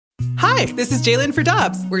Hi, this is Jalen for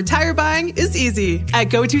Dobbs, where tire buying is easy. At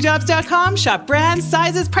GoToDobbs.com, shop brands,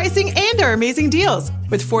 sizes, pricing, and our amazing deals.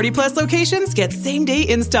 With 40-plus locations, get same-day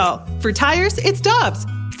install. For tires, it's Dobbs.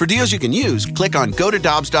 For deals you can use, click on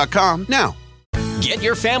GoToDobbs.com now. Get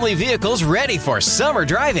your family vehicles ready for summer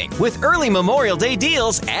driving with early Memorial Day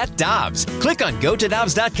deals at Dobbs. Click on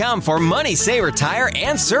GoToDobbs.com for money saver tire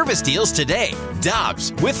and service deals today.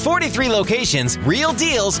 Dobbs, with 43 locations, real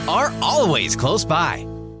deals are always close by.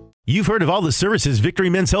 You've heard of all the services Victory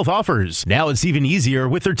Men's Health offers. Now it's even easier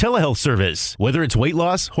with their telehealth service. Whether it's weight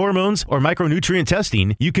loss, hormones, or micronutrient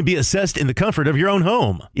testing, you can be assessed in the comfort of your own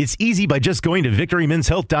home. It's easy by just going to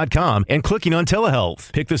victorymenshealth.com and clicking on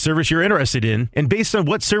telehealth. Pick the service you're interested in, and based on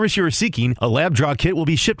what service you are seeking, a lab draw kit will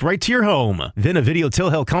be shipped right to your home. Then a video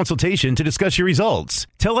telehealth consultation to discuss your results.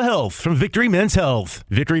 Telehealth from Victory Men's Health.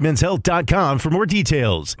 victorymenshealth.com for more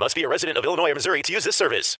details. Must be a resident of Illinois or Missouri to use this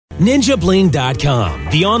service. NinjaBling.com,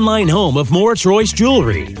 the online home of Moritz Royce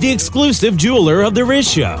Jewelry, the exclusive jeweler of the Riz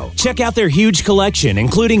Show. Check out their huge collection,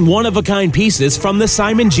 including one-of-a-kind pieces from the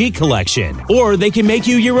Simon G collection. Or they can make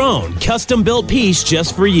you your own custom-built piece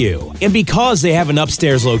just for you. And because they have an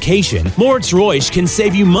upstairs location, Moritz Royce can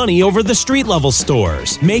save you money over the street-level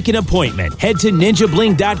stores. Make an appointment. Head to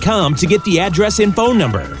NinjaBling.com to get the address and phone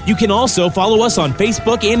number. You can also follow us on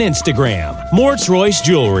Facebook and Instagram. Moritz Royce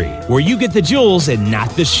Jewelry, where you get the jewels and not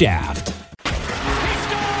the shaft.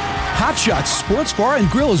 Hot Shots Sports Bar and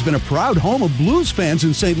Grill has been a proud home of Blues fans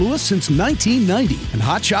in St. Louis since 1990. And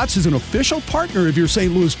Hot Shots is an official partner of your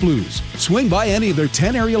St. Louis Blues. Swing by any of their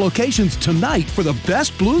 10 area locations tonight for the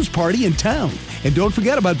best blues party in town. And don't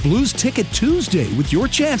forget about Blues Ticket Tuesday with your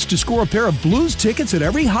chance to score a pair of Blues tickets at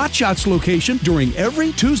every Hot Shots location during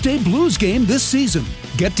every Tuesday Blues game this season.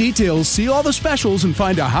 Get details, see all the specials, and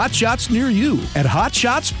find a Hot Shots near you at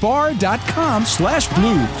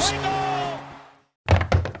hotshotsbar.com/blues.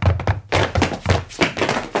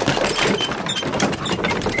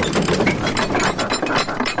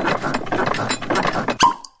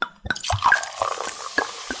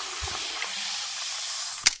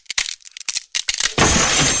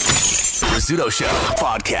 Rizzuto Show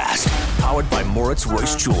podcast, powered by Moritz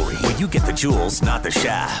Royce Jewelry, where you get the jewels, not the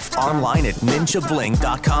shaft. Online at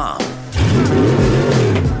ninjabling.com.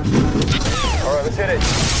 All right, let's hit it.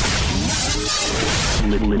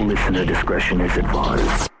 Listener discretion is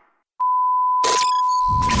advised.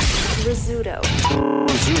 Rizzuto.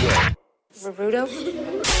 Rizzuto.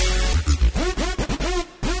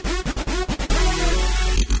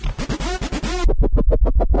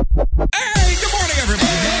 Hey, good morning, everybody.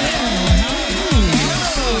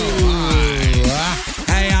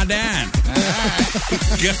 Hey, how Dan?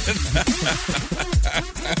 Good.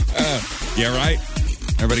 Yeah, right?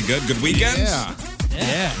 Everybody good? Good weekend?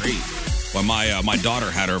 Yeah. Great. Well, my daughter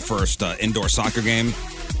had her first indoor soccer game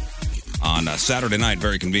on Saturday night.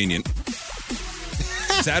 Very convenient.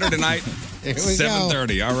 Saturday night,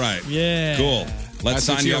 7:30. All right. Yeah. Cool. Let's That's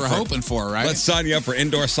sign you what you up were hoping for, right? Let's sign you up for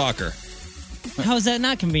indoor soccer. How is that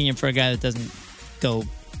not convenient for a guy that doesn't go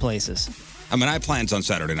places? I mean, I had plans on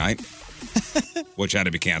Saturday night, which had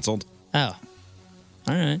to be canceled. Oh.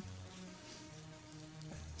 All right.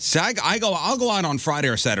 See, I'll go out on Friday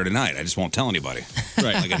or Saturday night. I just won't tell anybody.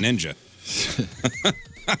 Right. Like a ninja.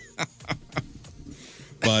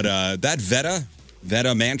 But that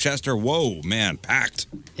Veta Manchester, whoa, man, packed.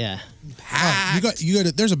 Yeah. You go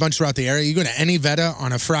to, there's a bunch throughout the area. You go to any Veta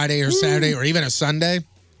on a Friday or Saturday or even a Sunday,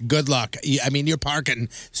 good luck. I mean, you're parking.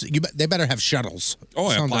 They better have shuttles. Oh,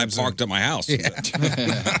 I parked at my house. Yeah.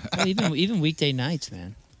 Well, even weekday nights,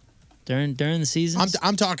 man. During the season.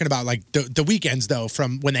 I'm talking about like the weekends though,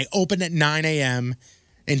 from when they open at 9 a.m.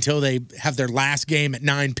 until they have their last game at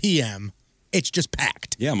 9 p.m. It's just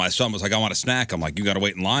packed. Yeah, my son was like, I want a snack. I'm like, you got to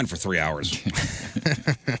wait in line for 3 hours.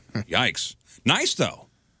 Yikes. Nice, though.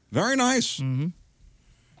 Very nice. Mm-hmm.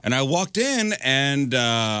 And I walked in and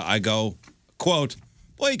I go, quote,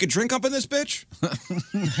 boy, you could drink up in this bitch?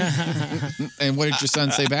 And what did your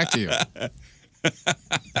son say back to you?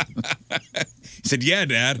 He said, yeah,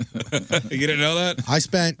 Dad. You didn't know that?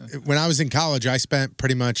 When I was in college, I spent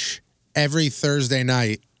pretty much every Thursday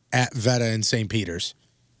night at Veta in St. Peter's.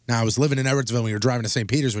 Now, I was living in Edwardsville. We were driving to St.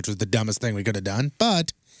 Peter's, which was the dumbest thing we could have done.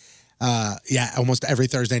 But, yeah, almost every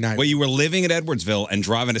Thursday night. Well, you were living at Edwardsville and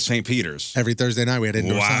driving to St. Peter's. Every Thursday night we had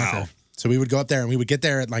indoor soccer. So we would go up there and we would get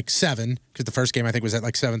there at like 7, because the first game I think was at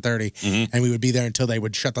like 7:30. Mm-hmm. And we would be there until they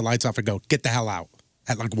would shut the lights off and go, get the hell out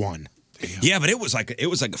at like 1. Yeah, but it was like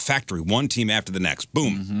a factory, one team after the next.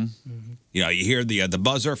 Boom. Mm-hmm. Mm-hmm. You know, you hear the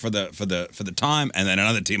buzzer for the time, and then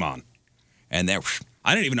another team on, and I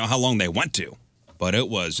didn't even know how long they went to, but it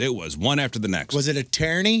was one after the next. Was it a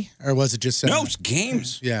tourney or was it just no? It was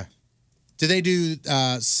games. Yeah. Do they do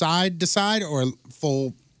side to side or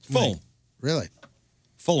full? Length? Really?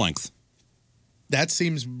 Full length. That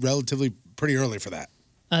seems relatively pretty early for that.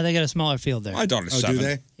 They got a smaller field there. My daughter's 7. Do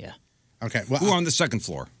they? Yeah. Okay. Well, We're on the second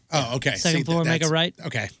floor. Oh, okay. Second floor, make a right.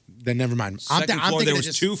 Okay. Then never mind. Second floor, there was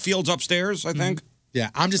just, 2 fields upstairs, I think. Yeah,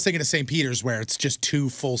 I'm just thinking of St. Peter's where it's just 2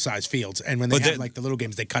 full-size fields. And when they have like the little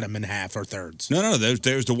games, they cut them in half or thirds. No,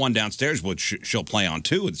 there's the one downstairs which she'll play on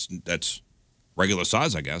too. That's regular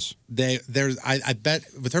size, I guess. I bet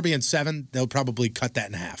with her being 7, they'll probably cut that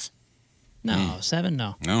in half. No, 7,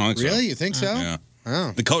 no. I don't think so. Really? You think so? Yeah.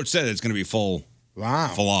 Oh. The coach said it's going to be full. Wow.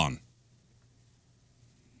 Full on.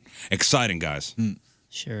 Exciting, guys.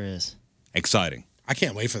 Sure is. Exciting. I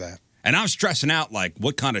can't wait for that. And I'm stressing out, like,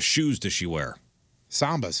 what kind of shoes does she wear?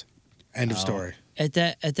 Sambas. End of story. At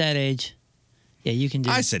that age, yeah, you can do.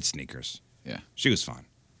 I said sneakers. Yeah. She was fine.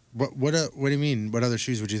 What do you mean? What other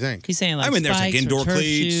shoes would you think? He's saying like I mean, there's like spikes indoor or turf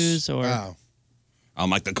cleats. shoes or. Oh. I'm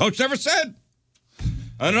like, the coach never said.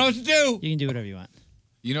 I don't know what to do. You can do whatever you want.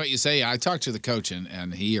 You know what you say? I talked to the coach,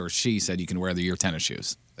 and he or she said you can wear your tennis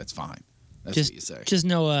shoes. That's fine. That's what you say. Just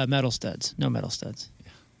no metal studs. No metal studs.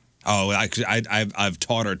 Oh, I've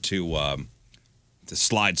taught her to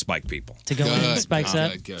slide spike people. To go in, spikes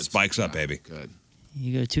up. Good. Spikes up, baby. Good.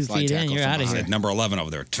 You go 2 Slide feet in, tackle you're from out of I here. said, number 11 over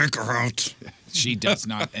there. Take her out. She does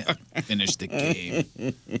not finish the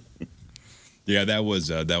game. Yeah, that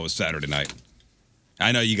was Saturday night.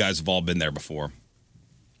 I know you guys have all been there before,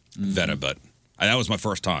 Veta, but that was my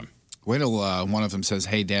first time. Wait till one of them says,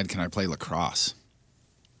 "Hey, Dad, can I play lacrosse?"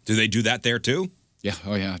 Do they do that there too? Yeah.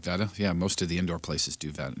 Oh, yeah, Veta. Yeah, most of the indoor places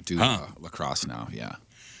do lacrosse now. Yeah.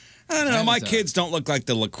 I don't know. My kids don't look like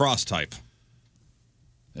the lacrosse type.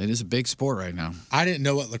 It is a big sport right now. I didn't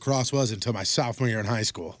know what lacrosse was until my sophomore year in high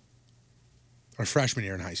school. Or freshman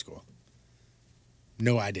year in high school.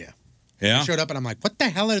 No idea. Yeah. I showed up and I'm like, what the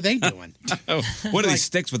hell are they doing? What are these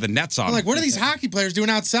sticks with the nets on? I'm like, what are these hockey players doing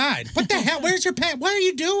outside? What the hell? Where's your pet? What are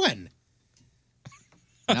you doing?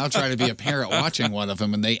 Now try to be a parent watching one of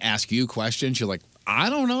them and they ask you questions. You're like, I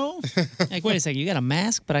don't know. Like, wait a second. You got a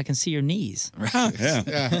mask, but I can see your knees.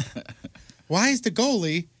 Yeah. Why is the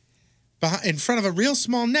goalie in front of a real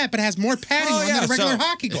small net but has more padding on than a regular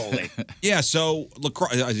hockey goalie? Yeah, so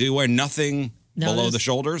lacrosse, do you wear nothing below the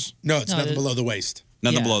shoulders? No, it's nothing below the waist.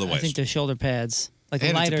 Nothing below the waist. I think they're shoulder pads. Like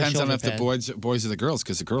And lighter it depends on shoulder if the pad. boys or the girls,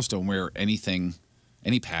 because the girls don't wear any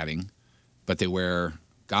padding, but they wear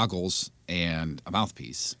goggles and a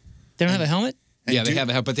mouthpiece. They don't have a helmet? Yeah, they have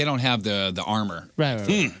a helmet, but they don't have the armor. Right. from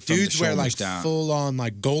the Dudes wear like shoulders down. full on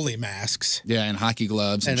like goalie masks. Yeah, and hockey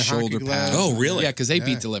gloves and hockey shoulder gloves. pads. Oh, really? Yeah, because they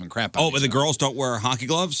beat the living crap out of Oh, but the girls don't wear hockey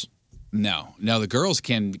gloves? No, the girls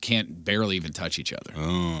can't barely even touch each other.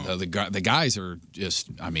 Oh. The guys are just,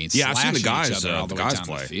 Yeah, I've seen the slashing guys, each other all the the way guys down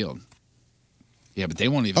play. the field. Yeah, but they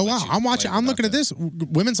won't even. Oh let wow! you I'm watching. play I'm without looking at this.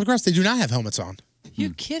 Women's lacrosse. They do not have helmets on.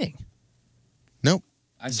 You're kidding. Nope.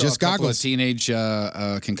 I saw Just a couple goggles. of teenage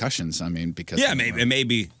concussions. I mean, because Yeah, maybe. It may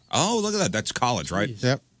be. Oh, look at that. That's college, right?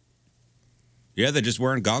 Yep. Yeah, they're just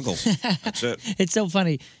wearing goggles. That's it. It's so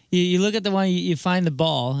funny. You look at the one, you find the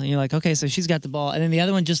ball, and you're like, okay, so she's got the ball. And then the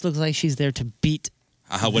other one just looks like she's there to beat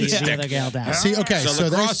With a the stick. other gal down. See, okay, So so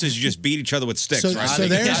lacrosse is you just beat each other with sticks, so- right? so They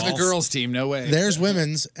get there's- That's the balls. girls' team. No way. there's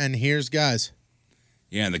women's and here's guys.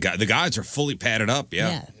 Yeah, and the guys are fully padded up.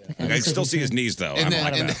 Yeah. I can still see his knees though. I In don't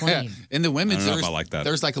like that. in the women's, I don't know if there's, I like that.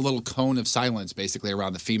 there's like a little cone of silence basically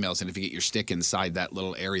around the females, and if you get your stick inside that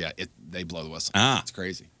little area, they blow the whistle. It's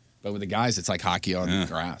crazy. But with the guys, it's like hockey on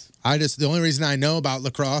grass. The only reason I know about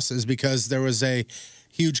lacrosse is because there was a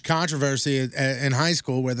huge controversy in high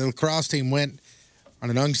school where the lacrosse team went on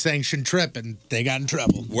an unsanctioned trip and they got in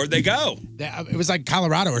trouble. Where'd they go? It was like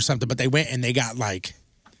Colorado or something, but they went and they got like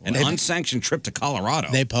An unsanctioned trip to Colorado.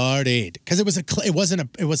 They partied because it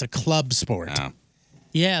was a club sport.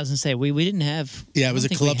 Yeah, I was gonna say we didn't have. Yeah, it was I a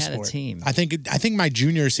don't think club we had sport. A team. I think my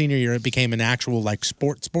junior or senior year it became an actual like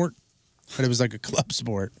sport, but it was like a club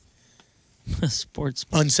sport. Sports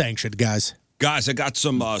unsanctioned, guys. Guys, I got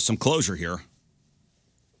some closure here.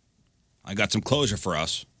 I got some closure for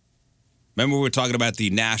us. Remember we were talking about the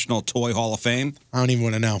National Toy Hall of Fame? I don't even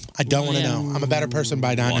want to know. I don't want to know. I'm a better person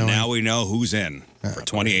by not knowing. Now we know who's in for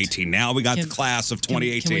 2018. Now we got the class of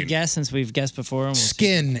 2018. Can we guess since we've guessed before? And we'll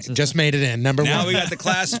Skin just made it in. Number now one. we got the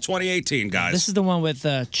class of 2018, guys. This is the one with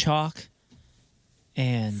chalk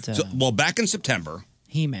and well, back in September,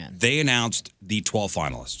 He-Man. they announced the 12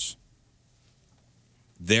 finalists.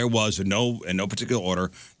 There was, in no particular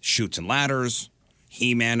order, Chutes and Ladders,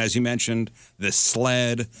 He-Man, as you mentioned, The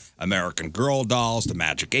Sled, American Girl Dolls, The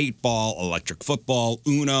Magic 8 Ball, Electric Football,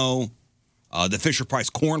 Uno, the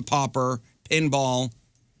Fisher-Price Corn Popper, Pinball,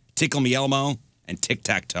 Tickle Me Elmo, and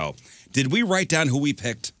tic-tac-toe. Did we write down who we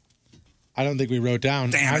picked? I don't think we wrote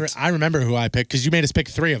down. Damn it. I remember who I picked because you made us pick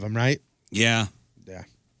 3 of them, right? Yeah. Yeah.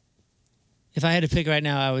 If I had to pick right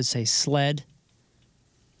now, I would say sled,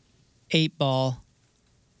 8-ball,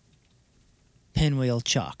 pinwheel,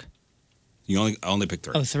 chalk. You only picked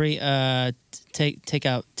 3. Oh, 3. Take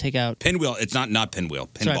out. Pinwheel. It's not pinwheel.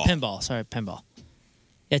 Pinball. Sorry, pinball. Pinball.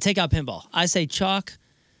 Yeah, take out pinball. I say chalk,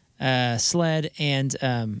 sled, and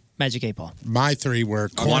Magic 8-ball. My 3 were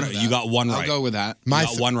You got one right. I'll go with that. You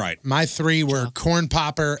got one right. My 3 were corn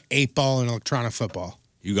popper, 8-ball, and electronic football.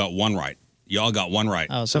 You got one right. Y'all got one right.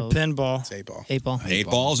 Oh, So pinball. It's 8-ball. 8-ball. 8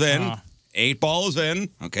 balls in. 8 balls in.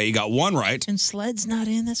 Okay, you got one right. And sled's not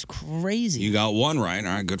in. That's crazy. You got one right.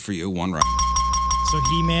 All right, good for you. One right. So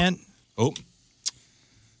He-Man. Oh.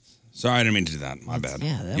 Sorry, I didn't mean to do that. My bad.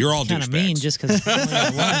 Yeah, that You're all was kind douchebags. of mean just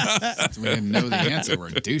because. We didn't know the answer. We're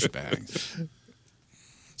douchebags.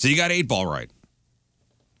 So you got 8-ball right.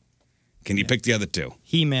 Can you pick the other 2?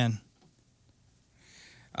 He-Man.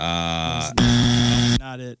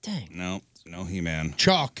 Not it. Dang. No He-Man.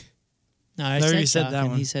 Chalk. No, I Larry said said chalk, that and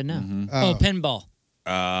one. he said no. Mm-hmm. Oh, pinball.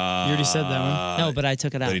 You already said that one. No, but I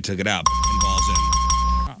took it out. But he took it out. Pinball's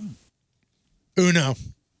in. Uno.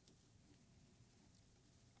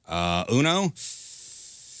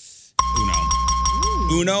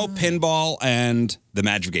 Uno, pinball, and the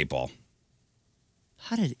Magic 8-ball.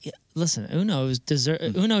 How did listen? Uno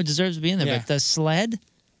deserves to be in there, Yeah. but the sled.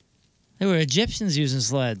 There were Egyptians using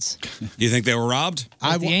sleds. You think they were robbed?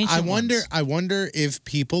 The ancient wonder. ones. I wonder if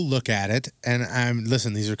people look at it, and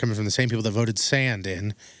listen, these are coming from the same people that voted sand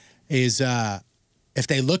in. Is if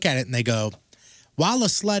they look at it and they go, while a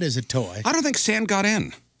sled is a toy. I don't think sand got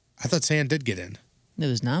in. I thought sand did get in. It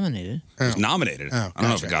was nominated. It was nominated. Oh, I don't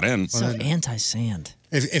know if gotcha. it got in. So anti-sand.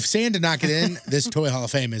 If sand did not get in, this Toy Hall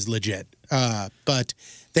of Fame is legit. But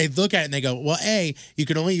they look at it and they go, well, A, you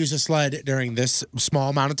can only use a sled during this small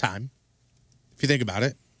amount of time. If you think about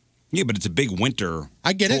it. Yeah, but it's a big winter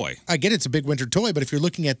I get toy. it. I get it's a big winter toy, but if you're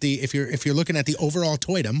looking at the if you're looking at the overall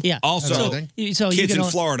toydom, Yeah. Also, So you kids can in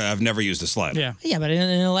only- Florida have never used a sled. Yeah. Yeah, but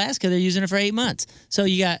in Alaska they're using it for 8 months. So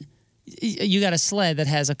you got a sled that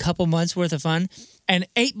has a couple months worth of fun, and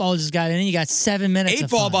 8-ball just got in. And you got 7 minutes.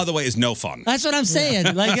 8-ball, by the way, is no fun. That's what I'm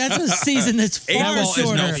saying. Like that's a season that's far 8-ball is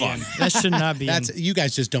shorter. no fun. That should not be. that's you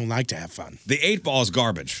guys just don't like to have fun. The 8-ball is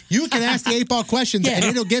garbage. You can ask the 8-ball questions Yeah. and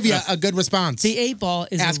it'll give you a good response. The 8-ball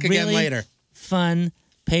is Ask a really again later. fun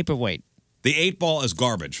paperweight. The 8-ball is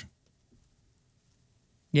garbage.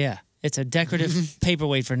 Yeah, it's a decorative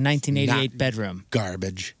paperweight for 1988 Not bedroom.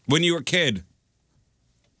 Garbage. When you were a kid,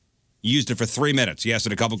 you used it for 3 minutes. You asked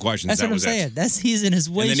it a couple questions. That's that what I'm was saying. it. That season is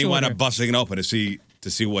way And then you wound shorter. up busting it open to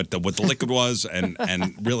see what the liquid was and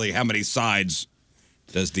really how many sides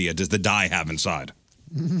does the die have inside.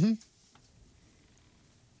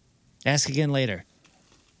 Ask again later.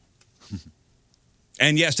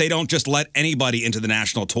 And yes, they don't just let anybody into the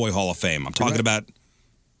National Toy Hall of Fame. I'm talking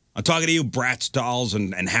to you, Bratz dolls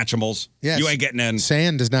and Hatchimals. Yes. You ain't getting in.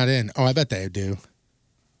 Sand is not in. Oh, I bet they do.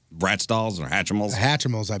 Bratz dolls or Hatchimals. The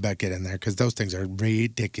Hatchimals, I bet, get in there because those things are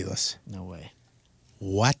ridiculous. No way.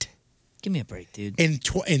 What? Give me a break, dude. In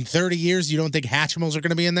 30 years, you don't think Hatchimals are going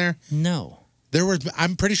to be in there? No.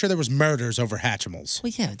 I'm pretty sure there was murders over Hatchimals.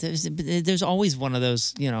 Well, yeah. There's always one of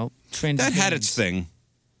those, trendy. That had things. its thing.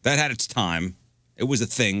 That had its time. It was a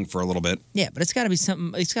thing for a little bit. Yeah, but it's got to be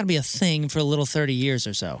something. It's got to be a thing for a little 30 years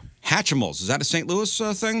or so. Hatchimals, is that a St. Louis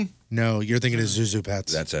thing? No, you're thinking of Zuzu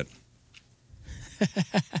Pets. That's it.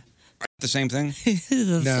 The same thing?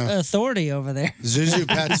 The No. authority over there. Zuzu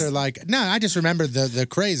Pets are like, no, I just remember the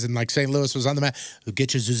craze and like St. Louis was on the map.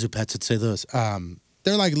 Get your Zuzu Pets at St. Louis.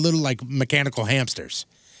 They're like little like mechanical hamsters.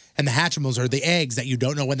 And the Hatchimals are the eggs that you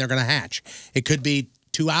don't know when they're going to hatch. It could be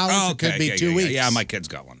 2 hours, it could be 2 weeks. Yeah, my kid's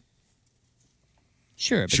got one.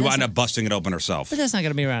 Sure. But She wound up busting it open herself. But that's not going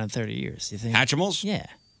to be around in 30 years, you think? Hatchimals? Yeah.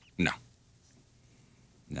 No.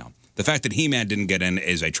 The fact that He-Man didn't get in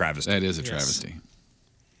is a travesty. That is a travesty.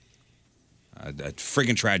 A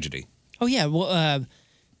friggin' tragedy. Oh, yeah. Well,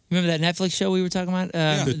 remember that Netflix show we were talking about?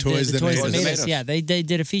 The Toys That Made Us. Yeah, they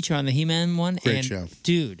did a feature on the He-Man one. Great and show.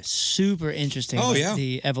 Dude, super interesting. Oh, about yeah.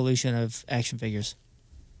 The evolution of action figures.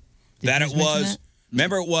 Did That you it just mention was. that?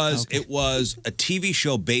 Remember, it was Okay. it was a TV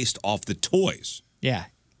show based off the toys. Yeah.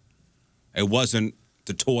 It wasn't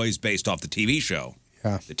the toys based off the TV show.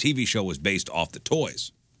 Yeah. The TV show was based off the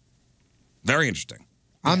toys. Very interesting.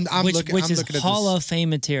 I'm which looking is at Hall this. of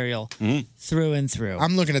Fame material through and through.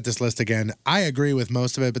 I'm looking at this list again. I agree with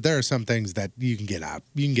most of it, but there are some things that you can get out.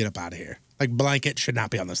 You can get up out of here. Like blanket should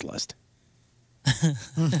not be on this list.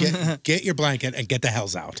 Get your blanket and get the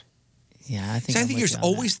hells out. Yeah, I think. See, I I'm think with you're you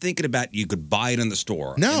on always thinking about you could buy it in the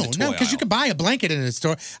store. No, in the toy no, because you aisle. can buy a blanket in a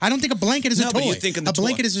store. I don't think a blanket is a No, toy. but you think in the a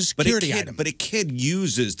blanket toy- is a security item. But a kid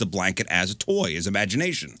uses the blanket as a toy, his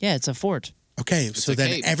imagination. Yeah, it's a fort. Okay, so a then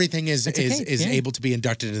cape. everything is It's a cape, yeah. able to be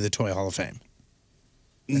inducted into the Toy Hall of Fame.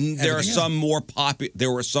 There are some more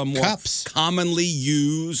There were some more Cups. commonly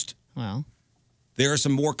used. Well, there are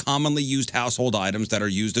some more commonly used household items that are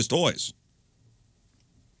used as toys.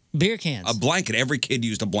 Beer cans. A blanket. Every kid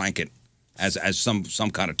used a blanket as some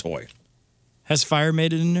kind of toy. Has fire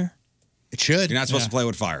made it in there? It should. You're not supposed to play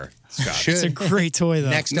with fire, Scott. It's a great toy, though.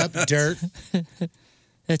 Next up, dirt.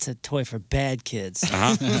 That's a toy for bad kids.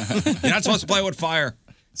 Uh-huh. You're not supposed to play with fire.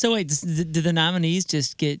 So wait, did the nominees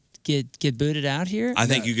just get booted out here? I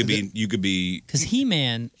think you could be because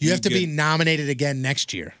He-Man. You have to be nominated again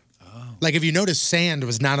next year. Like if you notice, sand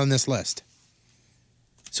was not on this list.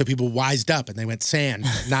 So people wised up and they went, sand,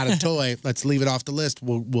 not a toy. Let's leave it off the list.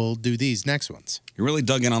 We'll do these next ones. You really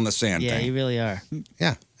dug in on the sand Yeah, thing. you really are.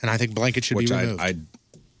 Yeah, and I think blanket should Which be removed.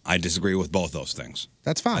 I disagree with both those things.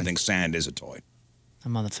 That's fine. I think sand is a toy.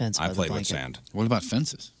 I'm on the fence. I by the played with blanket. sand. What about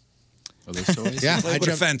fences? Are those toys? Yeah, Played I with a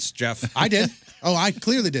jumped- fence, Jeff. I did. Oh, I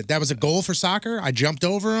clearly did. That was a goal for soccer. I jumped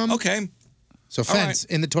over them. Okay. So All fence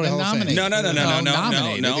right. in the Toy Then Hall of Fame. nominate. No.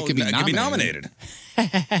 Nominated. No. It could be It could be nominated.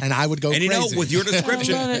 nominated. And I would go And crazy. you know, with your I love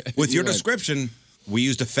description, it. with your You would. description, we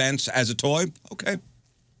used a fence as a toy. Okay.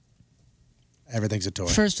 Everything's a toy.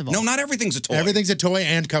 First of all, No, not everything's a toy. Everything's a toy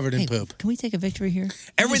and covered in Hey, poop. Can we take a victory here?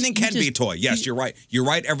 Everything You can be a just- toy. Yes, you're right. You're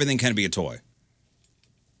right. Everything can be a toy.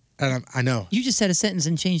 And I know. You just said a sentence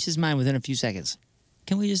and changed his mind within a few seconds.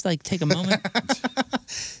 Can we just like take a moment?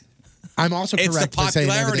 I'm also It's the correct by saying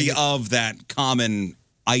popularity everything. of that common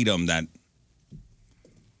item that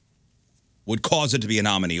would cause it to be a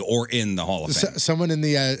nominee or in the Hall of Fame. Someone in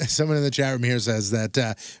the chat room here says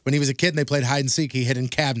that when he was a kid and they played hide and seek, he hid in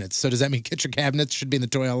cabinets. So does that mean kitchen cabinets should be in the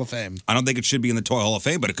Toy Hall of Fame? I don't think it should be in the Toy Hall of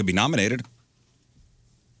Fame, but it could be nominated.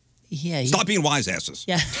 Yeah. Stop being wise asses.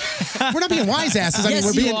 Yeah. We're not being wise asses. I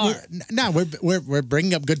Yes, mean, you are. we're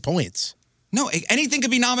bringing up good points. No, anything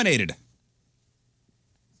could be nominated.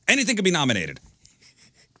 Anything could be nominated.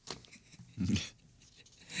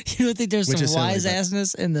 You don't think there's Which some is silly, wise but-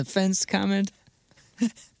 assness in the fence comment?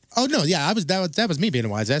 Oh no, yeah, that was me being a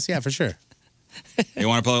wise ass. Yeah, for sure. You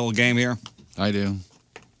want to play a little game here? I do.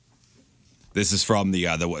 This is from the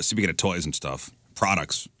speaking of toys and stuff,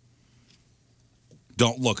 products.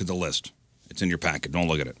 Don't look at the list. It's in your packet. Don't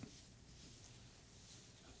look at it.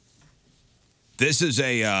 This is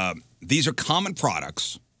these are common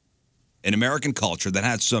products in American culture that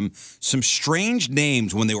had some strange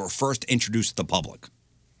names when they were first introduced to the public.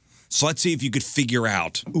 So let's see if you could figure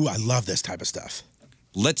out. Ooh, I love this type of stuff.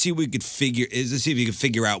 Let's see if we could figure. Let's see if you can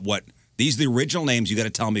figure out what these are the original names. You got to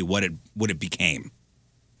tell me what it became.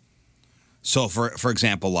 So for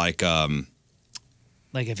example, like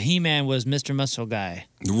Like if He-Man was Mr. Muscle Guy.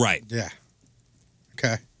 right. Yeah.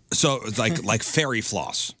 Okay. So it's like fairy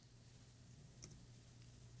floss.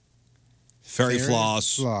 Fairy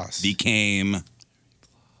floss became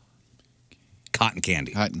cotton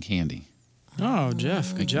candy. Cotton candy. Oh,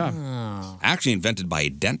 Jeff, good job. Actually invented by a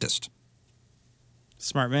dentist.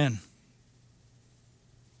 Smart man.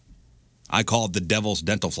 I call it the devil's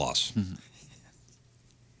dental floss.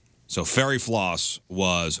 So fairy floss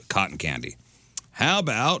was cotton candy. How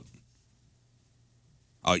about,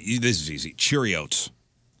 this is easy, Cheerios.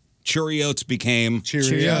 Cheerios became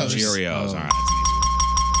Cheerios. Cheerios. All right, that's an easy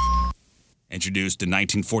one. Introduced in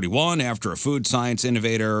 1941 after a food science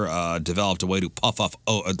innovator developed a way to puff up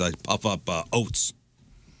oats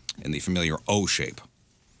in the familiar O shape.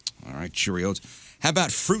 All right, Cheerios. How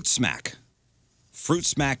about Fruit Smack? Fruit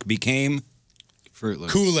Smack became Fruit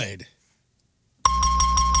Loops. Kool-Aid.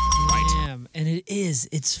 Damn. And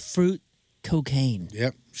it's fruit cocaine.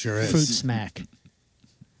 Yep, sure is. Fruit smack.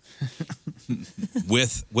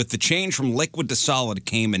 With the change from liquid to solid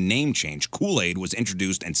came a name change. Kool-Aid was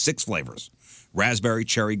introduced in 6 flavors: raspberry,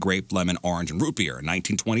 cherry, grape, lemon, orange, and root beer in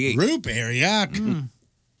 1928. Root beer, yuck.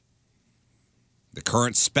 The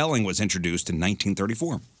current spelling was introduced in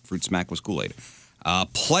 1934. Fruit Smack was Kool-Aid.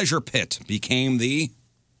 Pleasure Pit became the...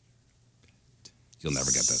 You'll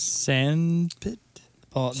never get this. Sand pit.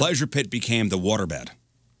 Pleasure Pit became the waterbed.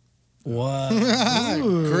 What?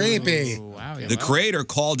 Creepy. The creator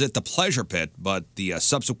called it the Pleasure Pit, but the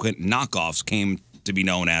subsequent knockoffs came to be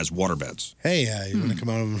known as waterbeds. Hey, you want to come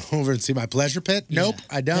on over and see my pleasure pit? Nope,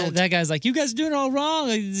 I don't. That guy's like, you guys are doing it all wrong.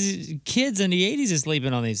 Like, kids in the 80s are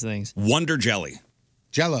sleeping on these things. Wonder Jelly.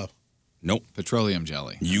 Jello. Nope. Petroleum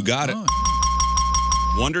jelly. You got it.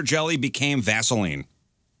 Wonder Jelly became Vaseline.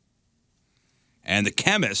 And the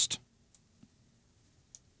chemist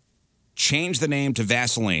changed the name to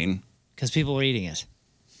Vaseline. Because people were eating it.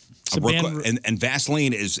 And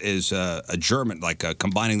Vaseline is a German, like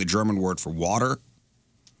combining the German word for water,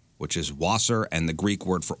 which is Wasser, and the Greek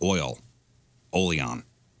word for oil, oleon.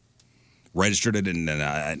 Registered it in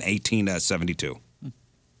 1872.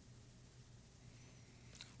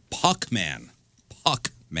 Puckman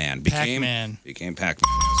became Pac-Man. Yes.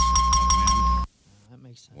 That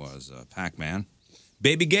makes sense. Was Pac-Man.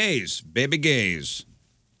 Baby Gaze.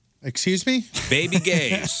 Excuse me? Baby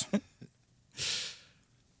Gaze.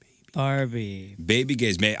 Barbie. Baby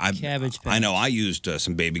Gaze. Cabbage I know. I used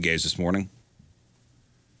some Baby Gaze this morning.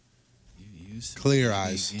 Clear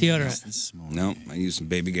eyes. Deodorant. No, I used some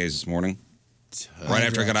Baby Gaze this morning. Right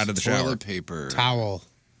after I got out of the shower. Toilet paper. Towel.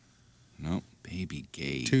 No. Baby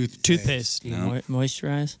Gaze. Toothpaste. No.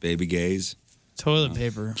 Moisturize. Baby Gaze. Toilet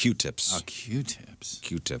paper. Q-tips. Oh, Q-tips.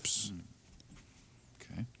 Q-tips.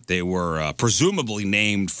 Okay. They were presumably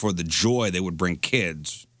named for the joy they would bring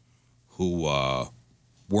kids who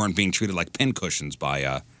weren't being treated like pincushions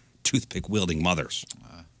by toothpick-wielding mothers.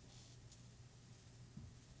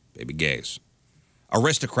 Baby Gaze.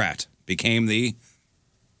 Aristocrat became the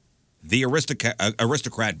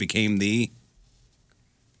aristocrat became the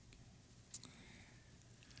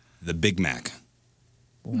Big Mac.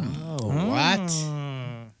 Whoa. What?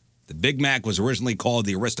 The Big Mac was originally called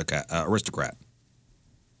the aristocrat.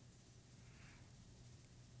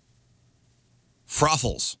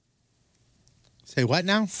 Froffles. Say what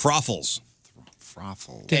now? Froffles.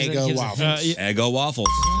 Froffles. Eggo waffles. Eggo waffles.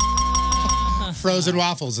 Frozen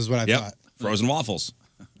waffles is what I thought. Frozen waffles.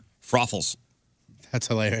 Froffles. That's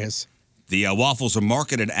hilarious. The waffles were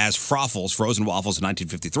marketed as Froffles, frozen waffles, in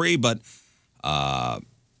 1953, but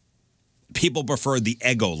people preferred the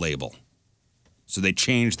Eggo label. So they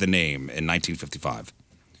changed the name in 1955.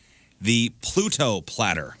 The Pluto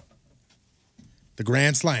platter. The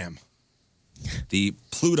Grand Slam. The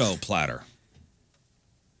Pluto platter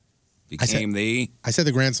became I said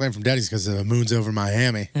the Grand Slam from Denny's because the moon's over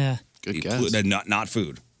Miami. Yeah. Good guess. Not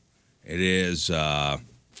food. It is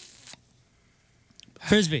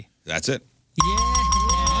Frisbee. That's it. Yeah.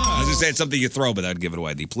 I was going to say it's something you throw, but that would give it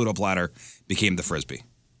away. The Pluto platter became the Frisbee.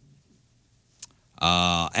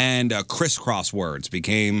 And crisscross words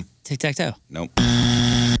became... Tic-tac-toe. Nope.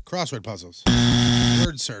 Crossword puzzles.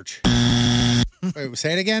 Word search. Wait,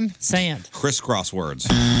 say it again? Sand. Crisscross words.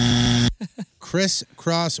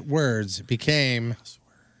 Crisscross words became...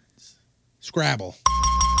 Scrabble.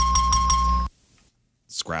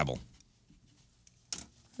 Scrabble.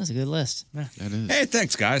 That's a good list. That is. Hey,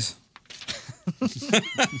 thanks, guys.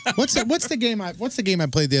 What's the game I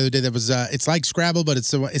played the other day that was it's like Scrabble, but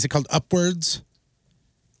is it called Upwards?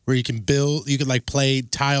 Where you can like play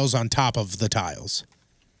tiles on top of the tiles.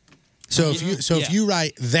 So if you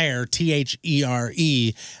write there THERE,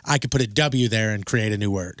 I could put a W there and create a new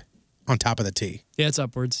word on top of the T. Yeah, it's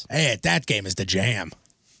Upwards. Hey, that game is the jam.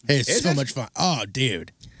 It's so much fun. Oh,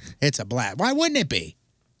 dude. It's a blast. Why wouldn't it be?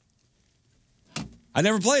 I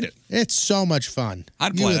never played it. It's so much fun.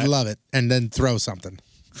 I'd You play would that. love it. And then throw something.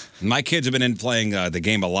 My kids have been in playing the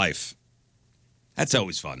Game of Life. That's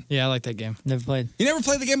always fun. Yeah, I like that game. Never played. You never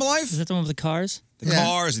played the Game of Life? Is that the one with the cars? The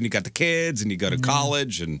cars, and you got the kids, and you go to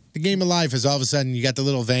college, and The game of life is all of a sudden you got the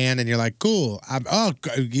little van and you're like, cool.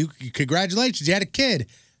 You congratulations, you had a kid.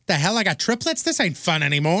 The hell, I got triplets? This ain't fun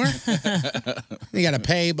anymore. You got to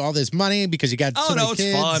pay all this money because you got so many kids.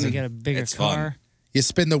 it's fun. You got a bigger It's car. fun. You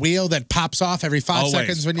spin the wheel that pops off every 5 Always,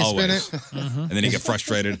 seconds when you always. spin it. And then you get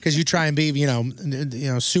frustrated. Because you try and be,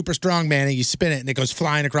 super strong man, and you spin it, and it goes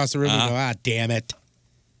flying across the room. And you go, damn it.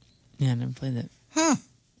 Yeah, I never played that.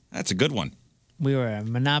 That's a good one. We were a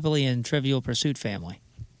Monopoly and Trivial Pursuit family.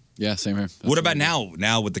 Yeah, same here. What about now?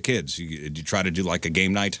 Now with the kids, did you try to do like a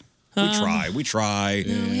game night? We try.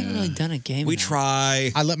 No, we haven't really done a game. We night.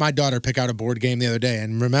 try. I let my daughter pick out a board game the other day,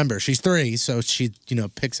 and remember, she's 3, so she,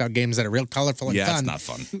 picks out games that are real colorful and Yeah, fun. it's not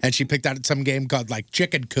fun. And she picked out some game called like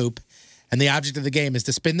Chicken Coop, and the object of the game is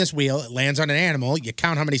to spin this wheel. It lands on an animal. You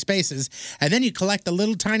count how many spaces, and then you collect the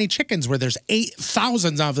little tiny chickens where there's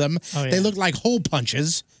 8,000 of them. Oh, yeah. They look like hole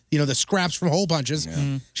punches. The scraps from hole punches.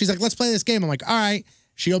 She's like, "Let's play this game." I'm like, "All right."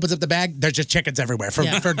 She opens up the bag. There's just chickens everywhere for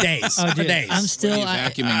days. Oh, for dude, days. I'm still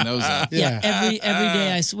vacuuming those up. Yeah, every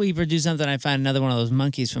day I sweep or do something, I find another one of those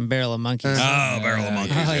monkeys from Barrel of Monkeys. Oh, Barrel of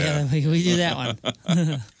Monkeys. Oh yeah, we do that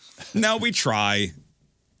one. No, we try.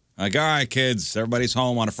 Like, all right, kids, everybody's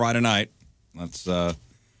home on a Friday night. Let's have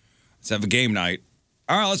a game night.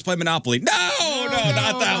 All right, let's play Monopoly. No,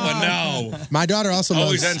 not that one. No. My daughter also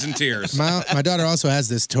Always loves, ends in tears. My daughter also has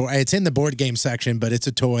this toy. It's in the board game section, but it's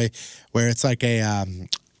a toy where it's like a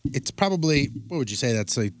it's probably, what would you say,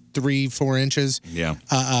 that's like 3-4 inches. Yeah.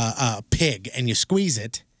 Pig, and you squeeze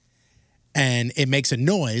it, and it makes a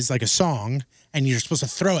noise like a song, and you're supposed to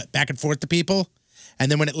throw it back and forth to people, and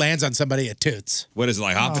then when it lands on somebody, it toots. What is it,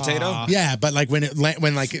 like hot potato? Yeah, but like when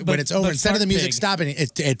it's over, instead of the music pig. stopping,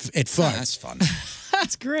 it farts. Oh, that's fun.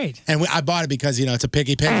 That's great. And I bought it because it's a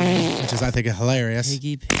piggy pig, which is I think hilarious.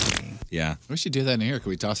 Piggy pig. Yeah. We should do that in here. Can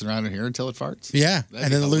we toss it around in here until it farts? Yeah, That'd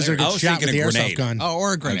and then be the loser hilarious. gets shot with the airsoft gun. Oh,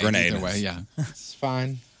 or a grenade. grenade. Either way, yeah. It's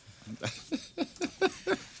fine.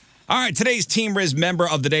 All right, today's Team Riz member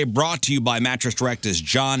of the day brought to you by Mattress Direct is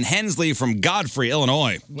John Hensley from Godfrey,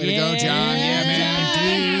 Illinois. Way to go, John. Yeah,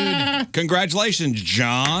 man. Dude. Congratulations,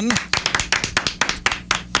 John.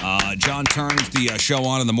 John turns the show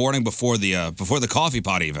on in the morning before the coffee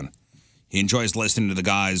pot even. He enjoys listening to the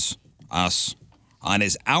guys, us, on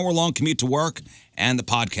his hour-long commute to work and the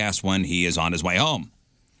podcast when he is on his way home.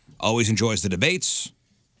 Always enjoys the debates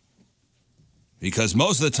because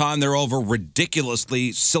most of the time they're over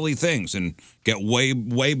ridiculously silly things and get way,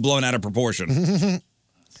 way blown out of proportion.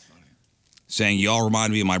 Saying, you all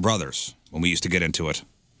remind me of my brothers when we used to get into it.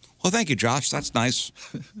 Well, thank you, Josh. That's nice.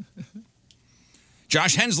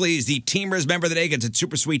 Josh Hensley is the Team Riz member of the day. Gets a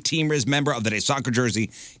super sweet Team Riz member of the day soccer jersey.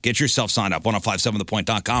 Get yourself signed up.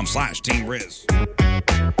 1057thepoint.com/Team Riz.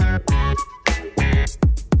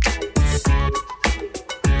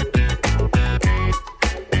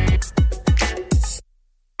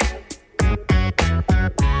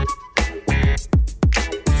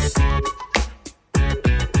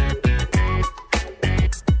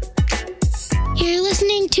 You're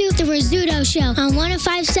listening to The Rizzuto Show on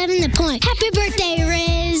 1057 The Point. Happy birthday,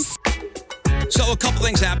 Riz! So a couple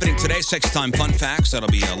things happening today. Sex Time Fun Facts. That'll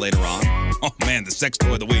be later on. Oh, man, the sex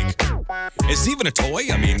toy of the week. Is it even a toy?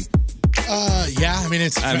 I mean... Yeah, I mean,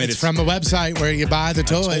 it's from the website where you buy the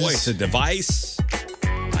toys. Toy, it's a device.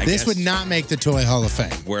 I This guess, would not make the Toy Hall of Fame.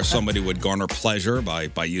 where somebody would garner pleasure by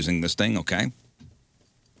using this thing, okay?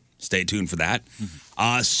 Stay tuned for that.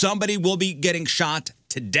 Somebody will be getting shot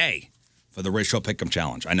today for the Riz Show Pick'em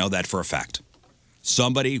Challenge. I know that for a fact.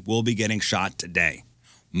 Somebody will be getting shot today.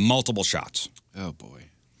 Multiple shots. Oh, boy.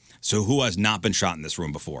 So who has not been shot in this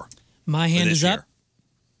room before? My for hand this is up. year?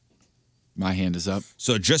 My hand is up.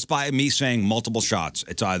 So just by me saying multiple shots,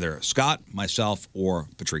 it's either Scott, myself, or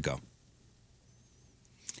Patrico.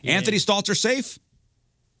 Anthony Stalter safe?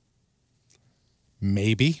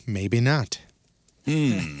 Maybe, maybe not.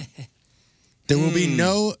 There will be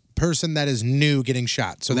no person that is new getting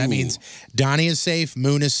shot. So that means Donnie is safe,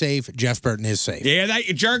 Moon is safe, Jeff Burton is safe. You hear that,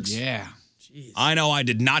 you jerks? Yeah. I know I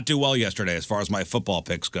did not do well yesterday as far as my football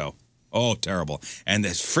picks go. Oh, terrible. And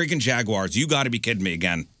this freaking Jaguars, you got to be kidding me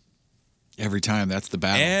again. Every time, that's the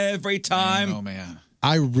battle. Every time. Oh, man.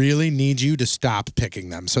 I really need you to stop picking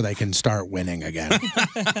them so they can start winning again.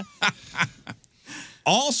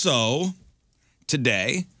 Also,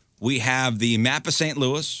 today, we have the map of St.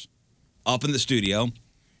 Louis up in the studio.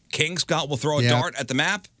 King Scott will throw a dart at the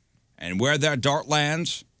map, and where that dart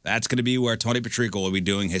lands, that's going to be where Tony Patrico will be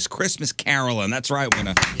doing his Christmas carol. And that's right, we're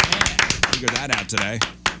going to figure that out today.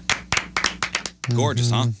 Gorgeous,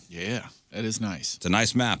 huh? Yeah, that is nice. It's a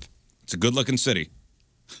nice map. It's a good-looking city.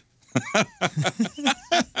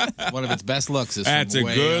 One of its best looks is That's from a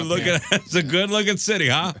way good up looking. here. It's a good looking city,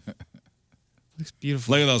 huh? Looks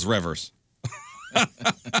beautiful. Look at those rivers.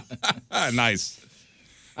 Nice.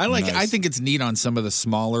 I think it's neat on some of the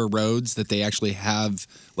smaller roads that they actually have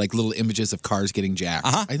like little images of cars getting jacked.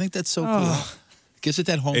 I think that's so cool. Gives it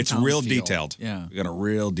that hometown It's real feel. detailed. Yeah. We got a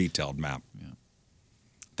real detailed map. Yeah.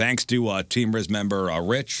 Thanks to Team Riz member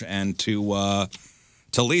Rich and to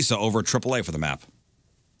Lisa over at AAA for the map.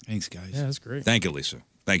 Thanks, guys. Yeah, that's great. Thank you, Lisa.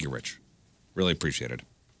 Thank you, Rich. Really appreciate it.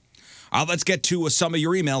 Let's get to some of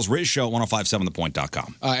your emails.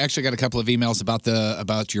 RizShow1057thepoint.com. I actually got a couple of emails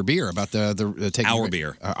about your beer, about the taking Our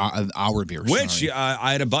beer. Our beer. Which sorry.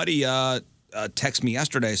 I had a buddy text me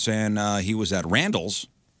yesterday saying he was at Randall's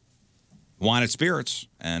Wine and Spirits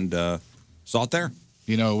and saw it there.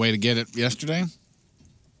 You know a way to get it yesterday?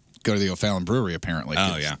 Go to the O'Fallon Brewery, apparently.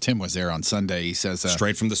 Oh, yeah. Tim was there on Sunday. He says...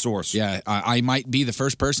 Straight from the source. Yeah, I might be the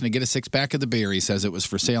first person to get a six-pack of the beer. He says it was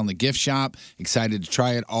for sale in the gift shop. Excited to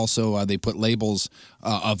try it. Also, they put labels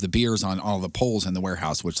of the beers on all the poles in the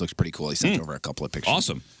warehouse, which looks pretty cool. He sent over a couple of pictures.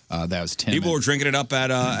 Awesome. That was Tim. People were drinking it up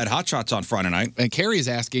at Hot Shots on Friday night. And Carrie is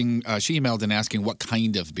asking, she emailed and asking what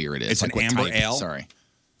kind of beer it is. It's like an what amber type. ale. Sorry.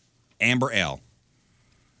 Amber ale.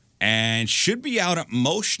 And should be out at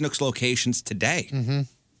most Schnucks locations today. Mm-hmm.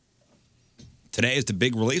 Today is the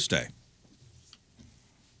big release day.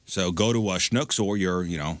 So go to Schnucks or your,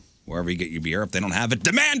 wherever you get your beer. If they don't have it,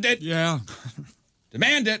 demand it. Yeah.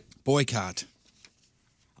 Demand it. Boycott.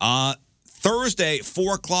 Thursday,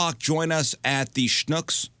 4 o'clock, join us at the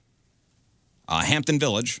Schnucks, Hampton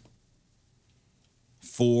Village,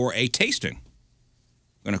 for a tasting.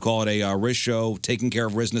 We're going to call it a Riz Show, Taking Care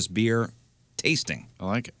of Rizness beer tasting. I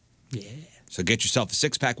like it. Yeah. So get yourself a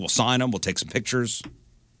 6-pack. We'll sign them. We'll take some pictures.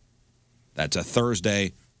 That's a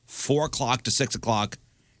Thursday, 4 o'clock to 6 o'clock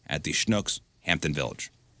at the Schnucks, Hampton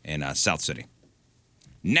Village in South City.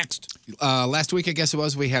 Next. Last week, I guess it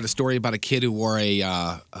was, we had a story about a kid who wore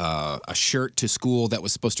a shirt to school that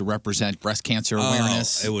was supposed to represent breast cancer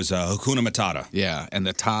awareness. It was Hakuna Matata. Yeah, and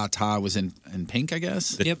the ta was in pink, I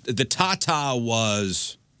guess. The ta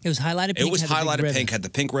was... It was highlighted pink. It was highlighted pink, had the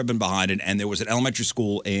pink ribbon behind it, and there was an elementary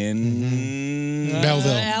school in...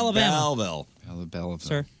 Belleville. Alabama. Belleville.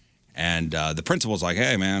 Sir. And the principal was like,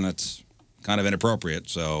 hey, man, that's kind of inappropriate,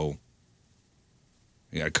 so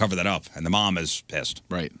you got to cover that up. And the mom is pissed.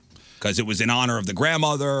 Right. Because it was in honor of the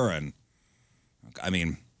grandmother, and, I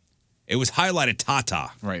mean, it was highlighted Tata.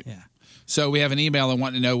 Right. Yeah. So we have an email and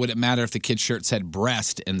want to know, would it matter if the kid's shirt said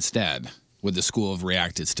breast instead? Would the school have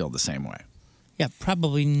reacted still the same way? Yeah,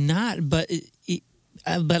 probably not. But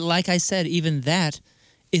like I said, even that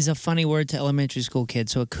is a funny word to elementary school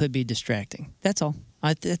kids, so it could be distracting. That's all.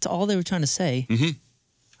 That's all they were trying to say. Mm-hmm.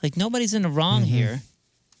 Like, nobody's in the wrong here.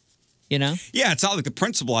 You know? Yeah, it's not like the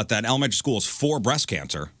principal at that elementary school is for breast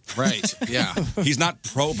cancer. Right, yeah. He's not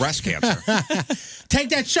pro breast cancer. Take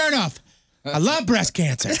that shirt off. I love breast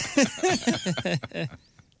cancer.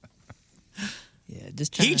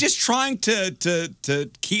 He's just trying to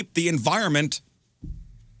keep the environment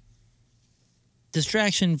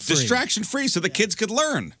distraction free so the kids could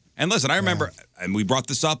learn. And listen, I remember, and we brought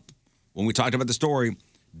this up when we talked about the story,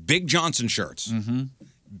 Big Johnson shirts. Mm-hmm.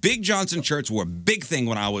 Big Johnson shirts were a big thing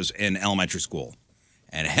when I was in elementary school.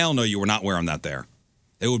 And hell no, you were not wearing that there.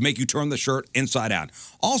 They would make you turn the shirt inside out.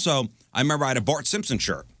 Also, I remember I had a Bart Simpson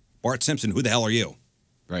shirt. Bart Simpson, who the hell are you?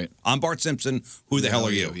 Right. I'm Bart Simpson, who the hell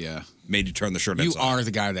are you? Yeah. Made you turn the shirt You inside. are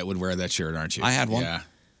the guy that would wear that shirt, aren't you? I had one. Yeah.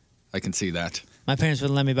 I can see that. My parents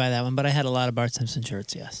wouldn't let me buy that one, but I had a lot of Bart Simpson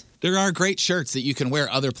shirts, yes. There are great shirts that you can wear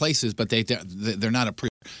other places, but they're not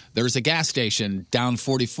There's a gas station down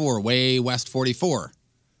 44, way west 44.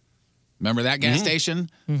 Remember that gas station?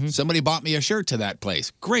 Mm-hmm. Somebody bought me a shirt to that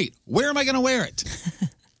place. Great. Where am I going to wear it?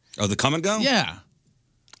 Oh, the Come and Go? Yeah.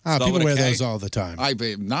 People wear those all the time.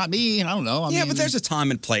 Not me. I don't know. I mean, but there's a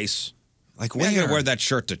time and place. Like, when are you going to wear that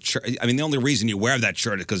shirt to church? I mean, the only reason you wear that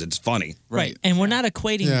shirt is because it's funny. Right. And we're not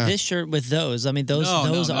equating this shirt with those. I mean, those are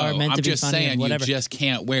meant to be funny. I'm just saying, and whatever. you just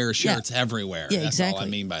can't wear shirts everywhere. Yeah, That's exactly. all I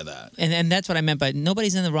mean by that. And that's what I meant by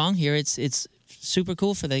nobody's in the wrong here. It's super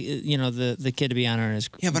cool for the kid to be honoring his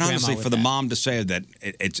Yeah, but grandma honestly, with for the that. mom to say that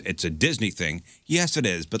it's a Disney thing, yes, it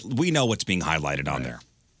is. But we know what's being highlighted on there.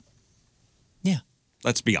 Yeah.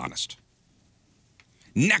 Let's be honest.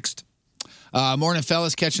 Next. Morning,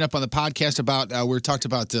 fellas. Catching up on the podcast about, we talked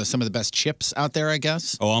about some of the best chips out there, I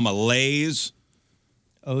guess. Oh, I'm a Lay's.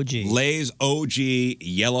 OG. Lay's OG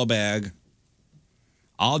yellow bag.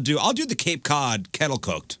 I'll do the Cape Cod kettle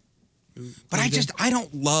cooked. But I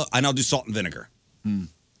don't love, and I'll do salt and vinegar.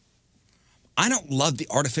 I don't love the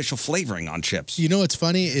artificial flavoring on chips. You know what's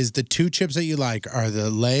funny is the two chips that you like are the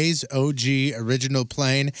Lay's OG Original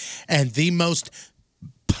Plain and the most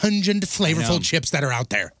pungent, flavorful chips that are out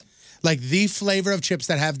there. Like the flavor of chips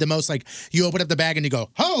that have the most, like you open up the bag and you go,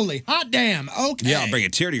 holy hot damn, okay. Yeah, I'll bring a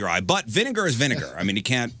tear to your eye. But vinegar is vinegar. I mean, you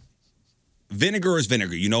can't, vinegar is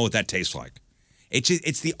vinegar. You know what that tastes like.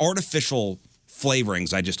 It's the artificial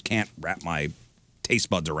flavorings I just can't wrap my taste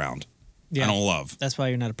buds around. Yeah. I don't love. That's why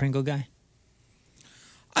you're not a Pringle guy?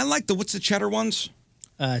 I like what's the cheddar ones?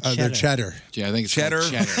 Cheddar. They're cheddar. Yeah, I think it's cheddar.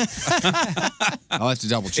 I'll have to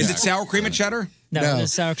double check. Is it sour cream and cheddar? No,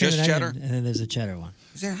 there's sour cream just and cheddar? onion, and then there's a cheddar one.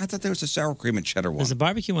 I thought there was a sour cream and cheddar one. There's a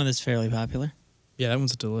barbecue one that's fairly popular. Yeah, that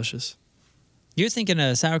one's delicious. You're thinking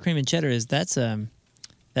sour cream and cheddar that's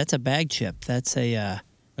a bag chip. That's a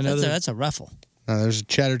ruffle. No, there's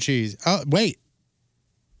cheddar cheese. Oh, wait.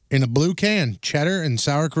 In a blue can, cheddar and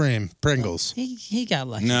sour cream, Pringles. He got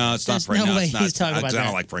lucky. No, it's not There's Pringles. no way It's not- he's talking about I that.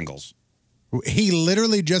 don't like Pringles. He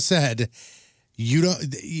literally just said, "You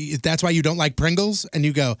don't." That's why you don't like Pringles, and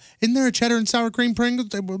you go, "Isn't there a cheddar and sour cream Pringles?"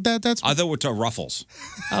 That's. I thought we were Ruffles.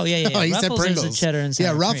 Oh yeah. No, he said Ruffles Pringles. is a cheddar and sour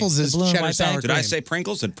Yeah, cream. Ruffles The is blue and cheddar white sour bag. Did I say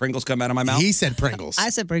Pringles? Did Pringles come out of my mouth? He said Pringles. I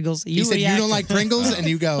said Pringles. He said you don't like Pringles, and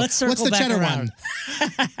you go, Let's circle "What's the back cheddar around.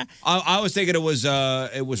 one?" I was thinking it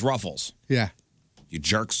was Ruffles. Yeah. You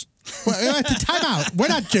jerks. Well, time out. We're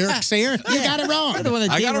not jerks here. You got it wrong. You're the one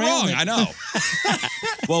that I got it derailed wrong. it. I know.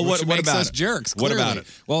 Well, Which what makes about us it? jerks? What Clearly. about it?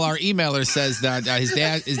 Well, our emailer says that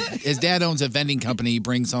his dad owns a vending company. He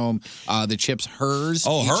brings home the chips Hers.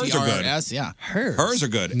 Oh, Hers are good. H-E-R-S, Yeah, Hers are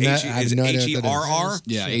good. No, I have no idea what that is. H-E-R-R?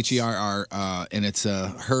 Yeah, H-E-R-R, and it's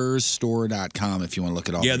hersstore.com if you want to look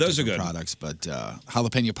at all Yeah, the those are different good. products. But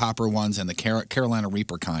jalapeno popper ones and the Carolina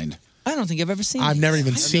Reaper kind. I don't think I've ever seen. I've never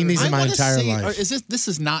even seen these in my entire life. Or is this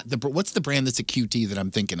is not the what's the brand that's a QT that I'm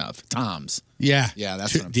thinking of? Tom's. Yeah. Yeah,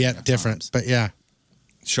 that's what I'm Yeah, thinking of, different. But yeah.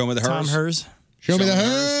 Show me the Hers. Tom Hers. Show me the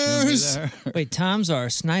Hers. Hers. Wait, Tom's are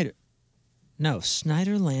Snyder. No,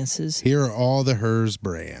 Snyder Lance's. Here are all the Hers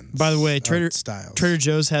brands. By the way, Trader Trader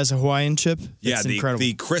Joe's has a Hawaiian chip. Yeah, It's the incredible.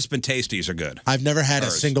 crisp and tasties are good. I've never had a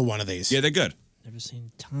Hers. single one of these. Yeah, they're good. Never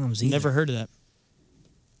seen Tom's either. Never heard of that.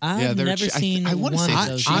 I've never seen I want to one say of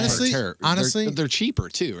they're those. cheaper. honestly, they're cheaper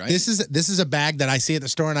too, right? This is a bag that I see at the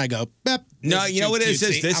store and I go, Bep, No, this you know too what it is?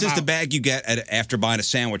 cutesy. This I'm is the out. bag you get after buying a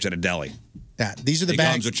sandwich at a deli. These are the It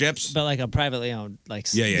bags. comes with chips. But like a privately owned, like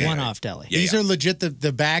Yeah. one-off deli. These are legit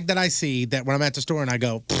the bag that I see that when I'm at the store and I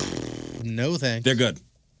go, no thanks. They're good.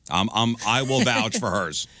 I will vouch for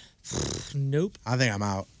Hers. Nope. I think I'm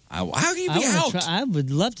out. How can you I be wanna out? try- I would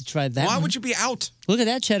love to try that. Why one. would you be out? Look at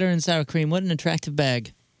that cheddar and sour cream. What an attractive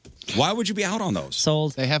bag. Why would you be out on those?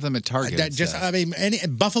 Sold. They have them at Target. That just, I mean, any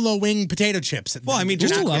buffalo wing potato chips. Well, I mean,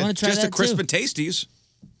 just Ooh, I wanna try just that a crisp too. and tasties.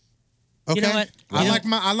 Okay. You know what?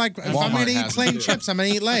 I like if I'm Walmart going to eat has plain them. chips, I'm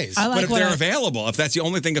going to eat Lay's. But if they're available, if that's the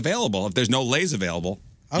only thing available, if there's no Lay's available,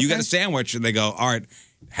 you get a sandwich and they go, all right,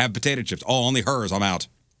 have potato chips. Oh, only Hers. I'm out.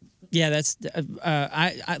 Yeah, that's.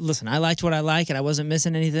 I listen. I liked what I like, and I wasn't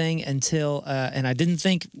missing anything until, and I didn't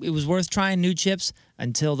think it was worth trying new chips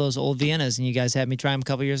until those old Viennas, and you guys had me try them a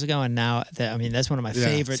couple years ago, and now that's one of my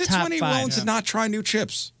favorite Since top when are you five. willing to not try new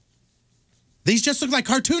chips? These just look like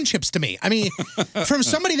cartoon chips to me. I mean, from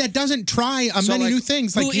somebody that doesn't try So, many like, new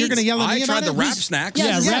things, who like you're eats- going to yell at I me tried about the it? Wrap Snacks.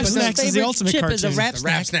 Yeah, Wrap but Snacks the is the favorite ultimate chip cartoon. is a Wrap The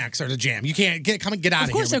Wrap Snack. Snacks are the jam. You can't get out of here.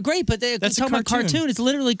 Of course, they're great, but they're That's a talking about cartoon. cartoon. It's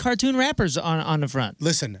literally cartoon wrappers on the front.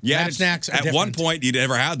 Listen, Yeah, Wrap it's- Snacks are at different. one point you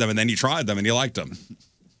never had them, and then you tried them and you liked them.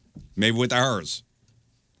 Maybe with Hers.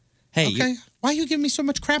 Hey, Okay. Why are you giving me so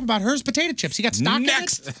much crap about Hers potato chips? You got stock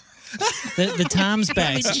Next. in it? the Tom's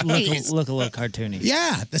bags look a little cartoony.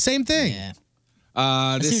 Yeah, the same thing. Yeah.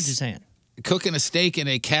 I see what you're saying. Cooking a steak in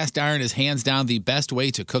a cast iron is hands down the best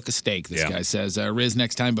way to cook a steak, this guy says. Riz,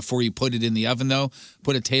 next time before you put it in the oven, though,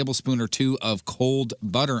 put a tablespoon or two of cold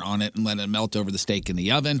butter on it and let it melt over the steak in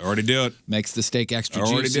the oven. Already do it. Makes the steak extra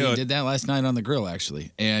Already juicy. do it. Did that last night on the grill,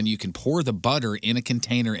 actually. And you can pour the butter in a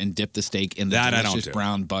container and dip the steak in the That I don't delicious do.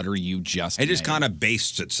 brown butter you just It just made. kind of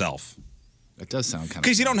bastes itself. That does sound kind of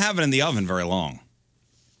Because you don't have it in the oven very long.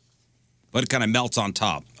 But it kind of melts on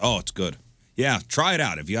top. Oh, it's good. Yeah, try it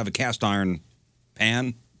out. If you have a cast iron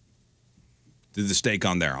pan, do the steak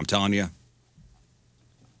on there. I'm telling you,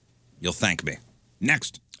 you'll thank me.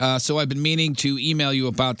 Next. So I've been meaning to email you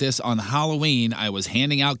about this. On Halloween, I was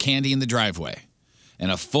handing out candy in the driveway,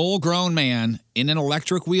 and a full-grown man in an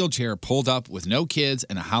electric wheelchair pulled up with no kids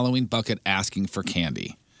and a Halloween bucket asking for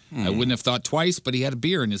candy. I wouldn't have thought twice, but he had a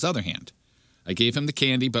beer in his other hand. I gave him the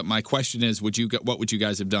candy, but my question is, what would you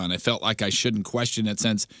guys have done? I felt like I shouldn't question it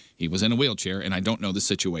since he was in a wheelchair, and I don't know the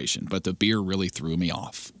situation, but the beer really threw me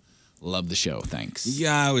off. Love the show. Thanks.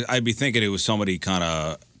 Yeah, I'd be thinking it was somebody kind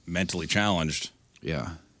of mentally challenged. Yeah.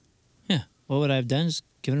 Yeah. What would I have done? Just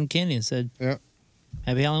given him candy and said,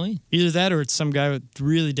 Happy Halloween. Either that or it's some guy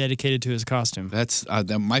really dedicated to his costume. That's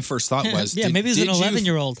my first thought was. Yeah, maybe it's an did you-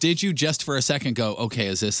 11-year-old. Did you just for a second go, okay,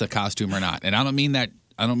 is this a costume or not? And I don't mean that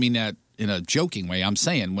in a joking way. I'm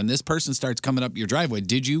saying when this person starts coming up your driveway,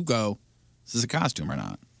 did you go, is this a costume or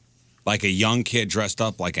not? Like a young kid dressed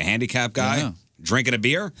up like a handicapped guy, drinking a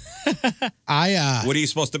beer? What are you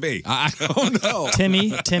supposed to be? I don't know.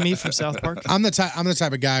 Timmy from South Park. I'm the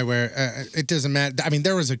type of guy where it doesn't matter. I mean,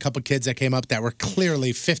 there was a couple kids that came up that were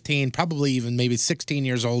clearly 15, probably even maybe 16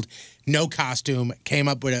 years old, no costume, came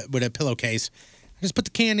up with a pillowcase. Just put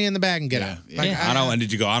the candy in the bag and get out. Like, I don't. And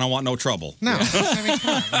did you go? I don't want no trouble. No. I mean,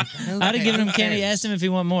 come on. I'd have given him candy, asked him if he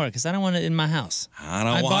want more, because I don't want it in my house. I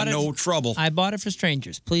don't want bought it- no trouble. I bought it for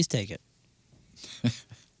strangers. Please take it.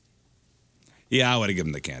 Yeah, I would have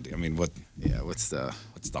given the candy. I mean, what? Yeah, what's the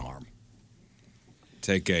harm?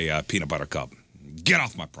 Take a peanut butter cup. Get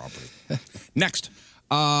off my property. Next.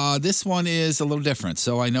 This one is a little different.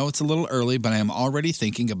 So I know it's a little early, but I am already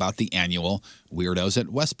thinking about the annual Weirdos at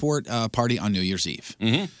Westport party on New Year's Eve.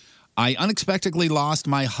 Mm-hmm. I unexpectedly lost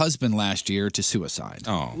my husband last year to suicide.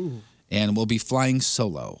 Oh. and will be flying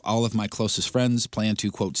solo. All of my closest friends plan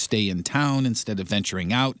to, quote, stay in town instead of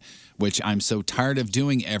venturing out, which I'm so tired of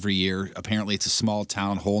doing every year. Apparently, it's a small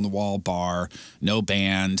town, hole-in-the-wall bar, no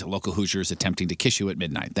band, local Hoosiers attempting to kiss you at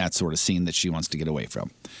midnight. That sort of scene that she wants to get away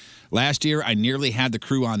from. Last year, I nearly had the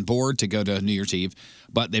crew on board to go to New Year's Eve,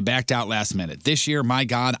 but they backed out last minute. This year, my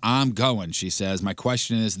God, I'm going, she says. My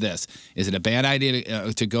question is this. Is it a bad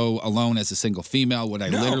idea to go alone as a single female? Would I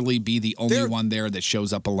literally be the only one there that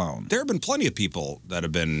shows up alone? There have been plenty of people that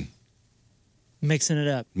have been Mixing it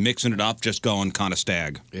up. just going kind of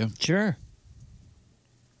stag. Yeah. Sure.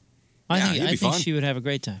 I think fun. she would have a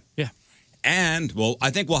great time. Yeah. And, well,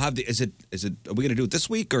 I think we'll have are we going to do it this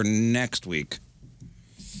week or next week?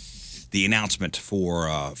 The announcement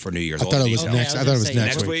for New Year's. I thought it was next. I thought it was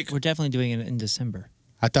next week. We're definitely doing it in December.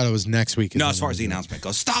 I thought it was next week. No, as far as the announcement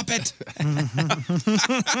goes, stop it.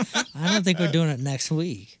 I don't think we're doing it next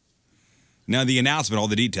week. Now the announcement, all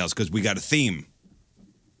the details, because we got a theme.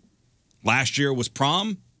 Last year was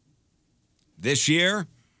prom. This year,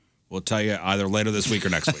 we'll tell you either later this week or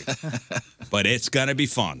next week. But it's gonna be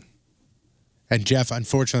fun. And Jeff,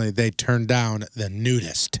 unfortunately, they turned down the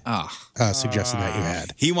nudist suggestion that you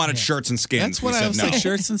had. He wanted shirts and skins. That's what I was like.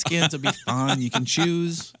 Shirts and skins would be fun. You can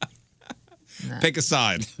choose. Pick a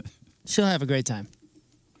side. She'll have a great time.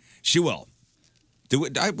 She will.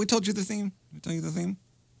 We told you the theme? Did we tell you the theme?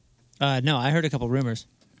 No, I heard a couple rumors.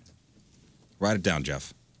 Write it down,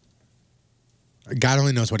 Jeff. God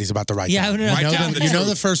only knows what he's about to write Yeah, down. I don't know. Write down You know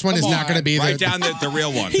the first one is not going to be Write down the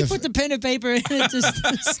real one. He put the pen and paper in it. Just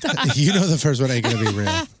stop. You know the first one ain't going to be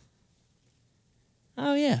real.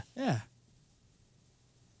 Oh, yeah. Yeah.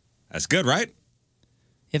 That's good, right?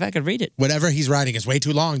 If I could read it. Whatever he's writing is way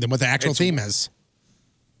too long than what the actual theme is.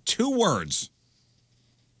 2 words.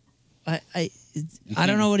 I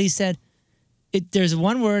don't know what he said. There's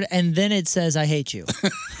one word, and then it says, I hate you.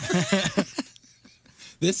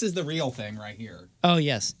 This is the real thing right here. Oh,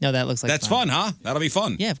 yes. No, that looks like That's fun, huh? That'll be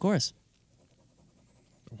fun. Yeah, of course.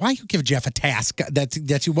 Why you give Jeff a task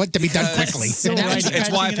that you want to be done quickly?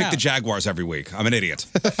 It's why I pick the Jaguars every week. I'm an idiot.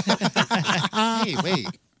 Hey, wait.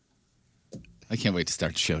 I can't wait to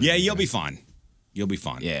start the show. Yeah, you'll be fine. You'll be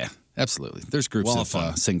fine. Yeah, absolutely. There's groups We'll of have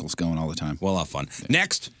fun. singles going all the time. We'll have fun.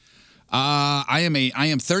 Next. I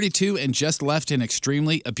am 32 and just left an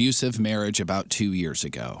extremely abusive marriage about 2 years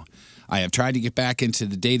ago. I have tried to get back into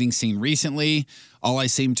the dating scene recently. All I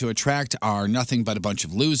seem to attract are nothing but a bunch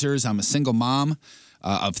of losers. I'm a single mom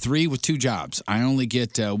of 3 with 2 jobs. I only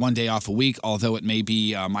get 1 day off a week, although it may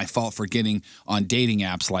be my fault for getting on dating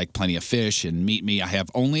apps like Plenty of Fish and Meet Me. I have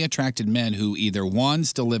only attracted men who either 1,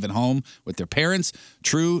 still live at home with their parents,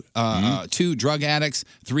 2, drug addicts,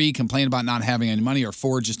 3, complain about not having any money, or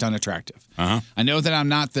 4, just unattractive. I know that I'm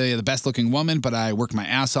not the best looking woman, but I work my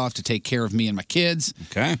ass off to take care of me and my kids.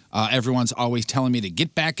 Okay. Everyone's always telling me to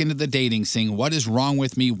get back into the dating scene. What is wrong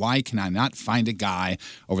with me? Why can I not find a guy?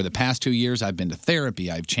 Over the past 2 years, I've been to therapy.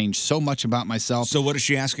 I've changed so much about myself. So what is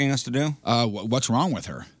she asking us to do? What's wrong with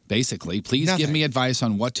her? Basically, please give me advice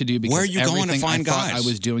on what to do, because Where are you going to everything find I thought guys? I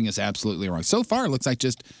was doing is absolutely wrong. So far, it looks like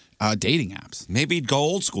just dating apps. Maybe go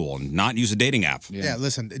old school and not use a dating app. Yeah,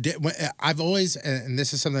 listen, I've always, and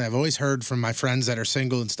this is something I've always heard from my friends that are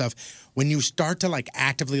single and stuff, when you start to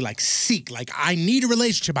actively seek, I need a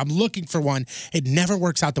relationship, I'm looking for one, it never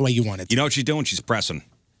works out the way you want it to. You know what she's doing? She's pressing.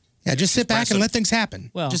 Yeah, just sit back and let things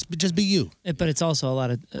happen. Well, just be you. But it's also a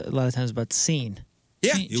lot of times about the scene.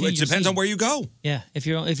 Yeah, Change it your depends on scene. where you go. Yeah, if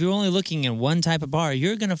you're only looking in one type of bar,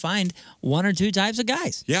 you're gonna find 1 or 2 types of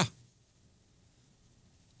guys. Yeah.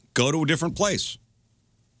 Go to a different place.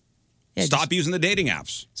 Yeah, Stop using the dating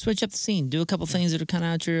apps. Switch up the scene. Do a couple things that are kind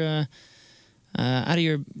of out of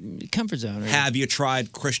your comfort zone. Have you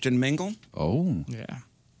tried Christian Mingle? Oh. Yeah.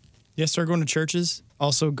 Yeah, start going to churches.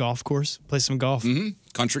 Also, golf course. Play some golf. Mm-hmm.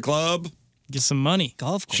 Country club. Get some money.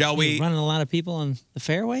 Golf course. Shall we- You're running a lot of people on the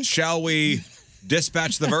fairway? Shall we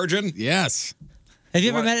dispatch the virgin? Yes. Have you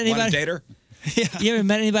ever met Want anybody? to date her? You ever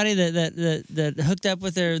met anybody that hooked up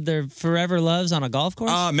with their forever loves on a golf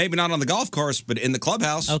course? Maybe not on the golf course, but in the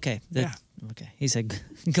clubhouse. Okay. Okay. He said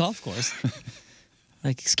golf course.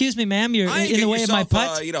 Excuse me, ma'am, you're I ain't in the get way of my yourself,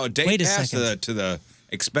 putt. a date Wait a pass second. to the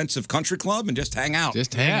expensive country club and just hang out.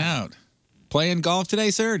 Just hang out. Playing golf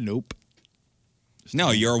today, sir? Nope.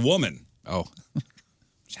 No, you're a woman. Oh.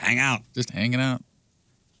 Just hang out. Just hanging out.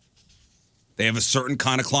 They have a certain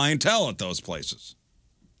kind of clientele at those places.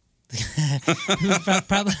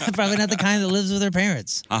 Probably not the kind that lives with their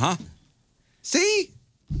parents. Uh-huh. See?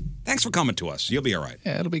 Thanks for coming to us. You'll be all right.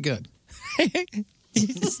 Yeah, it'll be good.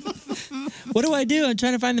 What do I do? I'm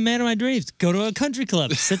trying to find the man of my dreams. Go to a country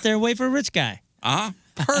club. Sit there and wait for a rich guy. Uh-huh.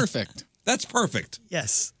 Perfect. That's perfect.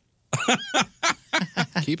 Yes.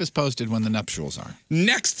 Keep us posted when the nuptials are.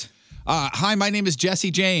 Next. Hi, my name is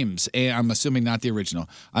Jesse James, and I'm assuming not the original.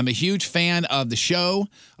 I'm a huge fan of the show.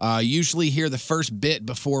 Usually hear the first bit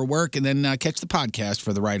before work and then catch the podcast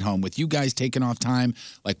for the ride home. With you guys taking off time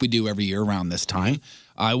like we do every year around this time,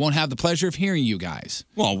 I won't have the pleasure of hearing you guys.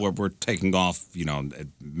 Well, we're taking off, at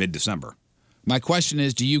mid-December. My question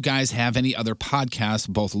is, do you guys have any other podcasts,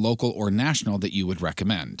 both local or national, that you would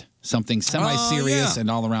recommend? Something semi-serious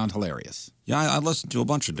and all around hilarious. Yeah, I listen to a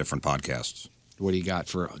bunch of different podcasts. What do you got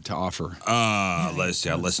to offer? Let's see.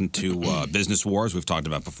 I listen to Business Wars. We've talked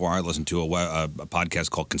about before. I listen to a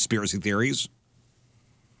podcast called Conspiracy Theories.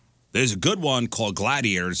 There's a good one called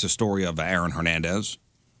Gladiator. It's a story of Aaron Hernandez.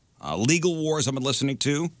 Legal Wars I've been listening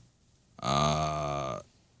to. Joe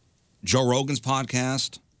Rogan's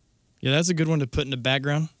podcast. Yeah, that's a good one to put in the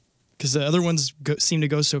background because the other ones seem to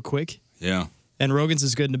go so quick. Yeah. And Rogan's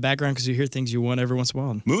is good in the background because you hear things you want every once in a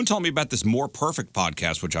while. Moon told me about this More Perfect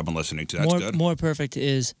podcast, which I've been listening to. That's good. More Perfect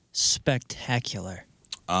is spectacular.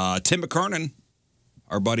 Tim McKernan,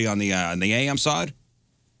 our buddy on the AM side,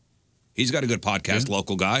 he's got a good podcast,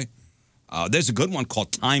 local guy. There's a good one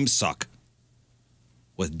called Time Suck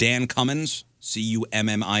with Dan Cummins,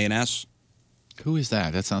 Cummins. Who is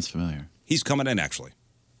that? That sounds familiar. He's coming in, actually.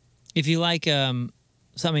 If you like,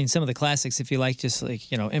 some of the classics, if you like just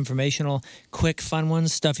informational, quick, fun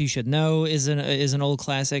ones, Stuff You Should Know is an old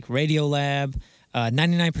classic. Radiolab,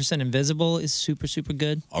 99% Invisible is super, super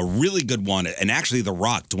good. A really good one. And actually, The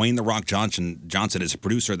Rock, Dwayne The Rock Johnson is a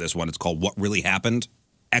producer of this one. It's called What Really Happened.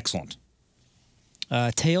 Excellent.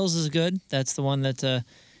 Tales is good. That's the one that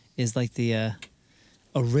is like the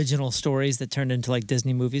original stories that turned into like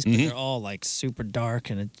Disney movies, but they're all like super dark,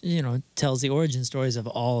 and it tells the origin stories of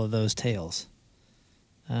all of those tales.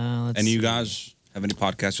 Any of you guys have any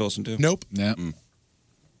podcasts you listen to? Nope. Yeah.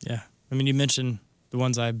 Yeah. I mean, you mentioned the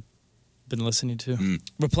ones I've been listening to.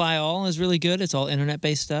 Reply All is really good. It's all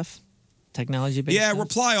internet-based stuff, technology-based Yeah, stuff.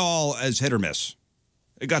 Reply All as hit or miss.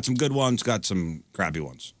 It got some good ones, got some crappy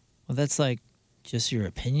ones. Well, that's like just your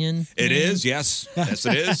opinion. It is, yes. Yes,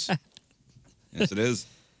 it is. Yes, it is.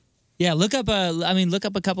 Yeah, look up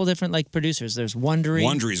a couple different like producers. There's Wondery.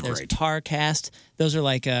 Wondery's there's great. Parcast. Those are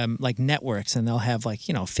like networks, and they'll have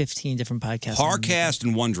 15 different podcasts. Parcast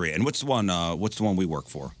and Wondery. And what's the one we work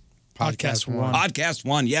for? Podcast One. Podcast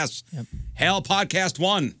One, yes. Yep. Hail Podcast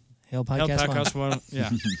One. Hail Podcast One. Yeah.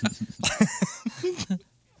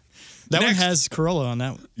 That one has Corolla on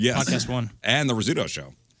that one. Yes. Podcast One. And the Rizzuto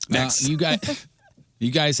Show. Next. You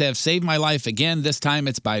guys have saved my life again. This time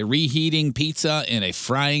it's by reheating pizza in a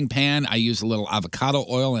frying pan. I use a little avocado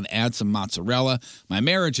oil and add some mozzarella. My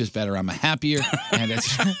marriage is better. I'm happier, and it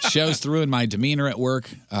shows through in my demeanor at work.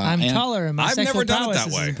 I'm taller, and my I've sexual never done it prowess that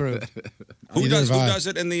is way. improved. Who does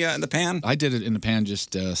it in the pan? I did it in the pan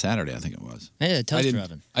just Saturday, I think it was. Hey, a toaster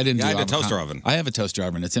oven. I didn't. Yeah, I do had a avocado. toaster oven. I have a toaster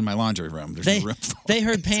oven. It's in my laundry room. There's no room for it. They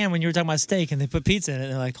heard pan when you were talking about steak, and they put pizza in it.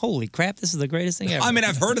 And they're like, "Holy crap, this is the greatest thing ever." I mean,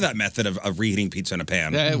 I've heard of that method of reheating pizza in a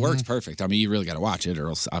pan. Yeah, it works perfect. I mean, you really got to watch it, or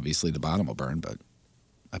else obviously the bottom will burn. But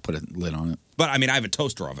I put a lid on it. But I mean, I have a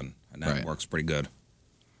toaster oven, and that works pretty good.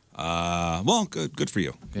 Well, good for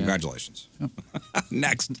you. Congratulations.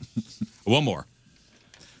 Next, one more.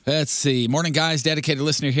 Let's see. Morning, guys. Dedicated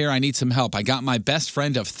listener here. I need some help. I got my best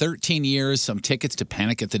friend of 13 years some tickets to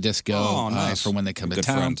Panic at the Disco nice. for when they come to Good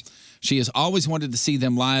town. friend. She has always wanted to see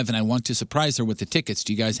them live, and I want to surprise her with the tickets.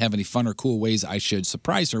 Do you guys have any fun or cool ways I should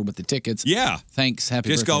surprise her with the tickets? Yeah. Thanks. Happy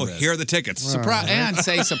Just birthday, go, Riz. here are the tickets. Surprise and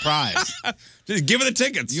say surprise. Just give her the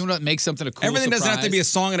tickets. You want to make something a cool Everything doesn't have to surprise? be a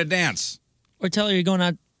song and a dance. Or tell her you're going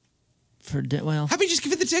out for well. How about you just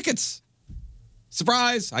give her the tickets?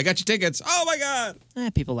 Surprise! I got your tickets. Oh my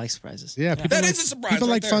God! People like surprises. Yeah, people That like, is a surprise. People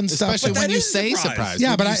right like there. fun stuff. Especially But when that you is a say surprise. surprise. Yeah,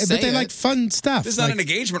 When but you say they it- like fun stuff. This is not an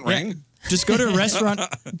engagement ring. Just go to a restaurant,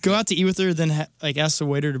 go out to eat with her, then ask the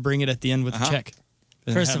waiter to bring it at the end with the check.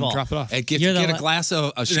 And First have of them all, drop it off. Hey, get You're a the glass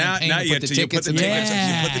of champagne Now and you put the put tickets the in tickets.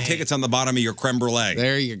 there. You put the tickets on the bottom of your creme brulee.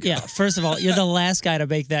 There you go. Yeah, first of all, you're the last guy to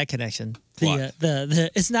make that connection. What?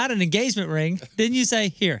 It's not an engagement ring. Didn't you say,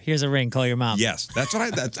 here's a ring, call your mom? Yes, that's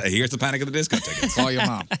what here's the Panic at the Disco tickets. Call your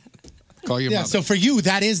mom. Call your Yeah, mother. so for you,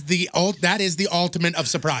 that is the ultimate of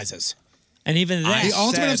surprises. And even that, The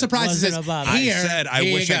ultimate of surprises is wasn't about I here. said I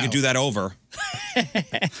here wish you I could go. do that over.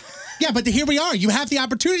 Yeah, but here we are. You have the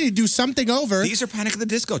opportunity to do something over. These are Panic at the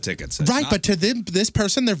Disco tickets. It's Right, not- but to this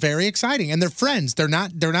person, they're very exciting, and they're friends. They're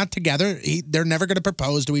not together. They're never going to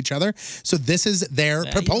propose to each other. So this is their You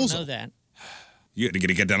don't proposal. know that. you're going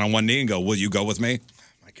to get down on one knee and go, "Will you go with me?"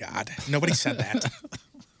 Oh my God, nobody said that.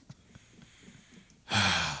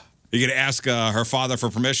 You're going to ask her father for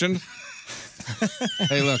permission.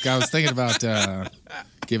 Hey, look, I was thinking about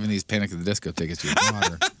giving these Panic at the Disco tickets to your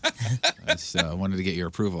daughter. I just wanted to get your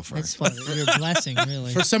approval first. That's your blessing,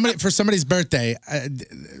 really. For somebody's birthday,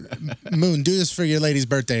 Moon, do this for your lady's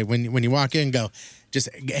birthday. When you walk in, go, just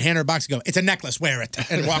hand her a box and go, it's a necklace, wear it,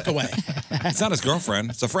 and walk away. It's not his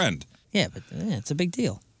girlfriend. It's a friend. Yeah, but it's a big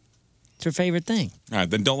deal. It's her favorite thing. All right,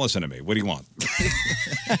 then don't listen to me. What do you want?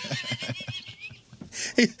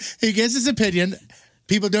 He gives his opinion.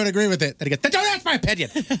 People don't agree with it. Then he goes, don't ask my opinion.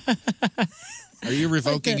 Are you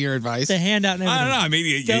revoking your advice? The handout and everything. I don't know. I mean,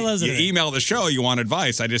 you email the show, you want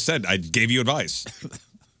advice. I just said, I gave you advice.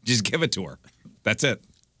 Just give it to her. That's it.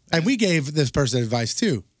 And we gave this person advice,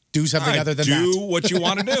 too. Do something other than that. Do what you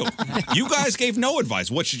want to do. You guys gave no advice.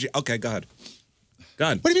 What should you... Okay, go ahead. Go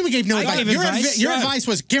ahead. What do you mean we gave no advice? gave advice. Your advice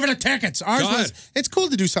was give her the tickets. Ours was, it's cool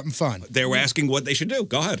to do something fun. They were asking what they should do.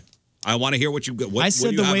 Go ahead. I want to hear what you... What, I said what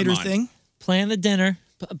do you the have in waiter mind? thing. Plan a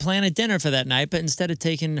dinner for that night, but instead of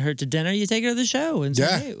taking her to dinner, you take her to the show. And say,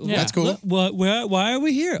 Yeah, hey, that's cool. Why are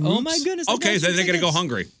we here? Oh, my goodness. I Okay, got then you they're going to go tickets.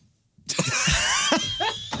 hungry.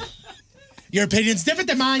 Your opinion's different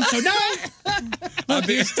than mine, so no. Look,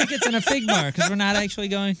 here's tickets and a fig bar, because we're not actually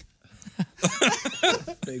going.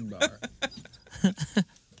 Big bar.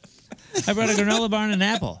 I brought a granola bar and an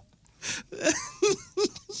apple.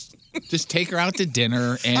 Just take her out to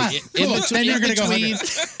dinner, and cool. Then you're gonna go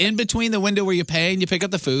in between the window where you pay and you pick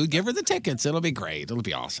up the food, give her the tickets. It'll be great. It'll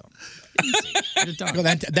be awesome.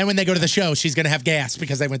 Well, then when they go to the show, she's going to have gas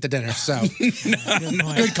because they went to dinner. So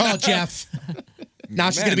good call, Jeff. Now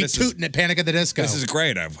she's going to be tooting at Panic at the Disco. This is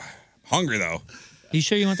great. I'm hungry, though. You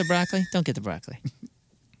sure you want the broccoli? Don't get the broccoli.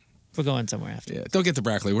 We're going somewhere after. Yeah, don't get the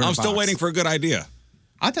broccoli. We're in I'm a still box. waiting for a good idea.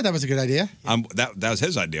 I thought that was a good idea. That was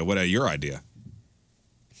his idea. What your idea?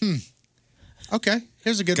 Okay,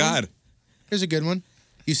 here's a good one. God. Here's a good one.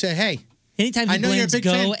 You say, hey. Anytime I you know you're a blend big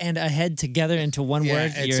go fan. and ahead together into one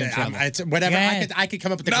word, it's, you're in trouble. it's whatever. Go ahead. I could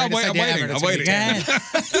come up with the No, greatest I'm idea waiting. ever. I'm waiting. Go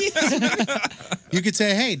ahead. You could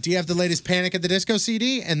say, hey, do you have the latest Panic at the Disco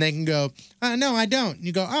CD? And they can go, no, I don't. And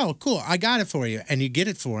you go, oh, cool, I got it for you. And you get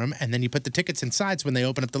it for them, and then you put the tickets inside, so when they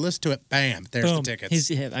open up the list to it, bam, there's Boom. the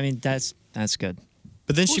tickets. That's good.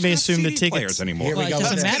 But then she may assume the CD tickets. players anymore. Well, it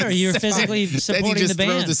doesn't matter. You're physically Then supporting you just the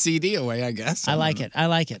throw band. the CD away, I guess. I like it.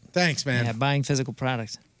 Thanks, man. Yeah, buying physical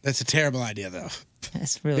products. That's a terrible idea, though.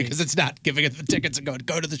 That's really Because it's not giving it the tickets and going,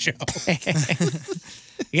 go to the show.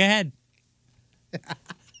 Go ahead.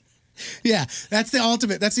 Yeah, that's the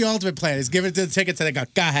ultimate plan is give it to the tickets and they go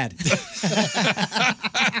ahead.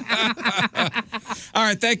 All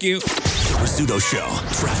right, thank you. The Rizzuto Show,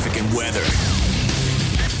 traffic and weather.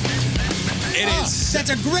 It is. That's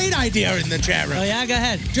a great idea in the chat room. Oh, yeah, go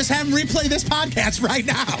ahead. Just have them replay this podcast right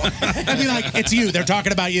now. And be like, it's you. They're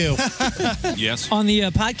talking about you. Yes. On the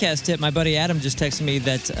podcast tip, my buddy Adam just texted me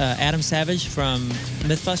that Adam Savage from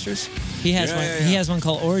Mythbusters, he has He has one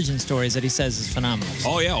called Origin Stories that he says is phenomenal.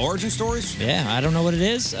 Oh, yeah, origin stories? Yeah, I don't know what it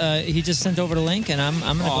is. He just sent over the link, and I'm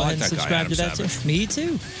going to go ahead and subscribe to that too. Me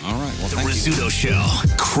too. All right, well, The thank you. Rizzuto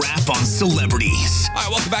Show, crap on celebrities. All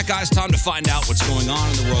right, welcome back, guys. Time to find out what's going on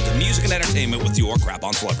in the world of music and entertainment with your crap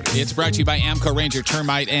on celebrities. It's brought to you by Amco Ranger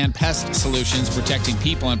Termite and Pest Solutions, protecting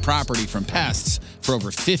people and property from pests for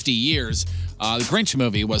over 50 years. The Grinch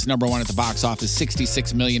movie was number one at the box office,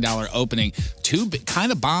 $66 million opening. Two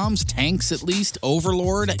kind of bombs, tanks at least,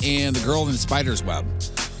 Overlord and The Girl in the Spider's Web.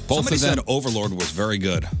 Both Somebody of them said Overlord was very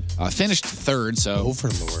good. finished third, so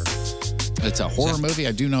Overlord. it's a horror movie.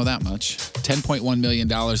 I do know that much. $10.1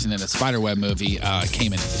 million, and then a Spiderweb movie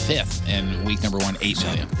came in fifth, and week number one, $8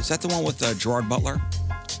 million. Is that the one with Gerard Butler?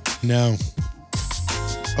 No.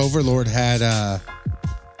 Overlord had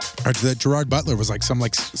the Gerard Butler was like some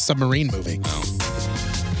submarine movie.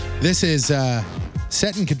 Oh. This is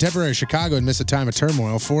set in contemporary Chicago amidst a time of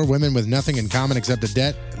turmoil. 4 women with nothing in common except a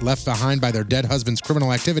debt left behind by their dead husband's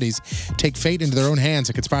criminal activities take fate into their own hands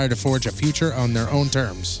and conspire to forge a future on their own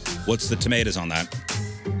terms. What's the tomatoes on that?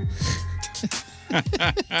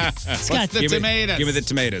 Scott, Give me the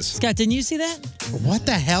tomatoes. Scott, didn't you see that? What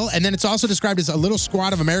the hell? And then it's also described as a little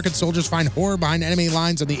squad of American soldiers find horror behind enemy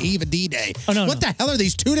lines on the eve of D-Day. Oh, no, What the hell are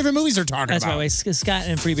these 2 different movies they're talking That's about? right. Scott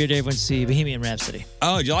and Free Beer Dave went to see Bohemian Rhapsody.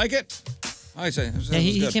 Oh, did you like it? I say. Yeah,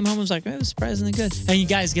 he came home and was like, it was surprisingly good. And you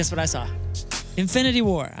guys, guess what I saw? Infinity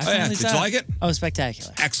War. I finally Did saw you like it? Oh,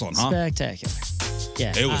 spectacular. Excellent, huh? Spectacular.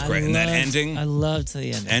 Yeah. It was great. And that ending? I loved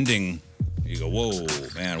the ending. You go, whoa,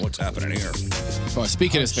 man, what's happening here? Well,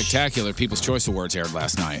 speaking of spectacular, People's Choice Awards aired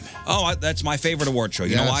last night. Oh, that's my favorite award show.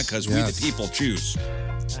 You know Yes, why? Because we the people choose.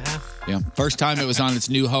 Yeah, first time it was on its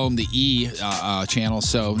new home, the E channel.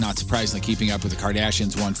 So not surprisingly, Keeping Up with the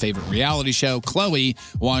Kardashians won favorite reality show. Chloe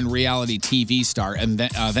won reality TV star. And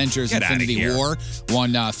Avengers: Get outta Infinity here. War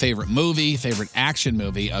won favorite movie, favorite action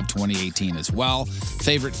movie of 2018 as well.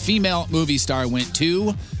 Favorite female movie star went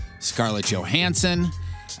to Scarlett Johansson.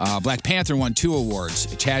 Black Panther won 2 awards.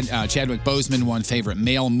 Chadwick Boseman won favorite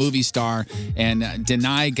male movie star, and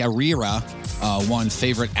Denai Guerrera won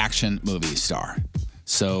favorite action movie star.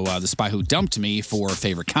 So The Spy Who Dumped Me for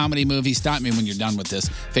favorite comedy movie. Stop me when you're done with this.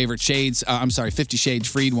 Favorite 50 Shades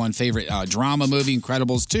Freed won favorite drama movie.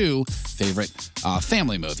 Incredibles 2 favorite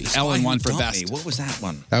family movie. Ellen won for best. What was that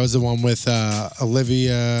one? That was the one with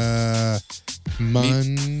Olivia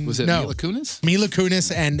Munn. Was it Mila Kunis? Mila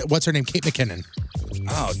Kunis and what's her name? Kate McKinnon.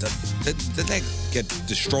 Oh, did they get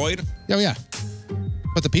destroyed? Oh, yeah.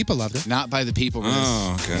 But the people loved it. Not by the people.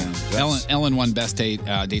 Oh, okay. Ellen won best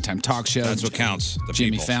daytime talk show. That's what counts. The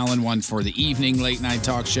Jimmy people. Fallon won for the evening late night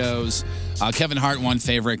talk shows. Kevin Hart won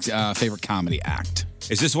favorite comedy act.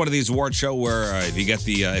 Is this one of these award show where if you get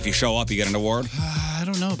if you show up, you get an award? I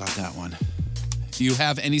don't know about that one. Do you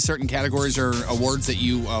have any certain categories or awards that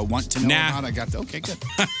you want to know about? I got okay, good.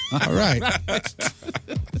 All right.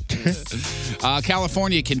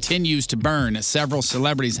 California continues to burn. Several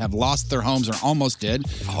celebrities have lost their homes or almost did.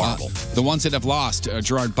 Horrible. The ones that have lost,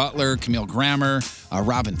 Gerard Butler, Camille Grammer,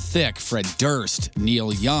 Robin Thicke, Fred Durst,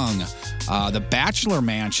 Neil Young. The Bachelor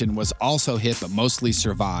Mansion was also hit but mostly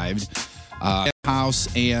survived. House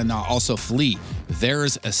and also Flea.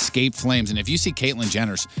 There's escaped flames, and if you see Caitlyn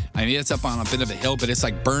Jenner's, I mean it's up on a bit of a hill, but it's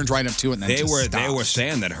like burned right up to it. And then They just were stops.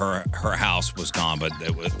 saying that her house was gone, but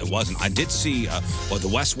it wasn't. I did see the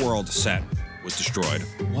Westworld set was destroyed.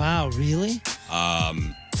 Wow, really?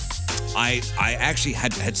 I actually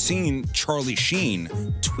had seen Charlie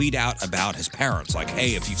Sheen tweet out about his parents, like,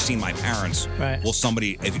 "Hey, if you've seen my parents, Right. will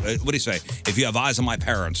somebody? What do you say? If you have eyes on my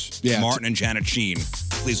parents, Yeah. Martin and Janet Sheen,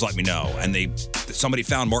 please let me know." And somebody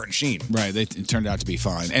found Martin Sheen. Right, it turned out to be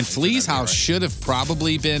fine. And Flea's house should have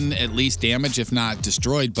probably been at least damaged, if not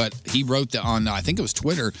destroyed. But he wrote on, I think it was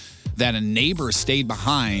Twitter, that a neighbor stayed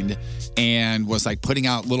behind and was like putting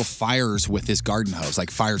out little fires with his garden hose,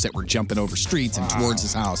 like fires that were jumping over streets and towards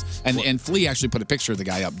his house. And Flea actually put a picture of the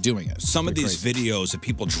guy up doing it. Some of these videos of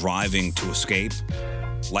people driving to escape,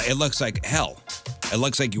 like it looks like hell. It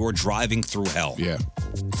looks like you were driving through hell. Yeah,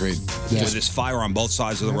 great. There's fire on both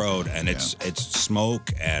sides of the road, and it's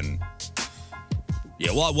smoke and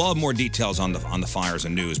we'll have more details on the fires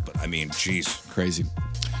and news. But I mean, geez, crazy.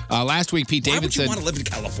 Last week, Pete Why Davidson. would you want to live in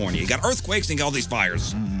California? You got earthquakes and you got all these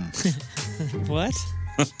fires. What?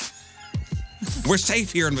 We're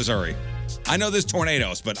safe here in Missouri. I know there's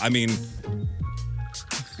tornadoes, but I mean,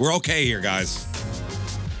 we're okay here, guys.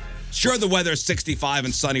 Sure, the weather's 65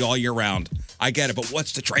 and sunny all year round. I get it, but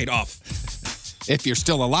what's the trade-off? If you're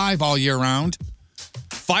still alive all year round.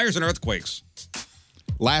 Fires and earthquakes.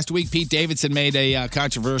 Last week, Pete Davidson made a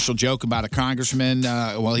controversial joke about a congressman.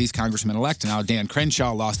 He's congressman-elect now. Dan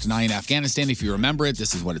Crenshaw lost an eye in Afghanistan. If you remember it,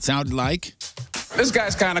 this is what it sounded like. This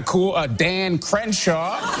guy's kind of cool. Dan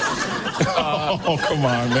Crenshaw. Come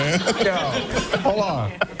on, man. Yo, hold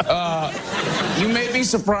on. You may be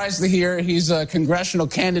surprised to hear he's a congressional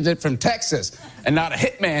candidate from Texas and not a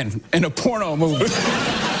hitman in a porno movie.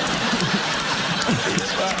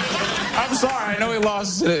 I'm sorry. I know he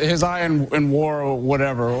lost his eye in war or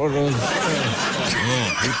whatever.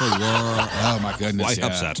 People were, oh my goodness. Quite yeah.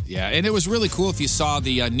 upset. Yeah, and it was really cool if you saw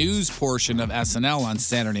the news portion of SNL on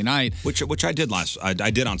Saturday night. Which I did I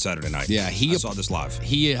did on Saturday night. Yeah, I saw this live.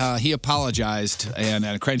 He apologized,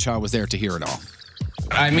 and Crenshaw was there to hear it all.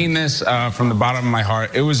 I mean this from the bottom of my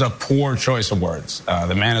heart. It was a poor choice of words.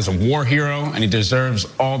 The man is a war hero, and he deserves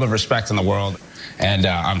all the respect in the world. And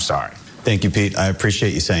I'm sorry. Thank you, Pete. I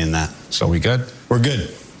appreciate you saying that. So we good? We're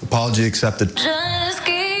good. Apology accepted. Just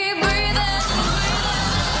keep breathing.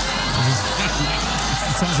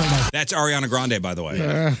 That's Ariana Grande, by the way. You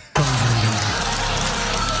gonna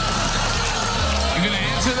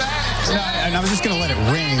answer that? No, and I was just going to let it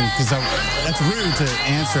ring because that's rude to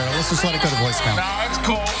answer it. Let's just let it go to voicemail. No, it's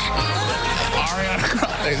cool. Ariana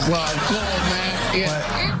Grande's cool, man.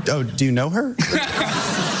 Yeah. Oh, do you know her?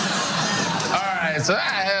 All right, so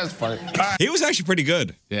that's funny. All right. He was actually pretty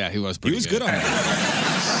good. Yeah, he was pretty good on that.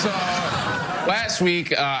 So last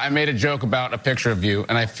week, I made a joke about a picture of you,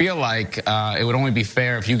 and I feel like it would only be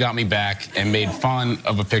fair if you got me back and made fun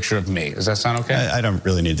of a picture of me. Does that sound okay? I don't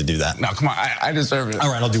really need to do that. No, come on. I deserve it.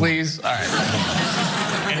 All right, I'll do Please? All right.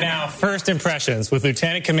 And now, first impressions with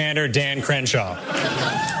Lieutenant Commander Dan Crenshaw.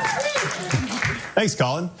 Thanks,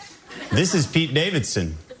 Colin. This is Pete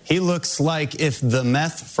Davidson. He looks like if the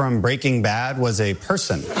meth from Breaking Bad was a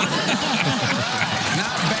person. Not bad.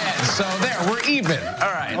 So there, we're even.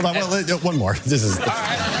 All right. Hold on, well, one more. This is. All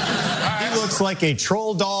right. He looks like a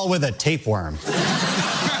troll doll with a tapeworm.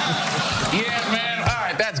 Yeah, man. All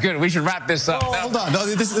right, that's good. We should wrap this up. Oh, hold on. No,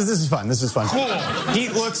 this is fun. This is fun. Cool. He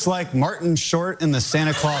looks like Martin Short in the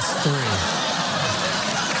Santa Claus 3.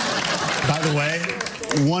 By the way,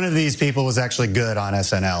 one of these people was actually good on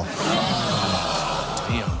SNL.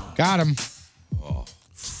 Got him.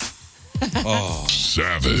 Oh,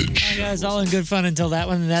 savage. Guys, all in good fun until that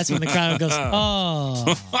one, and that's when the crowd goes,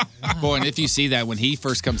 oh. Boy, and if you see that when he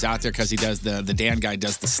first comes out there, because he does the Dan guy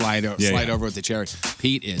does the slide over with the chair,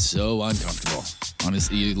 Pete is so uncomfortable.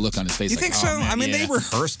 You look on his face. You like, think so? Man, I mean, they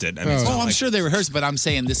rehearsed it. I mean, I'm sure they rehearsed, but I'm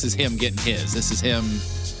saying this is him getting his. This is him.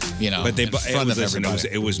 But they, in front of everybody.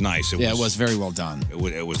 it was nice. It was very well done. It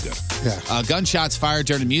was good. Yeah. Gunshots fired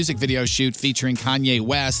during a music video shoot featuring Kanye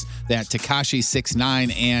West that Tekashi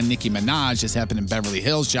 6ix9ine and Nicki Minaj. This happened in Beverly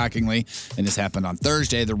Hills, shockingly, and this happened on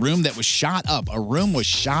Thursday. The room that was shot up,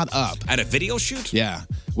 at a video shoot. Yeah,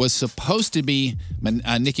 was supposed to be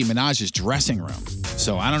Nicki Minaj's dressing room.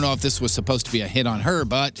 So I don't know if this was supposed to be a hit on her,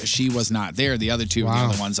 but she was not there. The other two were the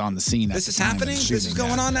only ones on the scene. This is happening. This is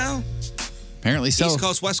going on now. Apparently so. East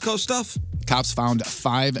Coast, West Coast stuff? Cops found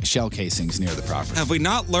 5 shell casings near the property. Have we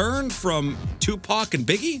not learned from Tupac and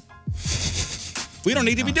Biggie? We don't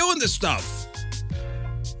need to be doing this stuff.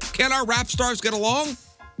 Can our rap stars get along?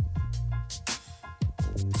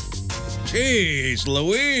 Jeez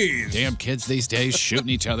Louise. Damn kids these days shooting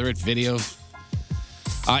each other at videos.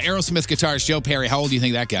 Aerosmith guitarist Joe Perry, how old do you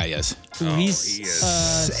think that guy is?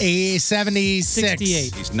 He's 76.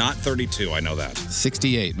 68. He's not 32, I know that.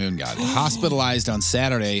 68, Moon God. Hospitalized on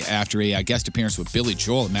Saturday after a guest appearance with Billy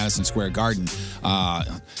Joel at Madison Square Garden.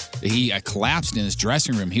 He collapsed in his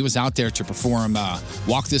dressing room. He was out there to perform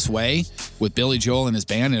Walk This Way with Billy Joel and his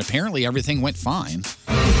band, and apparently everything went fine.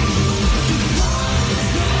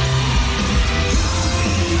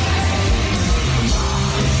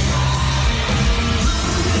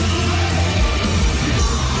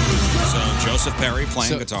 Joseph Perry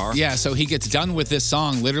playing guitar. Yeah, so he gets done with this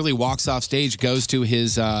song, literally walks off stage, goes to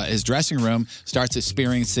his dressing room, starts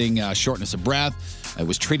experiencing shortness of breath.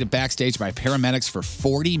 Was treated backstage by paramedics for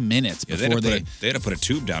 40 minutes before they had to put a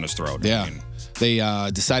tube down his throat. Yeah. They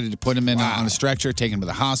decided to put him in on a stretcher, take him to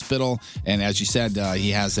the hospital, and as you said,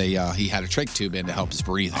 he had a trach tube in to help his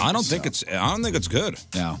breathing. I don't think it's good.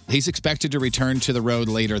 No, he's expected to return to the road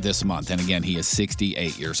later this month, and again, he is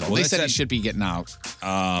 68 years old. Well, they said he should be getting out.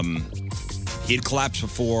 He had collapsed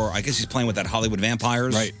before. I guess he's playing with that Hollywood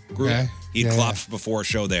Vampires group. Yeah. He had collapsed before a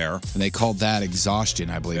show there. And they called that exhaustion,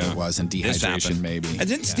 I believe it was, and dehydration maybe. And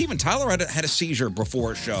then Steven Tyler had a seizure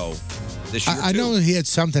before a show this year, I know he had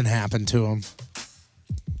something happen to him.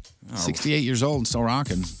 68 years old and still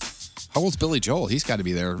rocking. How old's Billy Joel? He's got to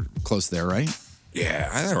be there, close there, right? Yeah,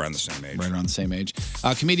 I think around the same age. Right around the same age.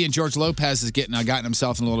 Comedian George Lopez has gotten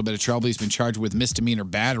himself in a little bit of trouble. He's been charged with misdemeanor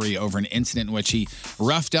battery over an incident in which he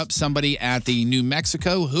roughed up somebody at the New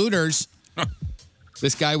Mexico Hooters.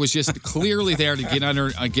 This guy was just clearly there to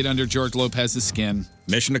get under George Lopez's skin.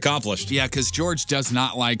 Mission accomplished. Yeah, because George does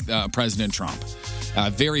not like President Trump.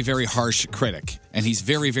 Very, very harsh critic. And he's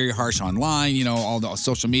very, very harsh online, all the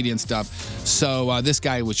social media and stuff. So this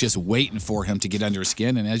guy was just waiting for him to get under his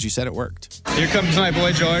skin. And as you said, it worked. Here comes my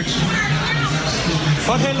boy, George.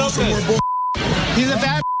 Jorge Lopez. He's a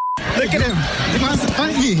bad. Look at him. He wants to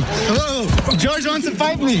fight me. Hello. George wants to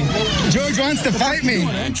fight me. George wants to fight me.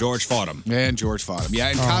 And George fought him. Yeah,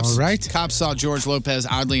 and cops saw George Lopez,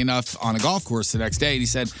 oddly enough, on a golf course the next day. And he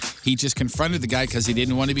said he just confronted the guy because he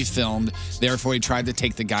didn't want to be filmed. Therefore, he tried to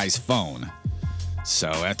take the guy's phone.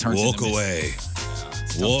 So that turns Walk away.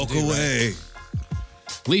 Walk away.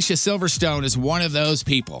 Alicia Silverstone is one of those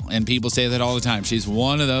people, and people say that all the time. She's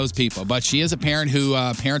one of those people, but she is a parent who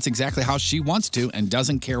parents exactly how she wants to and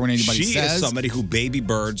doesn't care what anybody says. She is somebody who baby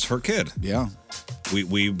birds her kid. Yeah.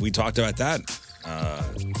 We talked about that a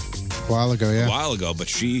while ago, yeah. A while ago, but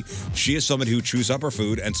she is somebody who chews up her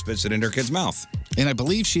food and spits it in her kid's mouth. And I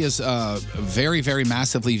believe she is very, very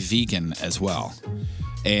massively vegan as well.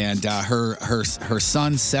 And her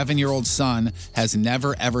son, 7-year-old son, has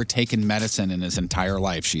never, ever taken medicine in his entire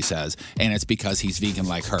life, she says. And it's because he's vegan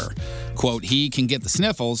like her. Quote, he can get the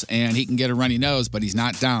sniffles and he can get a runny nose, but he's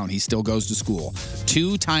not down. He still goes to school.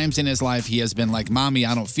 2 times in his life, he has been like, Mommy,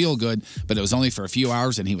 I don't feel good. But it was only for a few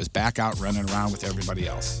hours and he was back out running around with everybody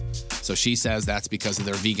else. So she says that's because of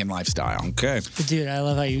their vegan lifestyle. Okay. Dude, I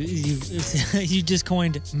love how you just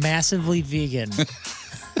coined massively vegan.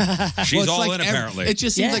 She's Well, it's all like in, apparently. It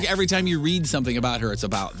just seems Yeah. like every time you read something about her, it's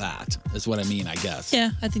about that. Is what I mean, I guess.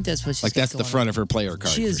 Yeah, I think that's what she's Like got that's the going front on. of her player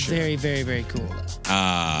card. She for is sure. very, very, very cool.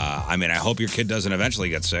 I mean, I hope your kid doesn't eventually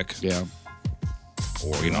get sick. Yeah.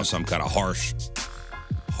 Or, some kind of harsh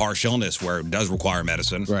illness where it does require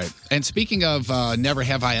medicine. Right. And speaking of never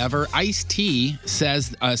have I ever, Ice-T said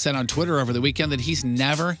on Twitter over the weekend that he's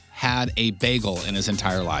never had a bagel in his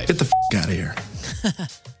entire life. Get the out of here.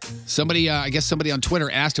 Somebody on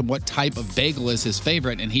Twitter asked him what type of bagel is his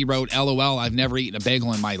favorite, and he wrote, LOL, I've never eaten a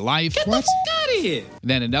bagel in my life. Get the out of here.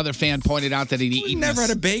 Then another fan pointed out that he'd eaten Never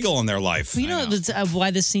had a bagel in their life. Well, you know that's,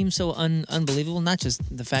 why this seems so unbelievable? Not just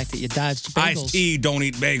the fact that you dodged bagels. Ice-T don't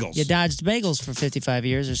eat bagels. You dodged bagels for 55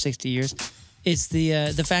 years or 60 years. It's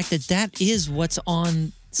the fact that is what's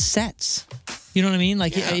on sets. You know what I mean?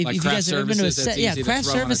 Like, if like you craft guys have ever been to a services, set, it's yeah, easy to craft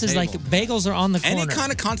throw on a services like table. bagels are on the corner. Any kind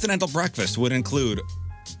of continental breakfast would include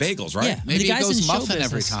bagels, right? Yeah. Maybe The it guys goes in show muffin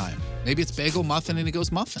every business. time. Maybe it's bagel muffin and it goes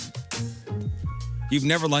muffin. You've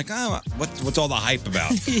never what's all the hype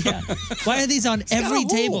about? Yeah. Why are these on got a every hole.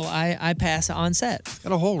 table I pass on set?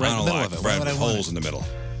 Got a hole right I in the don't middle like of it. bread Why would with I want holes it? in the middle.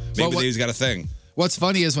 Well, Maybe he's got a thing. What's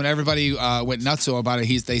funny is when everybody went nutso about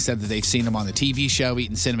it, they said that they've seen him on the TV show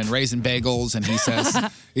eating cinnamon raisin bagels, and he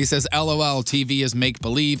says, "LOL, TV is make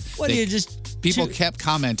believe." What do you just People kept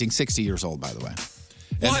commenting. 60 years old, by the way.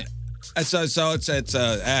 What? So it's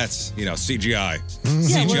CGI. Yeah,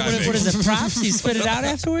 CGI what is bagels. it, props? You spit it out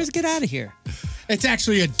afterwards? Get out of here. It's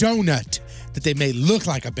actually a donut that they made look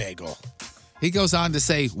like a bagel. He goes on to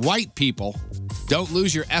say, "White people, don't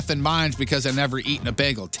lose your effing minds because I've never eaten a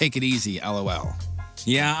bagel. Take it easy, LOL."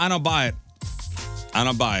 Yeah, I don't buy it.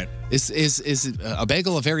 Is a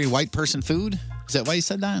bagel a very white person food? Is that why you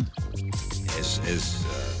said that?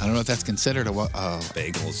 I don't know if that's considered a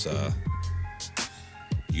bagels.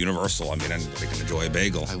 Universal. I mean, anybody can enjoy a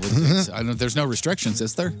bagel. I wouldn't think so. There's no restrictions,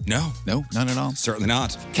 is there? No, none at all. Certainly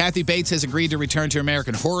not. Kathy Bates has agreed to return to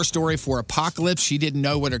American Horror Story for Apocalypse. She didn't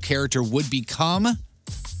know what her character would become,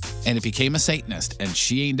 and it became a Satanist, and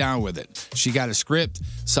she ain't down with it. She got a script,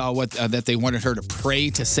 saw that they wanted her to pray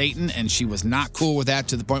to Satan, and she was not cool with that,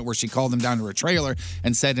 to the point where she called them down to her trailer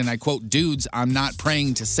and said, and I quote, "Dudes, I'm not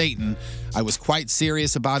praying to Satan. I was quite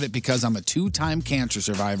serious about it because I'm a 2-time cancer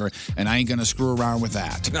survivor, and I ain't going to screw around with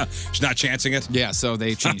that." She's not chancing it? Yeah, so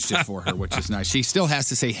they changed it for her, which is nice. She still has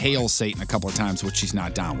to say "Hail Satan" a couple of times, which she's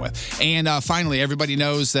not down with. And finally, everybody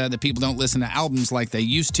knows that people don't listen to albums like they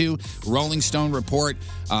used to. Rolling Stone report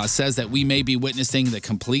says that we may be witnessing the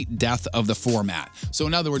complete death of the format. So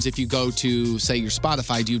in other words, if you go to, say, your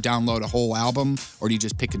Spotify, do you download a whole album, or do you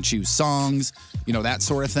just pick and choose songs? That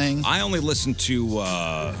sort of thing? I only listen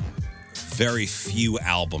to very few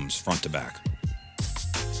albums front to back.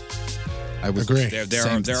 I would agree. There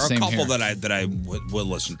are a couple that I would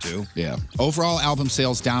listen to. Yeah. Overall album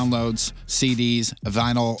sales, downloads, CDs,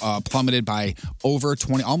 vinyl plummeted by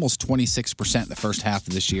almost 26% the first half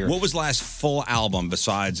of this year. What was the last full album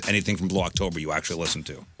besides anything from Blue October you actually listened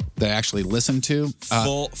to? That I actually listened to?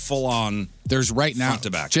 Full on. There's right now, front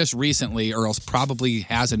to back. just recently, or else probably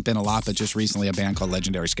hasn't been a lot, but just recently a band called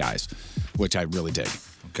Legendary Skies, which I really dig.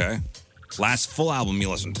 Okay. Last full album you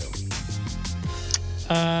listened to?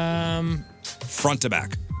 Front to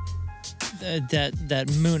back. That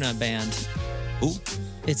Muna band. Ooh.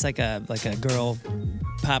 It's like a girl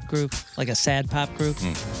pop group, like a sad pop group.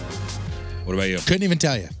 What about you? Couldn't even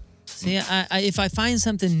tell you. See, if I find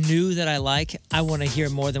something new that I like, I want to hear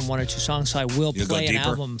more than 1 or 2 songs, so I will You'll go play an deeper?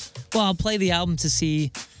 album. Well, I'll play the album to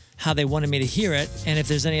see how they wanted me to hear it, and if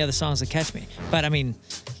there's any other songs that catch me. But I mean,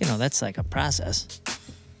 that's like a process.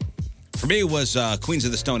 For me, it was Queens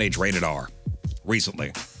of the Stone Age Rated R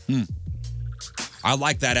recently. I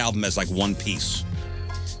like that album as like one piece.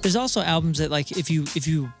 There's also albums that, like, if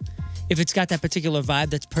it's got that particular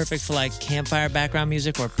vibe that's perfect for like campfire background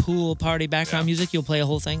music or pool party background music, you'll play a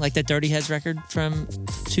whole thing. Like that Dirty Heads record from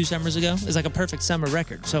 2 summers ago is like a perfect summer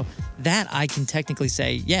record. So that I can technically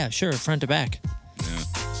say, yeah, sure, front to back.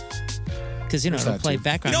 Because it'll play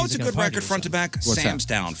background. You know, it's a music good on record parties. front to back. What's Sam's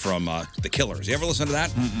Down from The Killers. You ever listen to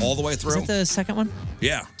that all the way through? Is that the second one?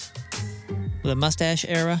 Yeah. The mustache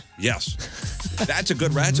era. Yes. That's a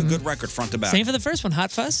good record front to back. Same for the first one,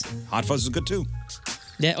 Hot Fuzz. Hot Fuzz is good too.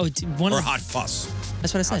 Yeah. Or Hot Fuss.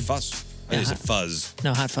 That's what I said. Hot Fuss. Yeah, Is it Fuzz?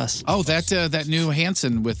 No, Hot Fuss. Oh, that new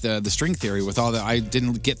Hanson with the string theory with all the. I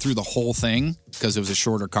didn't get through the whole thing because it was a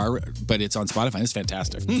shorter car, but it's on Spotify. It's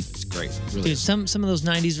fantastic. It's great. Really. Dude, some of those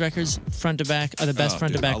 '90s records, front to back, are the best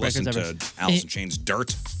front to back records listen ever. to Alice in Chains'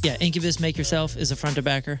 Dirt. Yeah, Incubus, Make Yourself is a front to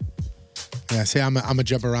backer. Yeah, see, I'm a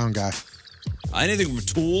jump around guy. Anything from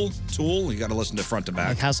Tool, you got to listen to front to back.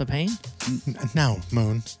 Like House of Pain? No,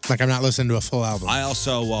 Moon. Like I'm not listening to a full album. I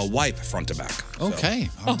also wipe front to back. Okay.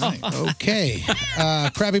 All right. Okay.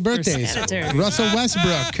 Crappy birthdays. sanitary. Russell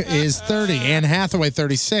Westbrook is 30. Anne Hathaway,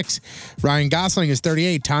 36. Ryan Gosling is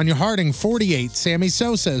 38. Tanya Harding, 48. Sammy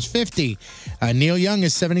Sosa is 50. Neil Young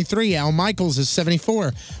is 73. Al Michaels is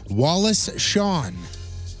 74. Wallace Shawn.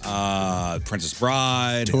 Princess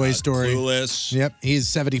Bride. Toy Story. Clueless. Yep, he's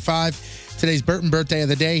 75. Today's Burton birthday of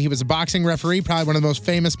the day. He was a boxing referee, probably one of the most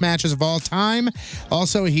famous matches of all time.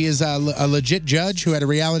 Also, he is a legit judge who had a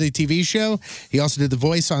reality TV show. He also did the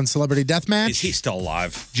voice on Celebrity Deathmatch. Is he still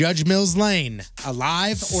alive? Judge Mills Lane,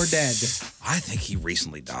 alive or dead? I think he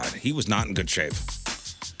recently died. He was not in good shape.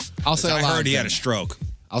 I'll say alive. I heard he had then. a stroke.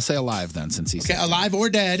 I'll say alive then, since he's Okay, alive or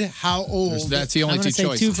dead? How old? That's the only I'm two gonna say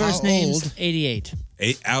choices. two first How names, old? 88.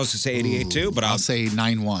 I was going to say 88 too, but I'll say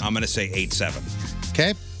 9-1. I'm going to say 8-7.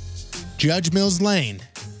 Okay. Judge Mills Lane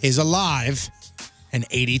is alive and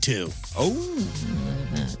 82. Oh.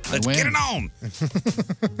 Let's get it on.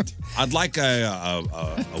 I'd like a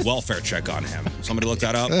welfare check on him. Somebody look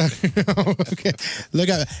that up. Okay. Look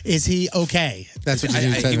up. Is he okay? That's what you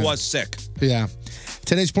need to He say. was sick. Yeah.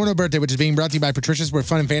 Today's porno birthday, which is being brought to you by Patricia's, where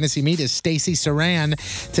fun and fantasy meet, is Stacey Saran.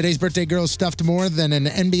 Today's birthday girl is stuffed more than an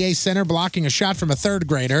NBA center blocking a shot from a third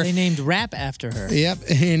grader. They named rap after her. Yep.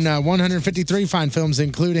 In 153 fine films,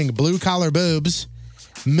 including Blue Collar Boobs,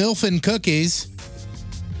 MILF and Cookies.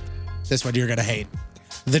 This one you're going to hate.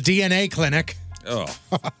 The DNA Clinic. Oh.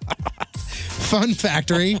 Fun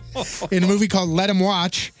Factory. In a movie called Let 'Em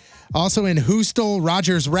Watch. Also in Who Stole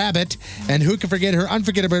Roger's Rabbit, and who can forget her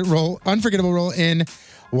unforgettable role in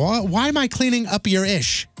Why Am I Cleaning Up Your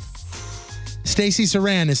Ish? Stacey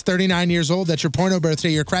Saran is 39 years old. That's your porno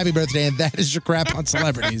birthday, your crabby birthday, and that is your crap on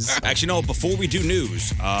celebrities. Actually, no, before we do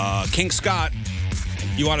news, King Scott,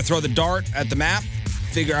 you want to throw the dart at the map?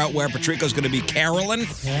 Figure out where Patrico's going to be Carolyn?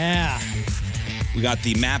 Yeah. We got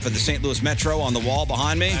the map of the St. Louis Metro on the wall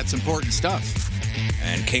behind me. That's important stuff.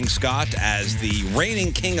 And King Scott, as the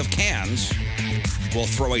reigning king of cans, will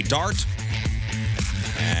throw a dart.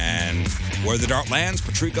 And where the dart lands,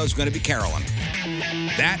 Patrico's going to be Carolyn.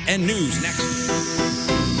 That and news next.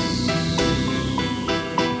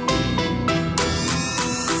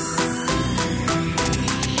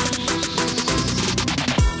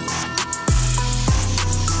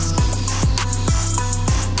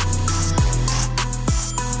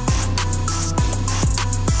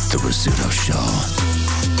 The Rizzuto Show.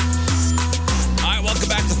 All right, welcome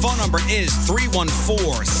back. The phone number is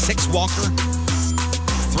 314-6-WALKER.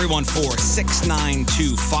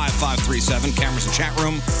 314-692-5537. Cameras in chat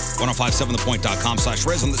room.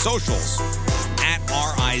 1057thepoint.com/Riz. On the socials at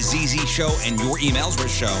RIZZ Show. And your emails,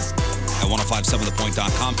 Riz Show at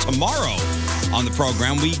 1057thepoint.com. Tomorrow on the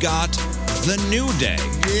program, we got The New Day.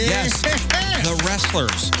 Yes, the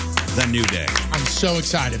wrestlers, The New Day. I'm so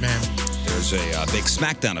excited, man. There's a big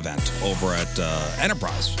SmackDown event over at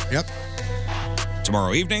Enterprise. Yep.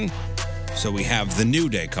 Tomorrow evening. So we have The New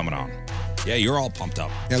Day coming on. Yeah, you're all pumped up.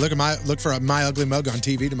 Yeah, look for My Ugly Mug on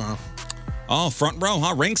TV tomorrow. Oh, front row,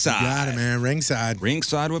 huh? Ringside. Got it, man. Ringside.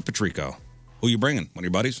 Ringside with Patrico. Who you bringing? One of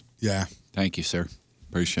your buddies? Yeah. Thank you, sir.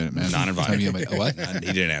 Appreciate it, man. Not invited. What?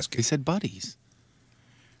 He didn't ask you. He said buddies.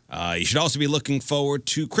 You should also be looking forward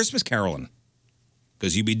to Christmas Caroling,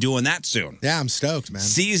 because you'll be doing that soon. Yeah, I'm stoked, man.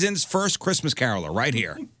 Season's first Christmas caroler right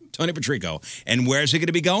here. Tony Patrico. And where's he going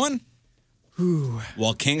to be going?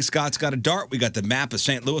 Well, King Scott's got a dart. We got the map of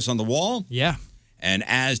St. Louis on the wall. Yeah. And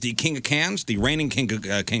as the King of Cans, the reigning King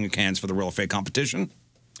of Cans for the Real or Fake competition,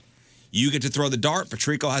 you get to throw the dart.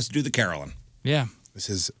 Patrico has to do the caroling. Yeah. This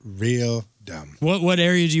is real dumb. What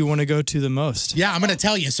area do you want to go to the most? Yeah, I'm going to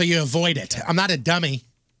tell you so you avoid it. I'm not a dummy.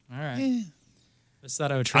 All right. Just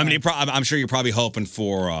thought I would try. I mean, I'm sure you're probably hoping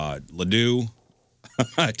for Ladue,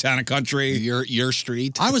 Town and Country, your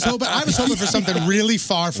street. I was hoping for something really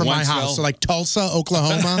far from my house, so like Tulsa,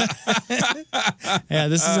 Oklahoma. Yeah,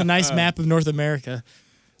 this is a nice map of North America.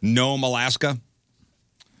 Nome, Alaska.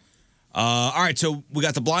 All right, so we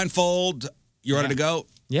got the blindfold. You ready to go?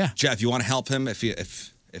 Yeah. Jeff, you want to help him if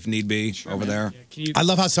need be over there? I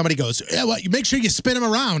love how somebody goes, yeah, well, you make sure you spin him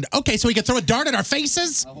around. Okay, so he can throw a dart at our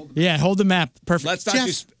faces? Yeah, hold the map. Perfect.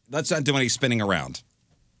 Let's not do any spinning around.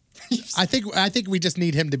 I think we just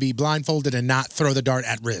need him to be blindfolded and not throw the dart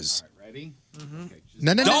at Riz. Ready?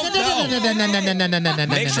 No. Make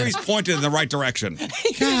sure he's pointed in the right direction.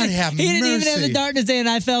 God have mercy. He didn't even have the dart in his hand,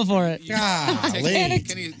 and I fell for it. Golly.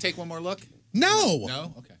 Can you take one more look? No.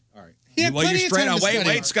 No? Okay. Well, you're straight on.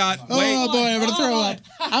 Wait, Scott. Wait. Oh boy, I'm gonna throw up.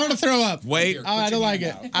 I'm gonna throw up. Wait. Oh, I don't like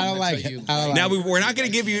it. I don't like it. Now we're not going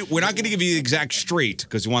to give you the exact street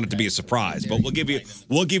because we want it to be a surprise, but we'll give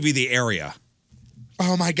you the area.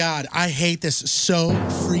 Oh my God, I hate this so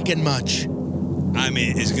freaking much. I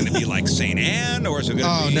mean, is it going to be like St. Anne or is it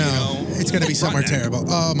going to be? Oh no, it's going to be somewhere terrible.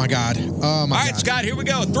 Oh my God. Oh my God. All right, Scott, here we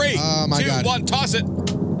go. 3, 2, 1, toss it.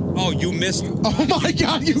 Oh, you missed. Oh my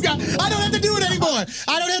God, I don't have to do it anymore.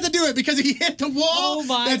 I don't have to do it because he hit the wall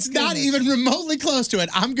that's not even remotely close to it.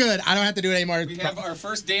 I'm good. I don't have to do it anymore. We have our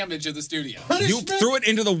first damage of the studio. You threw it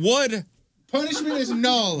into the wood. Punishment is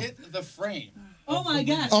null. Hit the frame. Oh my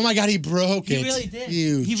gosh. Oh my God, he broke it. He really did.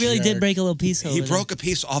 He really did break a little piece over He there. broke a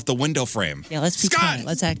piece off the window frame. Yeah, let's be quiet.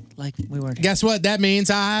 Let's act like we weren't here. Guess what? That means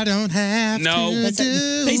I don't have to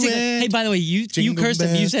do Basically, it. hey, by the way, you cursed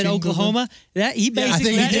him. You said Oklahoma. That he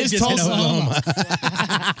basically I think he did did just Tulsa, hit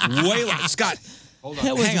Oklahoma. Way left. Scott,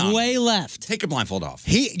 That was hang on. way left. Take your blindfold off.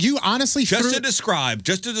 You honestly just to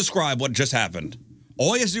describe what just happened.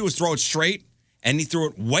 All he has to do is throw it straight, and he threw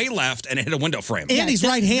it way left, and it hit a window frame. And he's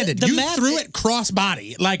right-handed. You threw it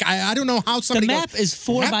cross-body. Like, I don't know how somebody... The map is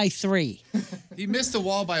 4x3. He missed the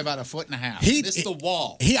wall by about 1.5 feet. He missed the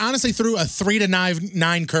wall. He honestly threw a 3 to 9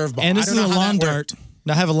 curveball. And this I is don't a know how lawn that dart. worked.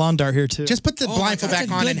 I have a lawn dart here too. Just put the blindfold back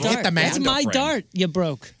on and hit the map. That's my dart you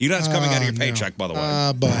broke. You know that's coming out of your paycheck, by the way.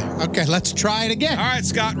 Oh, boy. Okay, let's try it again. All right,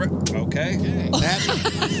 Scott. Okay.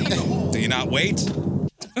 Do you not wait?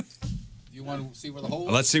 You want to see where the hole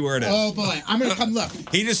is? Let's see where it is. Oh, boy. I'm going to come look.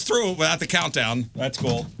 He just threw it without the countdown. That's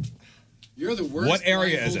cool. You're the worst What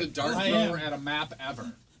area is blindfolded it? dart thrower at a map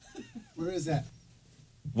ever. Where is that?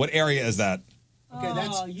 What area is that? Okay,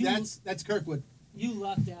 that's Kirkwood. You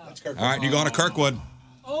lucked out. That's Kirkwood. All right, you're going to Kirkwood.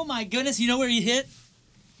 Oh my goodness! You know where he hit?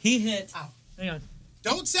 He hit. Hang on.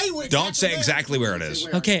 Don't say where. Don't say exactly where it is.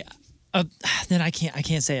 Okay, then I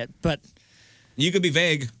can't say it. But You could be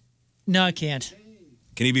vague. no, I can't.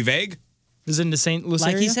 Can you be vague? Is it in the St. Louis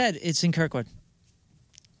Like area? he said, it's in Kirkwood.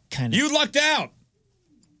 Kind of. You lucked out.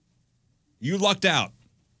 You lucked out.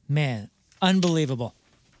 Man, unbelievable.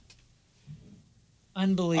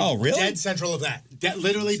 Unbelievable. Oh, really? Dead central of that.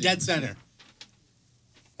 Literally dead center.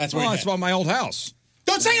 That's where Oh, he it's hit. about my old house.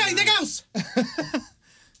 Don't say anything else.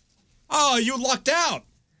 Oh, you lucked out.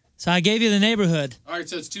 So I gave you the neighborhood. All right,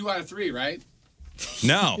 so it's 2 out of 3, right?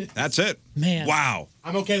 No, that's it. Man. Wow.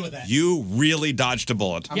 I'm okay with that. You really dodged a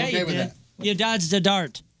bullet. I'm okay you with did. that. You dodged a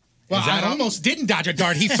dart. Well, I almost didn't dodge a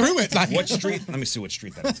dart. He threw it. Like What street? Let me see what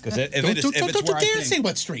street that is. Because if Don't it's you where I dare think, say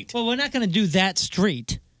what street. Well, we're not going to do that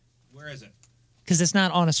street where is it? because it's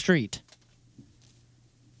not on a street.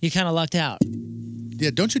 You kind of lucked out. Yeah,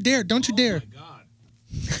 don't you dare. Don't you dare.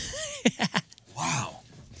 Wow.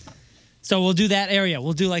 So we'll do that area.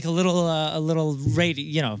 We'll do like a little radius.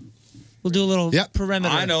 You know, we'll do a little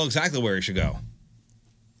perimeter. I know exactly where you should go.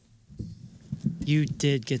 You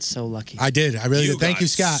did get so lucky. I did. I really did. Thank got you,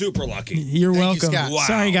 Scott. Super lucky. You're Thank you, welcome. Scott. Wow.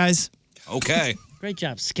 Sorry, guys. Okay. Great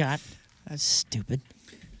job, Scott. That's stupid.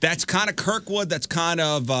 That's kind of Kirkwood. That's kind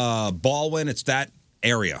of Baldwin. It's that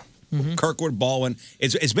area. Mm-hmm. Kirkwood, Baldwin.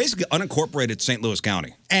 It's basically unincorporated St. Louis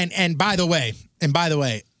County. And by the way,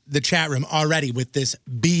 the chat room already with this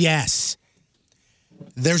BS.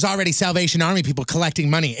 There's already Salvation Army people collecting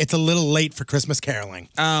money. It's a little late for Christmas caroling.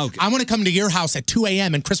 Oh, okay. I want to come to your house at 2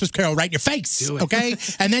 a.m. and Christmas carol right in your face, okay?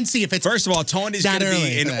 And then see if it's First of all, Tony's going that to be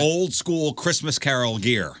early in for that. old school Christmas Carol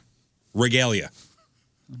gear, regalia.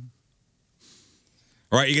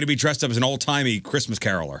 All right, you're going to be dressed up as an old timey Christmas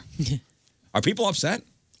caroler. Are people upset?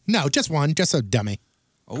 No, just one, just a dummy.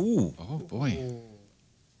 Oh boy.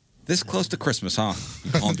 This close to Christmas, huh?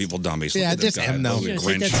 You calling people dummies. Look Yeah, at this just guy. him, though. Look at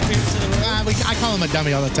Take that Grinch. spirit to the road. I call him a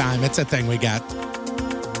dummy all the time. It's a thing we got.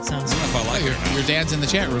 Sounds If I like it. Your dad's in the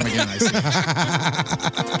chat room again, I see.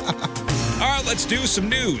 All right, let's do some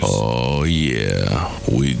news. Oh, yeah.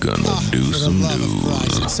 We gonna do For the some love of news.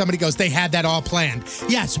 Christ. Somebody goes, they had that all planned.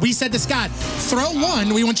 Yes, we said to Scott, throw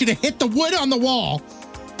one. We want you to hit the wood on the wall.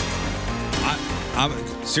 I'm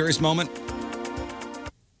serious moment.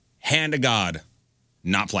 Hand to God,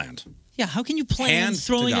 not planned. Yeah, how can you plan Hand to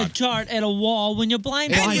throwing a God. dart at a wall when you're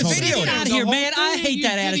blindfolded? And you videoed Get out it. of here, man. I hate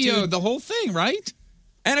that attitude. The whole thing, right?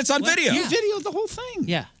 And it's on video. You videoed the whole thing.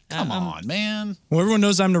 Yeah. Come on, man. Well, everyone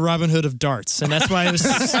knows I'm the Robin Hood of darts, and that's why it was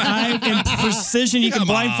in precision. You can Come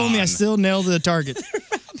blindfold me, I on. still nailed the target.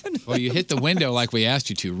 Well, you hit the window like we asked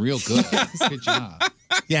you to. Real good. Good job.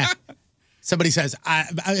 Yeah. Somebody says,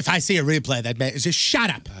 if I see a replay, that man, just shut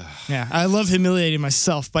up. Yeah, I love humiliating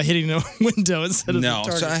myself by hitting the window instead of No,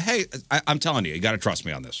 the target. so hey, I'm telling you, you got to trust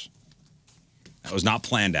me on this. That was not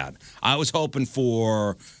planned out. I was hoping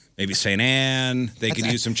for Maybe St. Anne. They could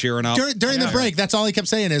use some cheering up. During the break, that's all he kept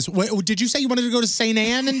saying is, did you say you wanted to go to St.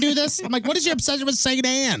 Anne and do this? I'm like, what is your obsession with St.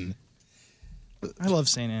 Anne? I love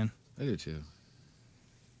St. Anne. I do too.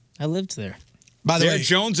 I lived there. By the They're way,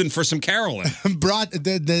 jonesing for some caroling.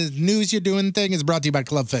 the news you're doing thing is brought to you by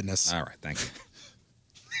Club Fitness. All right, thank you.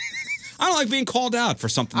 I don't like being called out for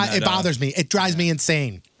something that... It bothers me. It drives me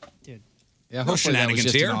insane. Yeah, No hopefully that was shenanigans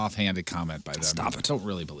just here. an offhanded comment by them. Stop it. Don't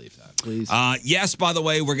really believe that, please. Yes, by the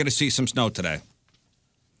way, we're going to see some snow today.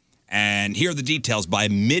 And here are the details. By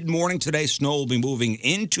mid-morning today, snow will be moving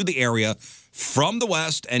into the area from the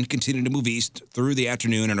west and continue to move east through the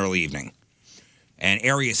afternoon and early evening. And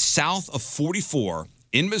areas south of 44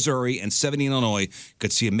 in Missouri and 70 in Illinois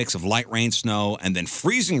could see a mix of light rain, snow, and then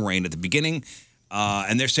freezing rain at the beginning.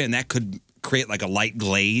 And they're saying that could create like a light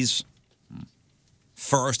glaze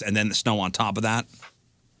first, and then the snow on top of that.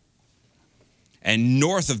 And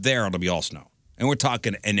north of there, it'll be all snow. And we're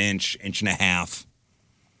talking an inch, inch and a half,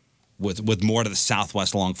 with more to the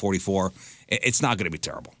southwest along 44. It's not going to be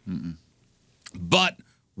terrible. But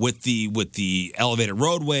with the elevated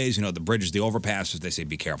roadways, the bridges, the overpasses, they say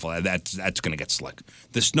be careful. That's going to get slick.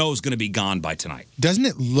 The snow's going to be gone by tonight. Doesn't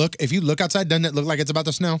it look, if you look outside, doesn't it look like it's about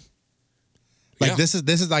to snow? Like this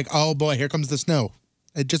is like, oh boy, here comes the snow.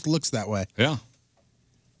 It just looks that way. Yeah.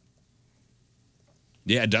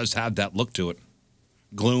 Yeah, it does have that look to it.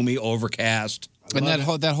 Gloomy, overcast. And that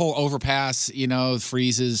whole overpass,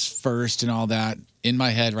 freezes first and all that. In my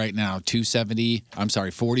head right now,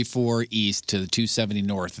 44 east to the 270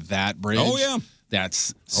 north. That bridge. Oh, yeah.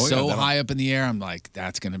 That's Oh, yeah, so that'll- high up in the air. I'm like,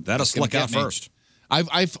 that'll slick out first.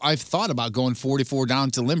 I've thought about going 44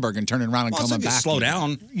 down to Limburg and turning around and Well, coming so you back. slow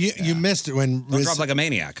down. You missed it when Don't drop like a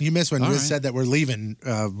maniac. You missed when All Riz right. said that we're leaving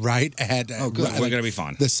right at. Oh, good. We're gonna be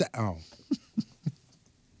fine.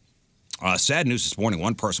 Sad news this morning.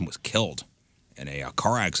 One person was killed in a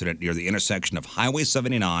car accident near the intersection of Highway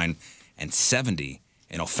 79 and 70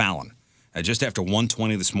 in O'Fallon. Just after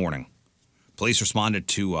 1:20 this morning, police responded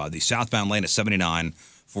to the southbound lane of 79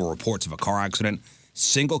 for reports of a car accident.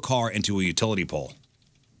 Single car into a utility pole,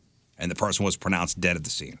 and the person was pronounced dead at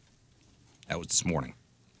the scene. That was this morning.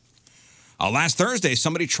 Last Thursday,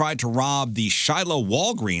 somebody tried to rob the Shiloh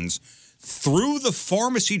Walgreens through the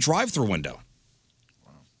pharmacy drive-thru window.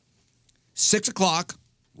 6 o'clock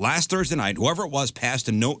last Thursday night, whoever it was passed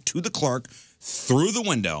a note to the clerk through the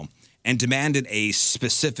window and demanded a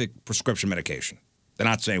specific prescription medication. They're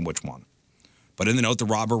not saying which one. But in the note, the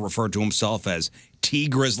robber referred to himself as T.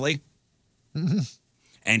 Grizzly.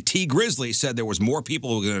 And T. Grizzly said there was more people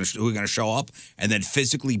who were going to show up and then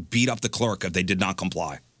physically beat up the clerk if they did not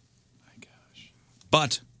comply. My gosh.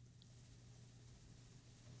 But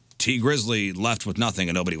T. Grizzly left with nothing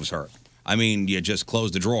and nobody was hurt. I mean, you just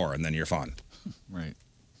close the drawer and then you're fine. Right.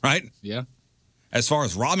 Right? Yeah. As far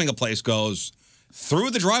as robbing a place goes,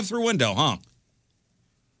 through the drive-thru window, huh?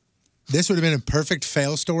 This would have been a perfect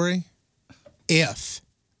fail story if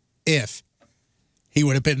he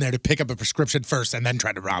would have been there to pick up a prescription first and then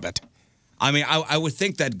try to rob it. I mean, I would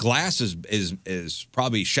think that glass is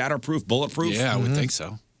probably shatterproof, bulletproof. Yeah, I would think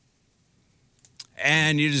so.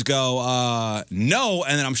 And you just go, no,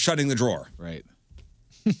 and then I'm shutting the drawer. Right.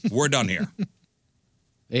 We're done here.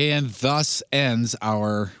 And thus ends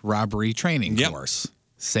our robbery training course.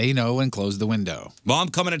 Say no and close the window. Well, I'm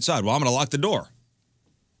coming inside. Well, I'm going to lock the door.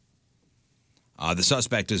 The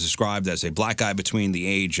suspect is described as a black guy between the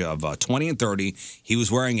age of 20 and 30. He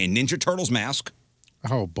was wearing a Ninja Turtles mask.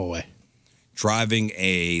 Oh, boy. Driving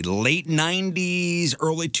a late 90s,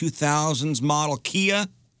 early 2000s model Kia,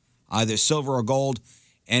 either silver or gold.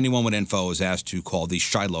 Anyone with info is asked to call the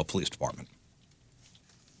Shiloh Police Department.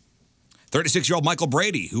 36-year-old Michael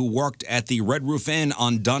Brady, who worked at the Red Roof Inn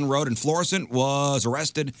on Dunn Road in Florissant, was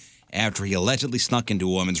arrested after he allegedly snuck into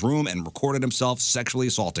a woman's room and recorded himself sexually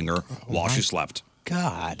assaulting her while she slept.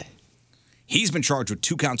 God. He's been charged with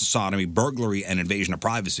 2 counts of sodomy, burglary, and invasion of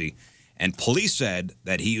privacy. And police said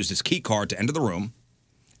that he used his key card to enter the room,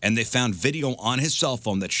 and they found video on his cell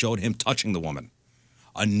phone that showed him touching the woman.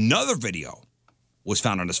 Another video was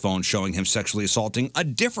found on his phone showing him sexually assaulting a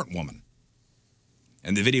different woman.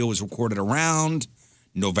 And the video was recorded around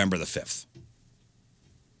November the 5th.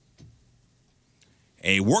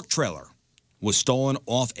 A work trailer was stolen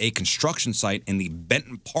off a construction site in the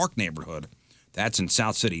Benton Park neighborhood. That's in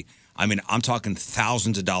South City. I mean, I'm talking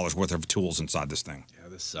thousands of dollars worth of tools inside this thing. Yeah,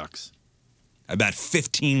 this sucks. About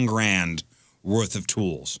 15 grand worth of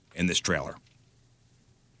tools in this trailer.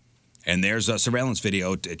 And there's a surveillance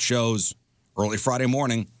video. It shows early Friday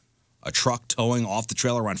morning a truck towing off the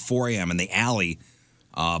trailer around 4 a.m. in the alley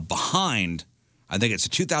behind, I think it's a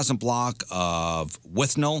 2000 block of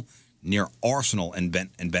Withnell near Arsenal in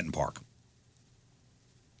Benton Park.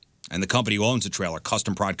 And the company who owns the trailer,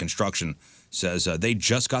 Custom Pride Construction, says they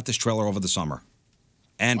just got this trailer over the summer.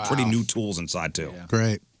 And pretty new tools inside, too. Yeah.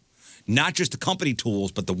 Great. Not just the company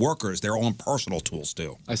tools, but the workers, their own personal tools,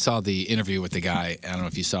 too. I saw the interview with the guy. I don't know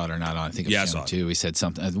if you saw it or not. I think it was Yeah, I Channel saw it. 2. He said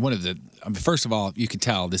something. First of all, you could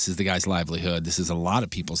tell this is the guy's livelihood. This is a lot of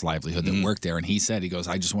people's livelihood that work there. And he said,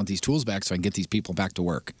 I just want these tools back so I can get these people back to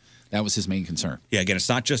work. That was his main concern. Yeah, again, it's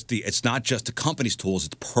not just the company's tools,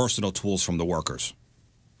 it's personal tools from the workers.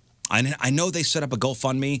 I know they set up a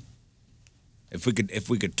GoFundMe. If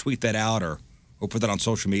we could tweet that out or put that on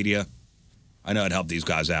social media, I know it'd help these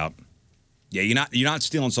guys out. Yeah, you're not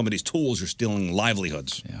stealing somebody's tools, you're stealing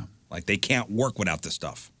livelihoods. Yeah. Like they can't work without this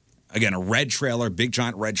stuff. Again, a red trailer, big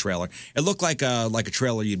giant red trailer. It looked like a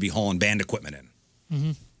trailer you'd be hauling band equipment in.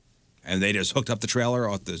 Mm-hmm. And they just hooked up the trailer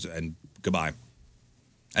and goodbye.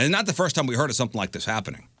 And it's not the first time we heard of something like this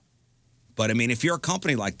happening. But I mean, if you're a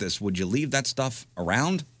company like this, would you leave that stuff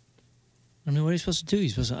around? I mean, what are you supposed to do? You're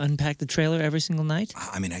supposed to unpack the trailer every single night?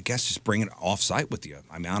 I mean, I guess just bring it off-site with you.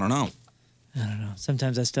 I mean, I don't know. I don't know.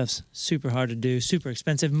 Sometimes that stuff's super hard to do, super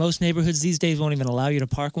expensive. Most neighborhoods these days won't even allow you to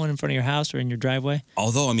park one in front of your house or in your driveway.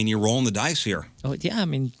 Although, I mean, you're rolling the dice here. Oh, yeah, I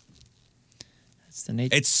mean, that's the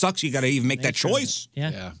nature. It sucks you got to even make that nature of it. choice.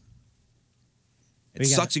 Yeah. It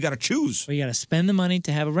sucks you got to choose. Well, you got to spend the money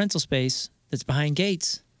to have a rental space that's behind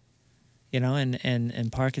gates, and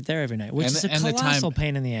park it there every night, which is a colossal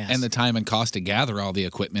pain in the ass. And the time and cost to gather all the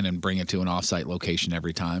equipment and bring it to an off-site location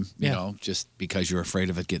every time, you know, just because you're afraid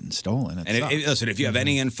of it getting stolen. Listen, if you have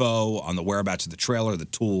any info on the whereabouts of the trailer, the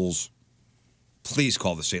tools, please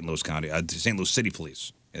call the St. Louis City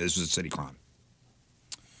Police. This was a city crime.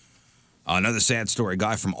 Another sad story. A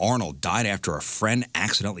guy from Arnold died after a friend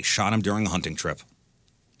accidentally shot him during a hunting trip.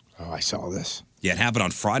 Oh, I saw this. Yeah, it happened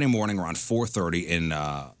on Friday morning around 4:30 in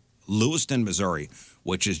Lewiston, Missouri,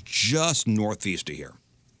 which is just northeast of here.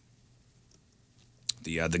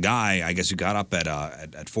 The guy, I guess, he got up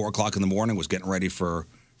at 4 o'clock in the morning, was getting ready for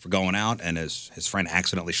going out, and his friend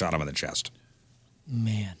accidentally shot him in the chest.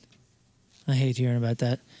 Man, I hate hearing about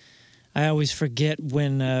that. I always forget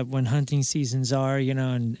when hunting seasons are,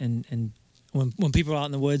 and when people are out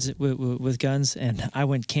in the woods with guns. And I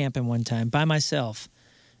went camping one time by myself,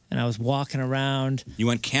 and I was walking around. You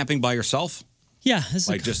went camping by yourself? Yeah.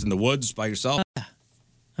 Just in the woods by yourself?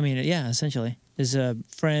 I mean, yeah, essentially. There's a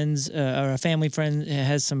family friend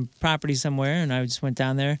has some property somewhere, and I just went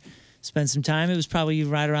down there, spent some time. It was probably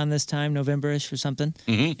right around this time, November-ish or something.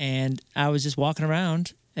 Mm-hmm. And I was just walking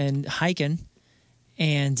around and hiking,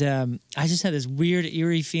 and I just had this weird,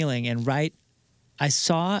 eerie feeling. And I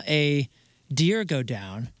saw a deer go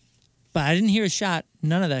down, but I didn't hear a shot,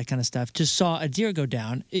 none of that kind of stuff. Just saw a deer go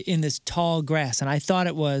down in this tall grass, and I thought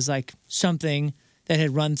it was like something that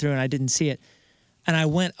had run through, and I didn't see it. And I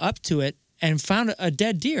went up to it and found a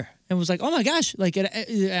dead deer, and was like, "Oh my gosh!" Like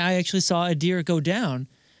I actually saw a deer go down,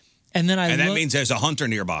 and then that means there's a hunter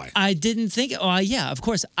nearby. I didn't think. Oh yeah, of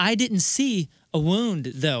course. I didn't see a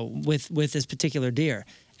wound though with this particular deer,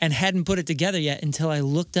 and hadn't put it together yet until I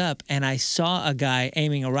looked up and I saw a guy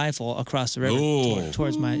aiming a rifle across the river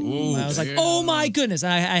towards my. I was like, "Oh my goodness!"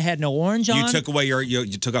 I had no orange on. You took away you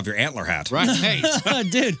took off your antler hat, right?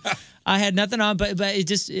 Dude, I had nothing on, but it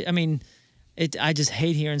just. I mean, I just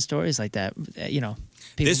hate hearing stories like that.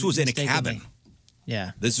 This was in a cabin.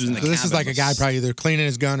 Yeah, this was in the cabin. This is like a guy probably either cleaning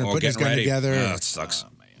his gun or putting his gun together. Oh, it sucks.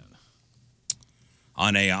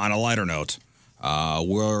 On a lighter note,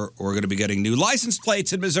 we're going to be getting new license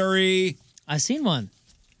plates in Missouri. I seen one.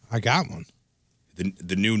 I got one.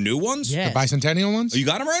 The new ones? Yeah. The bicentennial ones? Oh, you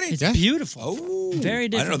got them already? It's beautiful. Oh, very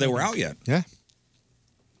different. I didn't know they were out yet. Yeah.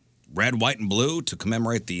 Red, white, and blue to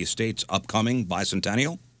commemorate the state's upcoming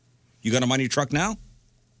bicentennial. You got them on your truck now?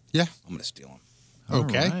 Yeah. I'm going to steal them.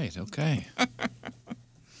 Okay. All right, okay.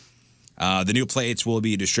 The new plates will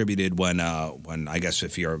be distributed when I guess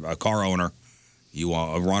if you're a car owner, you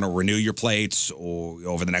want to renew your plates or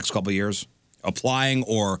over the next couple of years, applying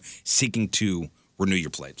or seeking to renew your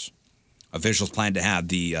plates. Officials plan to have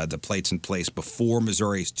the plates in place before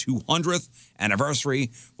Missouri's 200th anniversary,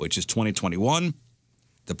 which is 2021.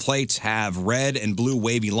 The plates have red and blue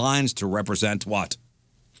wavy lines to represent what?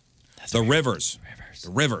 The rivers. The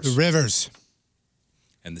rivers.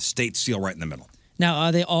 And the state seal right in the middle. Now,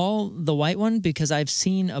 are they all the white one? Because I've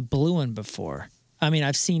seen a blue one before. I mean,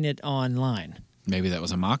 I've seen it online. Maybe that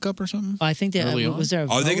was a mock-up or something? I think that was there.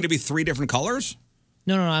 Are they going to be 3 different colors?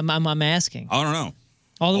 No. I'm asking. I don't know.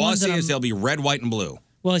 All the All I ones see that is they'll be red, white, and blue.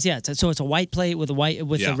 Well, so it's a white plate with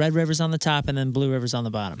the red rivers on the top and then blue rivers on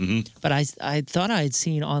the bottom. Mm-hmm. But I thought I had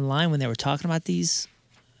seen online when they were talking about these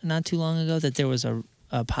not too long ago that there was a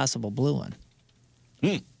a possible blue one.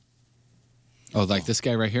 Oh, like this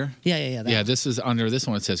guy right here? Yeah. Yeah, this is under this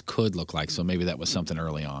one. It says could look like, so maybe that was something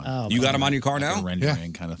early on. Oh, You got them on your car Like now? a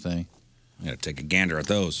rendering kind of thing. I got to take a gander at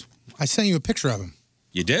those. I sent you a picture of him.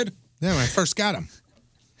 You did? Yeah, when I first got him.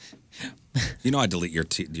 You know I delete your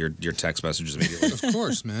text messages immediately. Of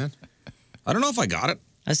course, man. I don't know if I got it.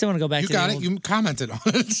 I still want to go back You to got the it. old, You commented on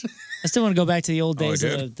it. I still want to go back to the old Oh, I days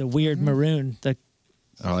did? of the weird maroon, the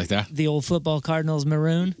like that? the old football Cardinals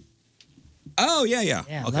maroon. Oh, yeah. Yeah,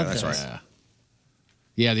 Okay, love that's those. right.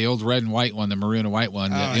 Yeah, the old red and white one, the maroon and white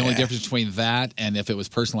one. Oh, the only yeah. difference between that and if it was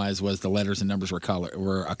personalized was the letters and numbers were a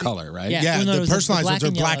color, right? Yeah. Yeah, Well, no, it the was the personalized black ones are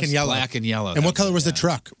and black and yellows. yellow. Black and yellow. And what color was the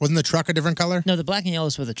truck? Wasn't the truck a different color? No, the black and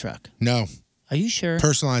yellows were the truck. No. Are you sure?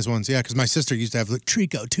 Personalized ones, yeah, because my sister used to have like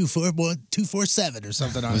Trico 247 or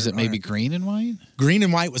something on Was it maybe on green and white? Green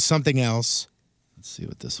and white was something else. Let's see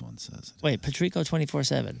what this one says. Wait, Patrico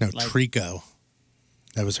 24/7. No, Trico.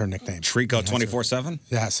 That was her nickname. Trico 24/7?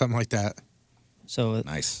 Yeah, something like that. So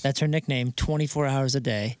nice. That's her nickname. 24 hours a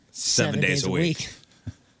day, 7 days a week.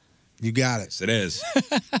 You got it. Yes, it is.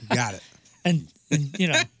 You got it. And you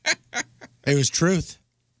know, it was truth.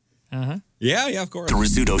 Yeah, of course. The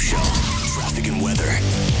Rizzuto Show. Traffic and weather.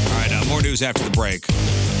 All right, more news after the break.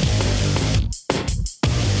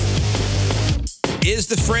 Is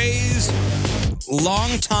the phrase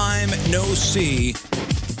long time no see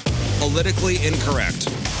politically incorrect?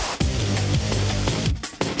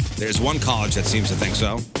 There's one college that seems to think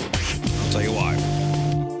so. I'll tell you why.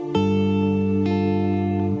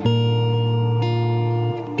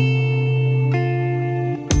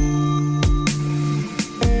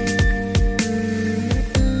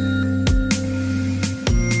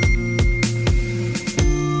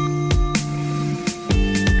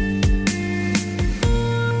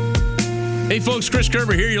 Hey, folks, Chris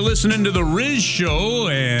Kerber here. You're listening to The Riz Show,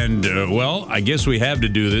 and, well, I guess we have to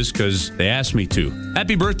do this because they asked me to.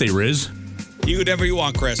 Happy birthday, Riz. You do whatever you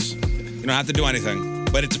want, Chris. You don't have to do anything,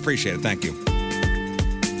 but it's appreciated. Thank you.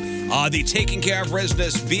 The Taking Care of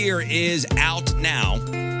Business beer is out now,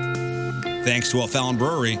 thanks to O'Fallon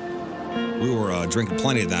Brewery. We were drinking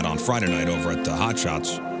plenty of that on Friday night over at Hot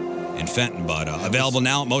Shots in Fenton, but available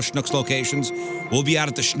now at most Schnucks locations. We'll be out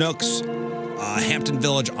at the Schnucks Hampton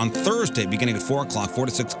Village on Thursday, beginning at 4 o'clock, 4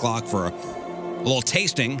 to 6 o'clock for a little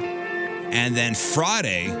tasting. And then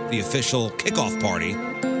Friday, the official kickoff party.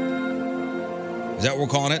 Is that what we're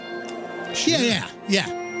calling it? Yeah.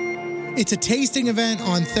 It's a tasting event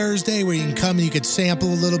on Thursday where you can come and you could sample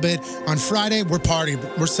a little bit. On Friday, we're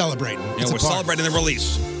celebrating. Yeah, we're celebrating the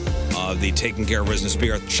release of the Taking Care of Business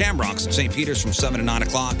beer at Shamrocks in St. Peter's from 7 to 9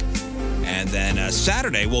 o'clock. And then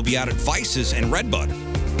Saturday, we'll be out at Vices and Redbud.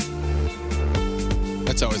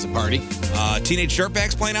 That's always a party. Teenage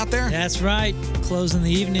Dirtbags playing out there? That's right. Closing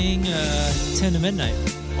the evening, 10 to midnight.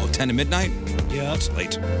 Oh, 10 to midnight? Yeah. It's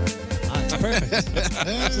late. It's perfect.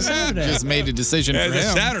 It's a Saturday. Just made a decision for him. It's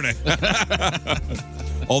a Saturday.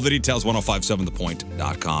 All the details,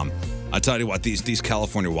 1057thepoint.com. I tell you what, these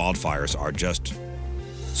California wildfires are just...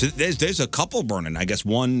 So there's a couple burning. I guess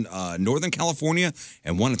one Northern California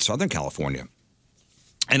and one in Southern California.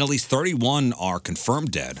 And at least 31 are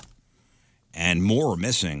confirmed dead. And more are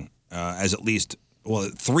missing, as at least,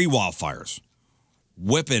 3 wildfires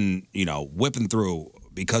whipping through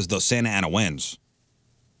because of those Santa Ana winds.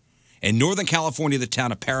 In Northern California, the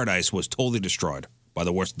town of Paradise was totally destroyed by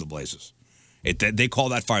the worst of the blazes. They call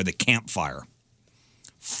that fire the Camp Fire.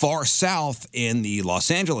 Far south in the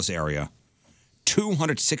Los Angeles area,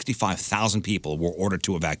 265,000 people were ordered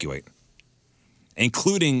to evacuate,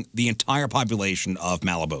 including the entire population of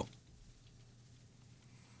Malibu.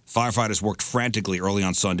 Firefighters worked frantically early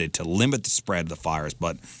on Sunday to limit the spread of the fires,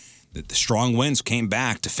 but the strong winds came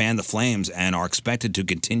back to fan the flames and are expected to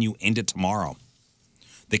continue into tomorrow.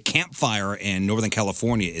 The Camp Fire in Northern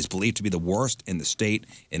California is believed to be the worst in the state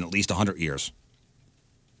in at least 100 years.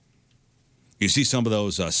 You see some of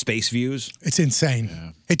those space views? It's insane.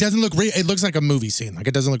 Yeah. It doesn't look real. It looks like a movie scene. Like,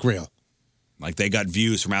 it doesn't look real. Like they got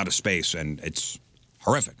views from outer space, and it's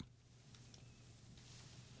horrific.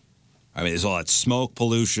 I mean, there's all that smoke,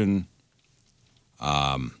 pollution,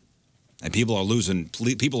 and people are losing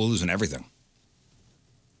everything.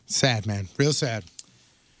 Sad, man. Real sad.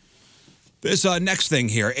 This next thing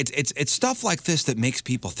here, it's stuff like this that makes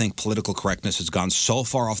people think political correctness has gone so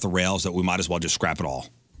far off the rails that we might as well just scrap it all.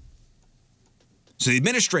 So the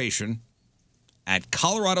administration at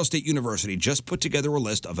Colorado State University just put together a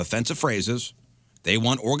list of offensive phrases they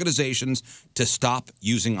want organizations to stop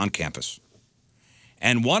using on campus.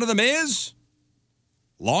 And one of them is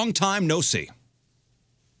long time no see.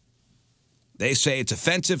 They say it's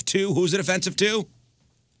offensive to, who's it offensive to?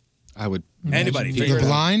 I would Anybody? People figure it out.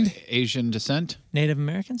 blind? Asian descent? Native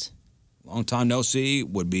Americans? Long time no see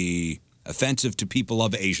would be offensive to people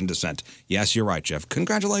of Asian descent. Yes, you're right, Jeff.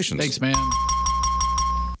 Congratulations. Thanks, man.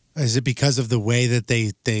 Is it because of the way that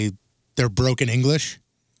they're broken English?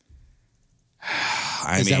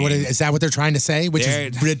 Is that what they're trying to say? Which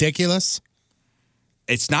is ridiculous.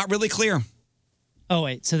 It's not really clear. Oh,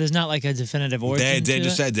 wait. So there's not like a definitive origin? They to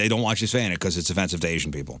just it? said they don't want you saying it because it's offensive to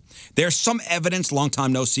Asian people. There's some evidence long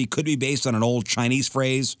time no see could be based on an old Chinese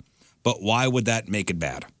phrase, but why would that make it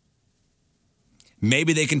bad?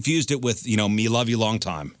 Maybe they confused it with, me love you long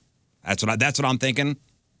time. That's what I'm thinking.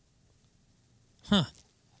 Huh.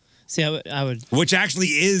 See, I would. Which actually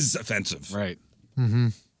is offensive. Right. Mm-hmm.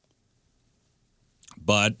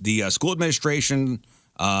 But the school administration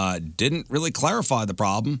didn't really clarify the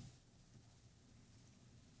problem.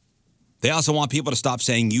 They also want people to stop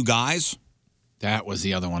saying you guys. That was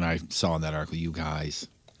the other one I saw in that article, you guys.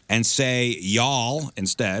 And say y'all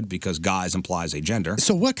instead, because guys implies a gender.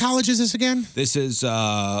 So what college is this again? This is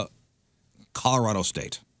Colorado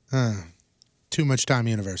State. Too much time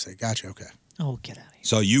university. Gotcha, okay. Oh, get out of here.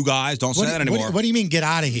 So you guys don't say that anymore. What do you mean get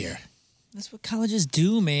out of here? That's what colleges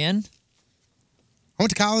do, man. I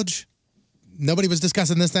went to college. Nobody was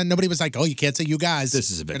discussing this then. Nobody was like, oh, you can't say you guys.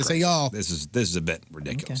 This is a bit Gotta say crazy. y'all. This is a bit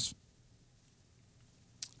ridiculous.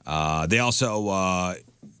 They also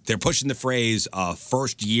they're pushing the phrase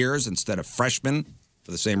first years instead of freshmen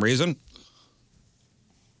for the same reason.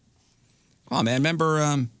 Come on, man.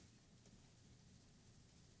 Remember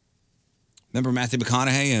Matthew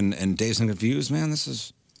McConaughey and Dazed and Confused, man? This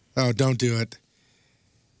is... Oh, don't do it.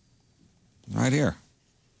 Right here.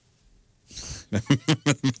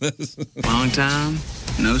 Long time,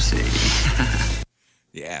 no see.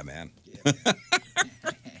 Yeah, man.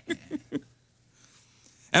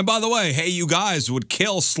 And by the way, hey, you guys would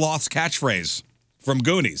kill Sloth's catchphrase from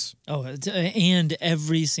Goonies. Oh, and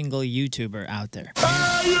every single YouTuber out there.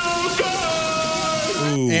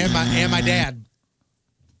 Ooh. And my dad.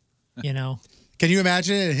 You know. Can you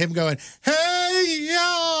imagine him going, hey,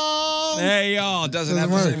 y'all? Hey, y'all. Doesn't have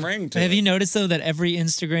the same ring to Have it. you noticed, though, that every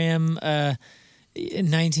Instagram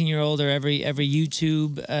 19-year-old or every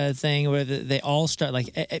YouTube thing where they all start, like,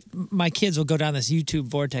 my kids will go down this YouTube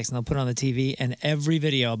vortex and they'll put it on the TV, and every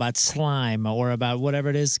video about slime or about whatever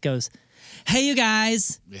it is goes, hey, you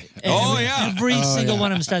guys. Every single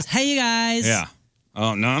one of them starts, hey, you guys. Yeah.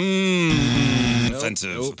 Oh, no.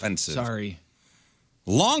 Offensive. Offensive. Sorry.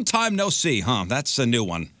 Long time no see, huh? That's a new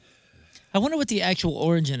one. I wonder what the actual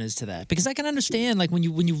origin is to that, because I can understand, like, when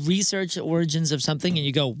you research the origins of something and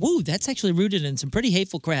you go, woo, that's actually rooted in some pretty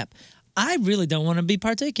hateful crap. I really don't want to be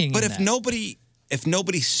partaking But in if that.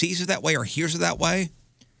 nobody sees it that way or hears it that way,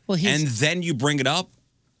 Well, and then you bring it up,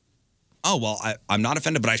 oh, well, I'm not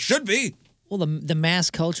offended, but I should be. Well, the mass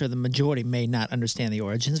culture, the majority may not understand the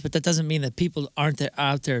origins, but that doesn't mean that people aren't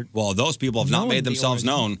out there. Well, those people have not knowing made the themselves origin.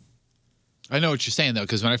 known. I know what you're saying, though,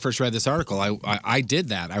 because when I first read this article, I did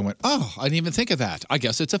that. I went, oh, I didn't even think of that. I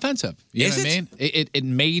guess it's offensive. You know what I mean? It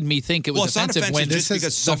made me think it was Well, it's not offensive offensive when just this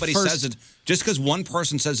because is somebody the first, says it. Just because one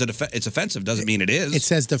person says it's offensive doesn't mean it is. It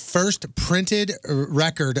says the first printed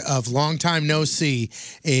record of Long Time No See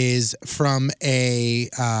is from a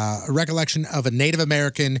recollection of a Native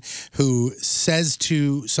American who says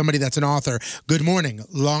to somebody that's an author, good morning,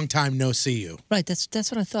 long time no see you. Right, that's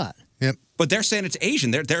what I thought. Yep. But they're saying it's Asian.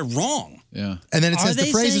 They're wrong. Yeah. And then it says the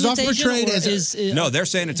phrase is often portrayed No, they're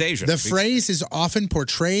saying it's Asian. The phrase is often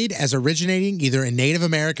portrayed as originating either in Native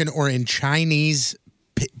American or in Chinese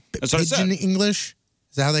That's what I said. pidgin English.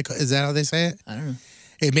 Is that how they say it? I don't know.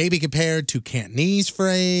 It may be compared to Cantonese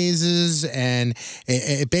phrases, and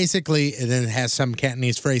it basically then has some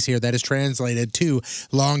Cantonese phrase here that is translated to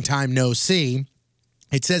long time no see.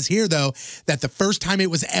 It says here, though, that the first time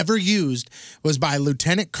it was ever used was by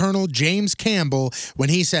Lieutenant Colonel James Campbell when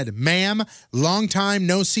he said, ma'am, long time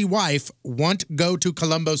no see wife, want go to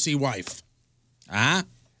Colombo see wife.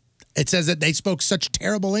 It says that they spoke such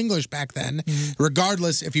terrible English back then,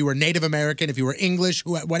 regardless if you were Native American, if you were English,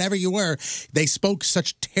 whatever you were, they spoke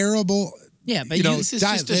such terrible. Yeah, but this is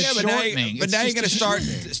just a but now shortening. you're going to start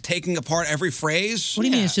taking apart every phrase. What do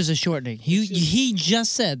you mean it's just a shortening? He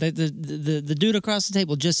just said that the dude across the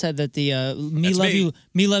table just said that the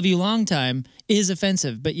me love you long time is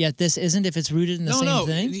offensive, but yet this isn't if it's rooted in the same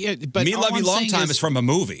thing. Yeah, but Me all love you I'm long saying time is from a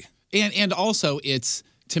movie. And also it's,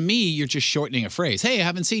 to me, you're just shortening a phrase. Hey, I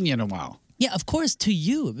haven't seen you in a while. Yeah, of course, to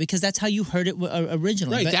you, because that's how you heard it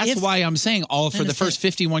originally. Right, But that's why I'm saying for the first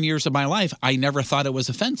 51 years of my life, I never thought it was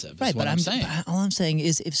offensive. Right, but I'm saying. all I'm saying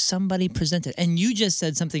is if somebody presented, and you just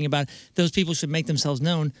said something about those people should make themselves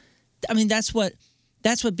known. I mean, that's what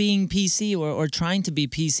That's what being PC or trying to be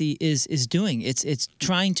PC is doing. It's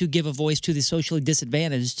trying to give a voice to the socially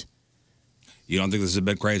disadvantaged. You don't think this is a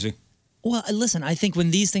bit crazy? Well, listen, I think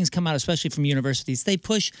when these things come out, especially from universities, they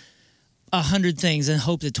push 100 things and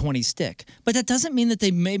hope that 20 stick. But that doesn't mean that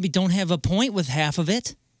they maybe don't have a point with half of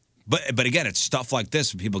it. But again, it's stuff like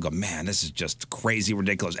this where people go, man, this is just crazy,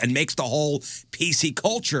 ridiculous, and makes the whole PC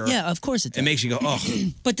culture. Yeah, of course it does. It makes you go, oh,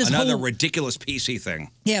 But this another whole- ridiculous PC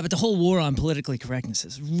thing. Yeah, but the whole war on politically correctness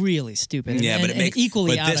is really stupid. Yeah, and, but it makes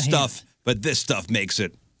equally but out this of hand. stuff. But this stuff makes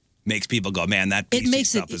people go, man, that It PC makes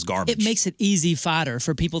stuff is garbage. It makes it easy fodder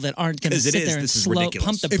for people that aren't going to 'Cause it sit is. there and This is slow, ridiculous.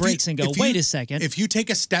 pump the If you- brakes and go, if you- wait a second. If you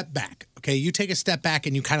take a step back, okay, you take a step back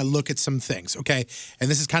and you kind of look at some things, okay,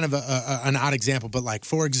 and this is kind of an odd example, but like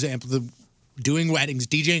for example, doing weddings,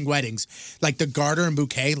 DJing weddings, like the garter and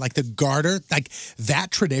bouquet, like the garter, like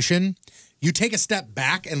that tradition. You take a step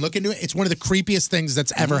back and look into it. It's one of the creepiest things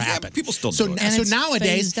that's ever Yeah, happened. but people still so do it. so And it's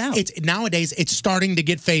nowadays, phased out. it's starting to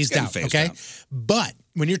get phased getting out. phased Okay, out. but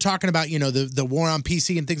when you're talking about the war on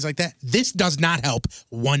PC and things like that, this does not help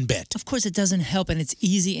one bit. Of course, it doesn't help, and it's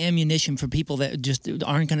easy ammunition for people that just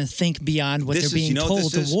aren't going to think beyond what This they're is- being you know what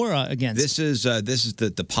told this to is? war against. This is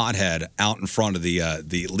the pothead out in front of the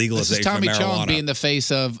This is legalization Tommy of marijuana. Chong being the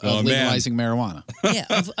face of Oh, man. legalizing marijuana. Yeah,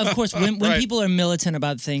 of course. When Right. people are militant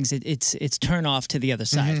about things, it's turn off to the other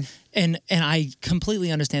side, Mm-hmm. and I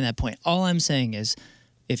completely understand that point. All I'm saying is,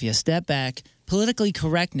 if you step back, politically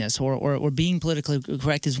correctness or being politically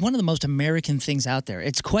correct is one of the most American things out there.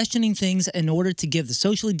 It's questioning things in order to give the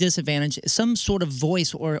socially disadvantaged some sort of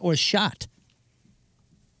voice or shot.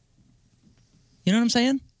 You know what I'm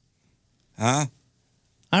saying? Huh?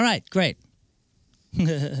 All right, great.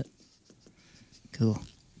 Cool.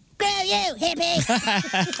 Screw you,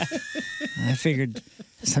 hippie! I figured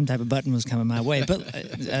some type of button was coming my way, but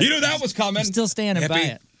You knew that was coming. I'm still standing by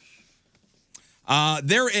Hippie. it.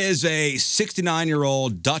 There is a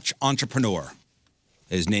 69-year-old Dutch entrepreneur.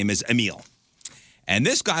 His name is Emil. And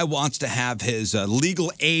this guy wants to have his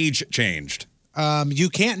legal age changed. You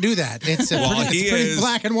can't do that. It's Well, he pretty is-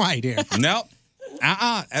 black and white here. Nope.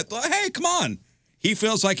 Hey, come on. He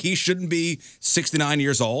feels like he shouldn't be 69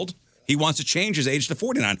 years old. He wants to change his age to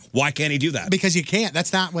 49. Why can't he do that? Because you can't.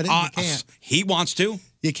 That's not what you can't. He wants to.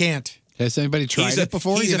 You can't. Has anybody tried He's it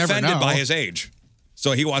before? He's You never offended know. by his age.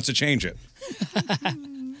 So he wants to change it.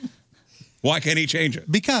 Why can't he change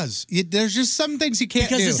it? Because there's just some things you can't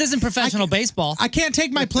Because do. this isn't professional baseball. I can't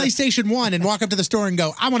take my PlayStation 1 and walk up to the store and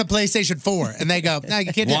go, I want a PlayStation 4. And they go, no,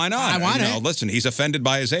 you can't do Why it. not? I want You know, it. Listen, he's offended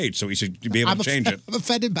by his age, so he should be able to change it. I'm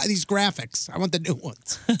offended by these graphics. I want the new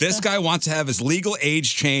ones. This guy wants to have his legal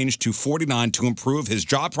age changed to 49 to improve his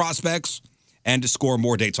job prospects and to score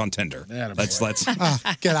more dates on Tinder. Let's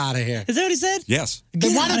Get out of here. Is that what he said? Yes.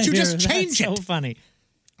 Then why Get don't outta you here. just change That's it? So funny.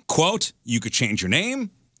 Quote, you could change your name,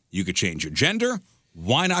 you could change your gender.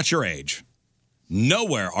 Why not your age?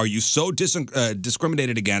 Nowhere are you so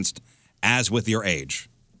discriminated against as with your age.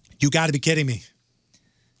 You got to be kidding me.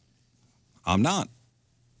 I'm not.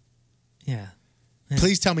 Yeah.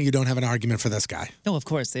 Please tell me you don't have an argument for this guy. No, of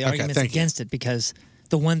course. The Okay, argument's thank you. against it because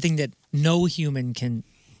the one thing that no human can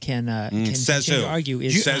Says who? argue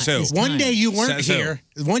is Says who? is One time. day you weren't Says who? here.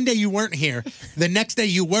 One day you weren't here. The next day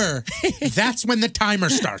you were. That's when the timer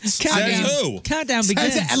starts. Countdown, who? countdown Says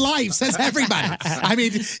begins. life says everybody. I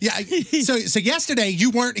mean, yeah. So yesterday you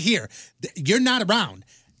weren't here. You're not around.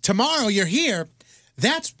 Tomorrow you're here.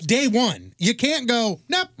 That's day one. You can't go.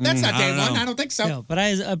 Nope, that's not I day don't one. know. I don't think so. No, but I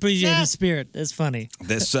appreciate his spirit. That's funny.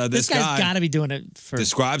 This This guy guy's got to be doing it for.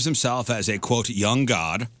 describes himself as a, quote, young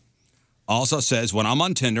god. Also says, when I'm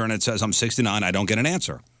on Tinder and it says I'm 69, I don't get an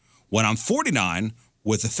answer. When I'm 49,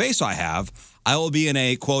 with the face I have, I will be in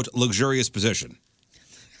a, quote, luxurious position.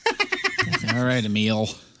 All right, Emil.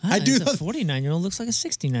 I do. A 49-year-old looks like a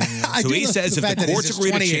 69-year-old. So he says if the courts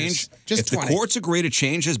agree to change, if the courts agree to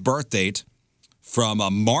change his birth date from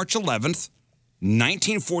March 11th,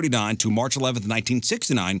 1949 to March 11th,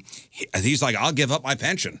 1969, he's like, I'll give up my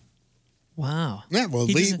pension. Wow. Yeah, well,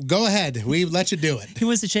 He doesn't- go ahead. We let you do it. He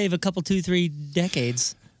wants to shave a couple, 2-3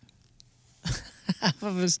 decades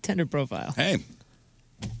of his Tinder profile. Hey,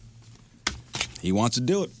 he wants to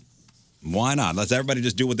do it. Why not? Let's everybody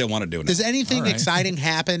just do what they want to do now. Does anything All right. exciting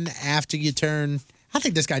happen after you turn? I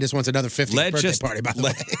think this guy just wants another 50th birthday party, by the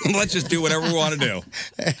way. Let's just do whatever we want to do.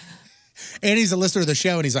 And he's a listener of the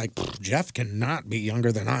show, and he's like, Jeff cannot be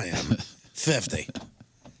younger than I am. 50.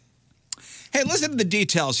 Hey, listen to the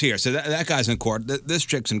details here. So that guy's in court. This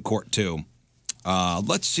chick's in court, too.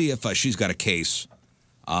 Let's see if she's got a case.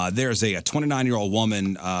 There's a 29-year-old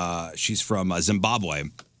woman. She's from Zimbabwe.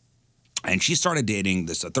 And she started dating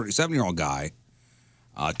this 37-year-old guy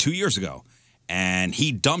 2 years ago. and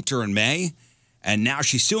he dumped her in May, and now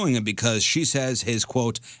she's suing him because she says his,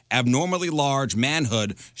 quote, abnormally large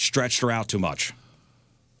manhood stretched her out too much.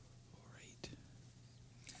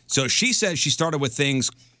 So she says she started with things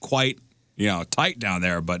quite, tight down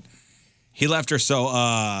there, but he left her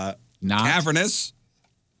so cavernous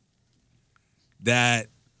that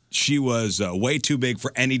she was way too big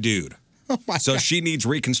for any dude. So she needs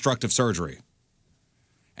reconstructive surgery.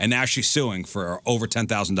 And now she's suing for over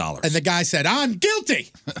 $10,000. And the guy said, I'm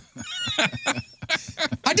guilty.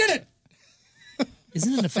 I did it.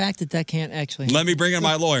 Isn't it a fact that can't actually... Let me bring in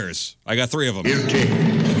my lawyers. I got 3 of them.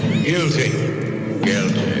 Guilty.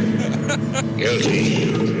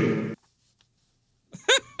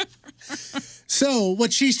 So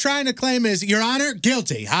what she's trying to claim is, Your Honor,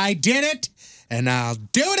 guilty. I did it, and I'll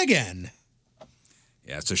do it again.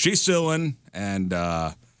 Yeah, so she's suing, and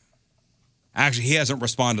actually, he hasn't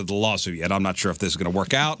responded to the lawsuit yet. I'm not sure if this is going to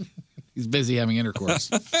work out. He's busy having intercourse.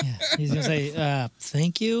 He's going to say,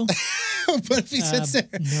 thank you. But if he sits there,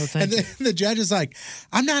 no, thank and the judge is like,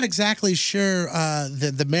 I'm not exactly sure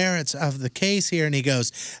the merits of the case here. And he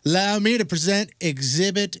goes, allow me to present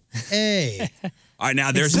Exhibit A. All right,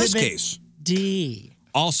 now there's this case. D.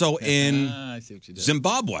 Also in I see what you did.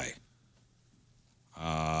 Zimbabwe.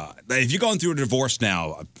 If you're going through a divorce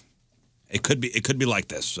now, it could be like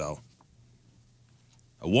this. So,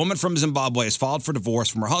 a woman from Zimbabwe has filed for divorce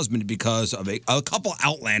from her husband because of a couple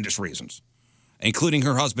outlandish reasons, including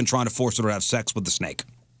her husband trying to force her to have sex with the snake.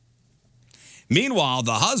 Meanwhile,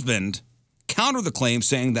 the husband countered the claim,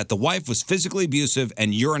 saying that the wife was physically abusive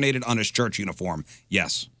and urinated on his church uniform.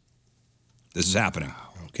 Yes, this is happening.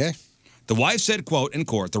 Okay. The wife said, quote, in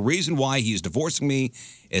court, the reason why he is divorcing me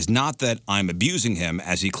is not that I'm abusing him,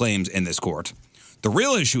 as he claims in this court. The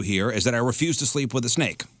real issue here is that I refuse to sleep with a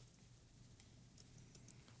snake.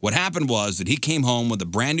 What happened was that he came home with a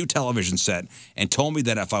brand new television set and told me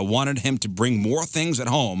that if I wanted him to bring more things at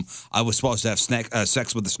home, I was supposed to have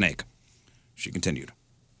sex with the snake. She continued.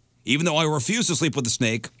 Even though I refuse to sleep with the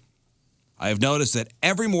snake, I have noticed that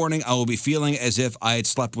every morning I will be feeling as if I had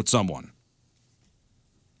slept with someone.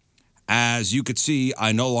 As you could see,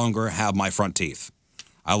 I no longer have my front teeth.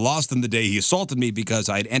 I lost them the day he assaulted me because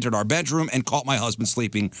I had entered our bedroom and caught my husband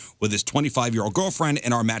sleeping with his 25-year-old girlfriend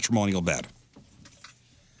in our matrimonial bed.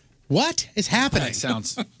 What is happening? That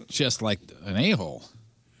sounds just like an a-hole.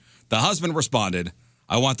 The husband responded,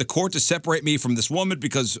 I want the court to separate me from this woman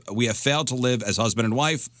because we have failed to live as husband and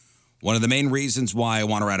wife. One of the main reasons why I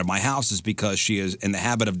want her out of my house is because she is in the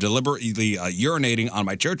habit of deliberately urinating on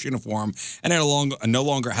my church uniform, and I no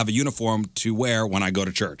longer have a uniform to wear when I go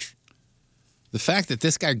to church. The fact that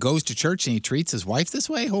this guy goes to church and he treats his wife this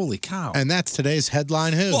way? Holy cow. And that's today's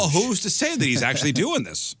headline Who. Well, who's to say that he's actually doing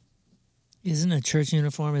this? Isn't a church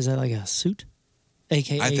uniform, is that like a suit?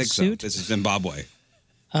 AKA I think suit? so. This is Zimbabwe.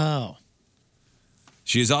 Oh.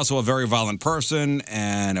 She is also a very violent person,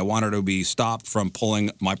 and I want her to be stopped from pulling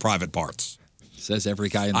my private parts. Says every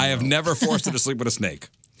guy in the I have world. never forced her to sleep with a snake.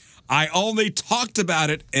 I only talked about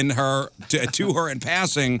it to her in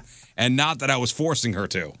passing, and not that I was forcing her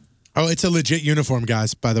to. Oh, it's a legit uniform,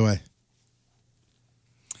 guys, by the way.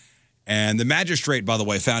 And the magistrate, by the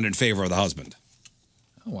way, found in favor of the husband.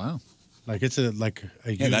 Oh, wow. Like it's a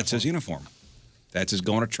Yeah, that's his uniform. That's his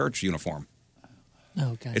going to church uniform.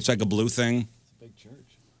 Oh, okay. It's like a blue thing. Big church.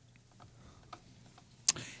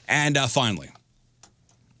 And finally,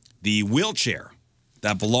 the wheelchair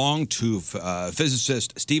that belonged to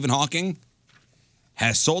physicist Stephen Hawking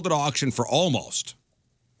has sold at auction for almost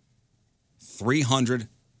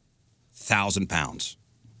 £300,000,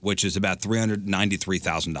 which is about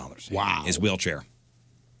 $393,000. Wow. His wheelchair.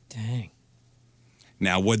 Dang.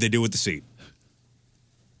 Now, what'd they do with the seat?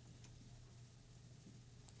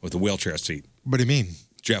 With the wheelchair seat. What do you mean?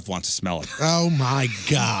 Jeff wants to smell it. Oh, my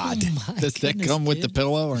God. Does that come with the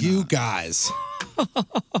pillow or You not? guys.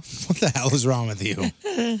 What the hell is wrong with you?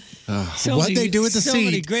 So What many- they do with the so seat,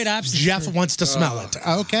 many great options Jeff for- wants to smell it.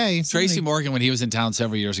 Okay. Tracy Morgan, when he was in town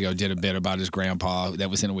several years ago, did a bit about his grandpa that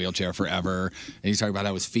was in a wheelchair forever. And he's talking about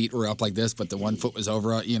how his feet were up like this, but the one foot was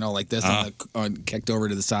over, like this, kicked over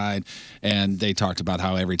to the side. And they talked about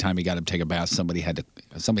how every time he got to take a bath, somebody had to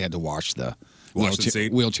wash the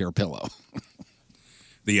wheelchair pillow.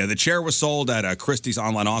 The chair was sold at Christie's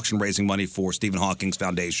online auction, raising money for Stephen Hawking's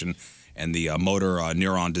Foundation and the Motor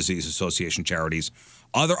Neuron Disease Association charities.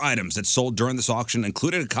 Other items that sold during this auction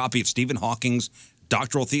included a copy of Stephen Hawking's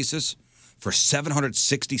doctoral thesis for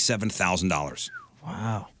 $767,000.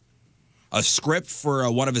 Wow. A script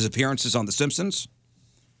for one of his appearances on The Simpsons.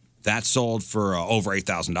 That sold for over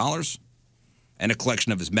 $8,000. And a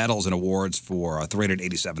collection of his medals and awards for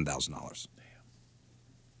 $387,000.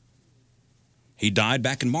 He died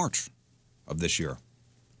back in March of this year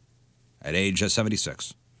at age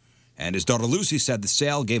 76. And his daughter Lucy said the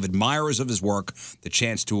sale gave admirers of his work the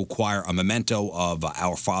chance to acquire a memento of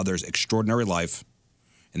our father's extraordinary life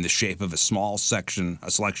in the shape of a selection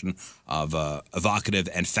of evocative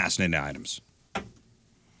and fascinating items.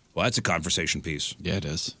 Well, that's a conversation piece. Yeah, it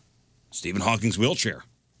is. Stephen Hawking's wheelchair.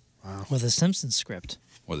 Wow. With a Simpsons script.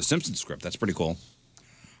 Or the Simpsons script. That's pretty cool.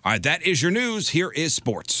 All right, that is your news. Here is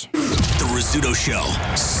sports. The Rizzuto Show.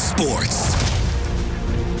 Sports.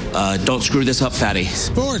 Don't screw this up, fatty.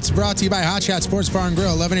 Sports brought to you by Hot Shot Sports Bar and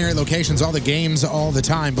Grill. 11 area locations, all the games, all the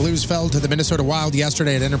time. Blues fell to the Minnesota Wild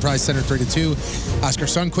yesterday at Enterprise Center 3-2. Oscar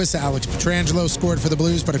Sundquist, Alex Pietrangelo scored for the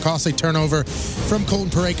Blues, but a costly turnover from Colton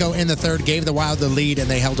Parayko in the third gave the Wild the lead, and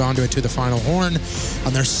they held on to it to the final horn.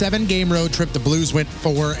 On their 7-game road trip, the Blues went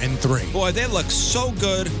 4-3. Boy, they look so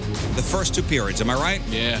good the first 2 periods. Am I right?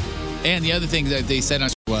 Yeah. And the other thing that they said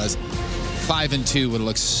was 5-2 would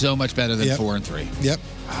look so much better than 4-3. Yep.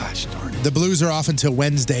 Gosh darn it. The Blues are off until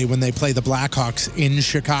Wednesday when they play the Blackhawks in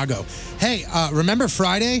Chicago. Hey, remember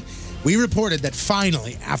Friday? We reported that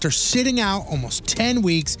finally, after sitting out almost 10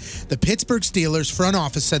 weeks, the Pittsburgh Steelers front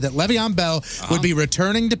office said that Le'Veon Bell would be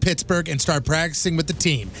returning to Pittsburgh and start practicing with the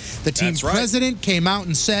team. The team's president came out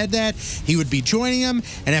and said that he would be joining him,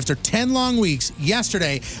 and after 10 long weeks,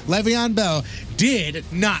 yesterday, Le'Veon Bell did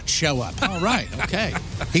not show up. All right, okay.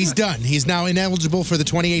 He's done. He's now ineligible for the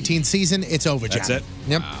 2018 season. It's over, John. That's it?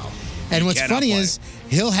 Yep. Wow. And He what's cannot funny play. is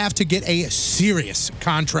he'll have to get a serious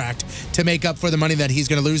contract to make up for the money that he's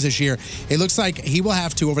going to lose this year. It looks like he will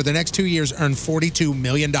have to, over the next 2 years, earn $42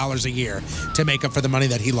 million a year to make up for the money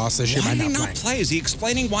that he lost this year Why by did he not not playing. play? Is he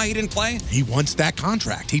explaining why he didn't play? He wants that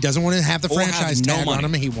contract. He doesn't want to have the Or have franchise no tag money.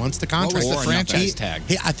 on him. He wants the contract. was the franchise tag?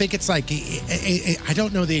 I think it's like, I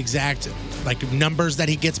don't know the exact numbers that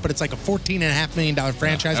he gets, but it's like a $14.5 million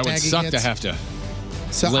franchise That tag would he suck gets. to have to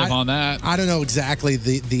live on that. I don't know exactly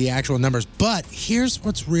the actual numbers, but here's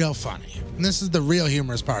what's real funny. And this is the real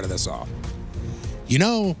humorous part of this all. You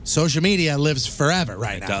know, social media lives forever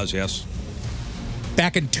right now. It does, yes.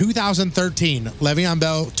 Back in 2013, Le'Veon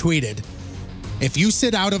Bell tweeted, "If you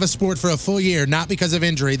sit out of a sport for a full year, not because of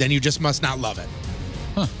injury, then you just must not love it."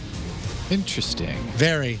 Huh. Interesting.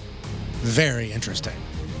 Very, very interesting.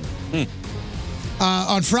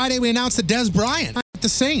 On Friday, we announced that Dez Bryant with the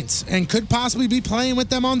Saints and could possibly be playing with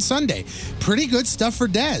them on Sunday. Pretty good stuff for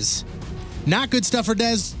Dez. Not good stuff for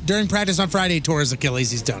Dez during practice on Friday. He tore his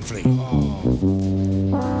Achilles. He's done for the year.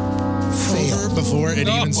 Over before it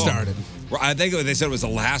even started. Well, I think they said it was the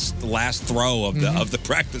last throw of the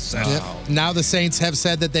practice session. Yep. Now the Saints have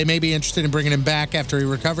said that they may be interested in bringing him back after he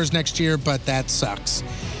recovers next year, but that sucks.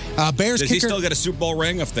 Bears Does kicker. he still get a Super Bowl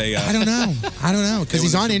ring if they? I don't know. Because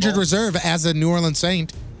he's on injured reserve as a New Orleans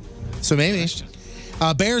Saint. So maybe.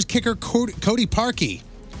 Bears kicker Cody Parkey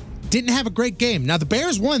didn't have a great game. Now the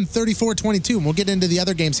Bears won 34-22, and we'll get into the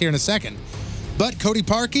other games here in a second. But Cody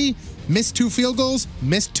Parkey missed 2 field goals,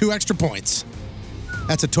 missed 2 extra points.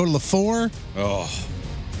 That's a total of 4. Oh.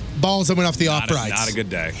 Balls that went off the uprights. Not a good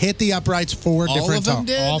day. Hit the uprights 4 All different of them times.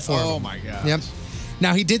 did? All 4 of them. Oh, my God. Yep.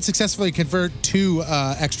 Now, he did successfully convert 2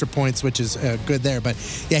 extra points, which is good there. But,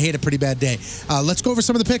 yeah, he had a pretty bad day. Let's go over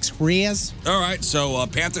some of the picks. Riaz? All right, so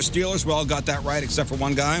Panthers, Steelers, we all got that right except for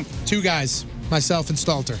one guy. 2 guys, myself and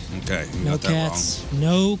Stalter. Okay, you No got that cats. wrong.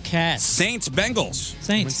 No cats. Saints, Bengals.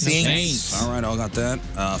 Saints. All right, all got that.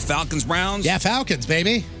 Falcons, Browns. Yeah, Falcons,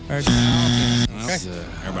 baby. Well,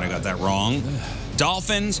 everybody got that wrong.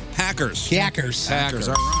 Dolphins, Packers. Packers. Packers,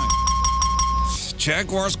 all right.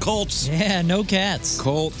 Jaguars, Colts. Yeah, no cats.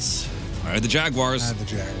 Colts. All right, the Jaguars. The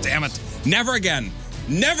Jaguars. Damn it. Never again.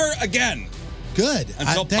 Never again. Good.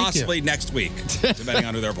 Until thank possibly you. next week, depending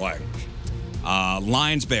on who they're playing.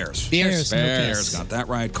 Lions, Bears. Bears. Bears. Got that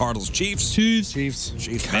right. Cardinals, Chiefs. Chiefs.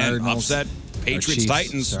 Man, Cardinals. upset. Patriots, Chiefs,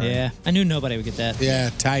 Titans. sorry. Yeah, I knew nobody would get that.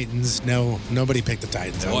 Yeah, Titans. No, nobody picked the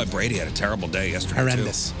Titans. Boy, Brady had a terrible day yesterday,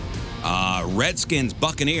 Horrendous. too. Redskins,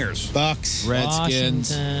 Buccaneers. Bucks.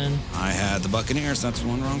 Redskins. Washington. I had the Buccaneers. That's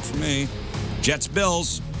one wrong for me. Jets,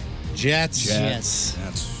 Bills. Jets. Jets.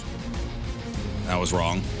 That was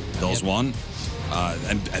wrong. Bills won.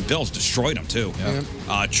 And Bills destroyed them, too.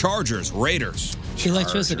 Yep. Chargers, Raiders.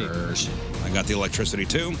 Electricity. I got the electricity,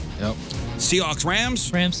 too. Yep. Seahawks,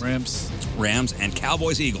 Rams. Rams. And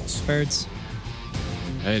Cowboys, Eagles. Birds.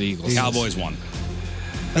 I had Eagles. Cowboys won.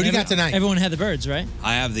 Who do you got tonight? Everyone had the birds, right?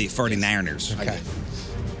 I have the 49ers. Okay.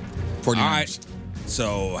 49ers. All right.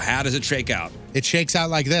 So how does it shake out? It shakes out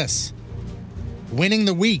like this. Winning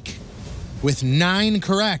the week with 9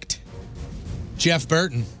 correct. Jeff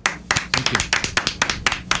Burton. Thank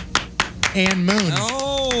you. And Moon.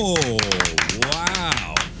 Oh,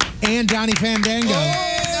 wow. and Donnie Fandango.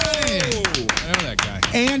 I know that guy.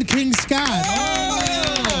 And King Scott.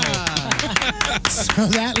 So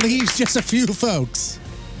that leaves just a few folks.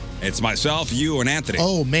 It's myself, you, and Anthony.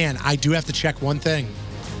 Oh, man, I do have to check one thing.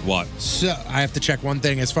 What? So I have to check one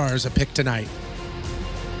thing as far as a pick tonight.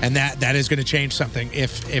 And that is going to change something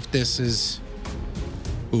if this is...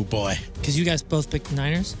 Oh, boy. Because you guys both picked the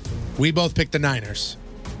Niners? We both picked the Niners.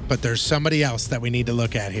 But there's somebody else that we need to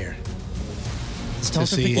look at here.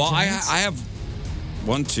 Well, I have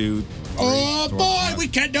 1, 2, 3. Oh, boy, we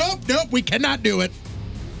can't... Nope, we cannot do it.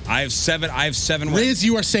 I have 7 wins. Riz,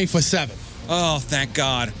 you are safe with 7. Oh, thank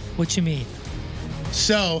God. What you mean?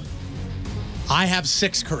 So, I have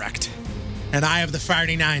 6 correct. And I have the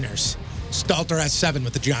 49ers. Stalter has 7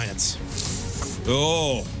 with the Giants.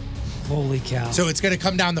 Oh. Holy cow. So it's going to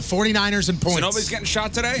come down to 49ers and points. So nobody's getting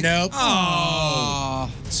shot today? Nope.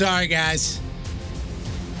 Oh. Sorry, guys.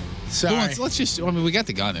 Sorry. Let's just, we got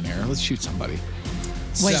the gun in here. Let's shoot somebody.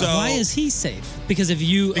 Wait, why is he safe? Because if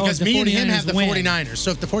you... Because the me and 49ers him have the win, 49ers.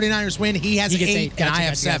 So if the 49ers win, he has gets 8 and I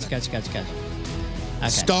have 7. Gotcha. Okay.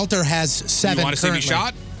 Stalter has 7 You want to see me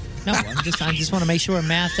shot? No, I just want to make sure we're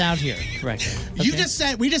mathed out here correctly.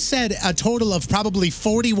 We just said a total of probably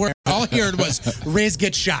 40 words. All I heard was Riz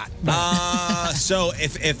gets shot. So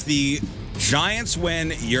if the Giants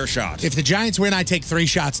win, you're shot. If the Giants win, I take 3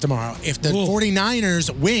 shots tomorrow. If the 49ers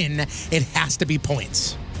win, it has to be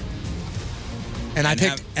points. And I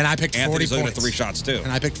picked 40 Anthony's looking points. at 3 shots too.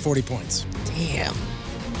 And I picked 40 points. Damn.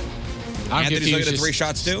 Anthony's looking at 3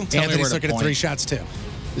 shots too? Anthony's looking at 3 shots too.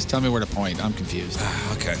 Just tell me where to point. I'm confused.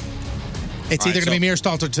 Okay. It's either going to be me or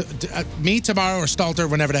Stalter. Me tomorrow or Stalter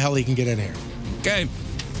whenever the hell he can get in here. Okay.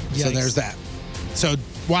 So there's that. So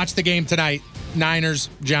watch the game tonight. Niners,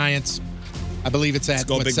 Giants. I believe it's at,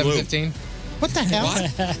 go what, Big Blue. 7:15? What the hell?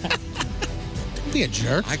 Don't be a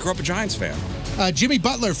jerk. I grew up a Giants fan. Jimmy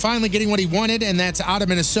Butler finally getting what he wanted, and that's out of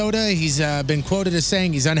Minnesota. He's been quoted as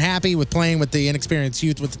saying he's unhappy with playing with the inexperienced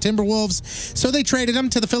youth with the Timberwolves, so they traded him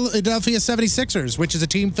to the Philadelphia 76ers, which is a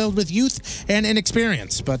team filled with youth and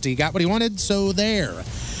inexperience. But he got what he wanted, so there.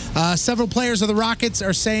 Several players of the Rockets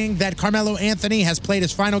are saying that Carmelo Anthony has played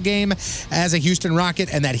his final game as a Houston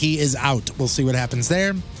Rocket and that he is out. We'll see what happens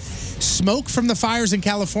there. Smoke from the fires in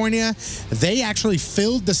California. They actually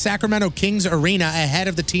filled the Sacramento Kings arena ahead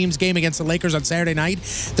of the team's game against the Lakers on Saturday night.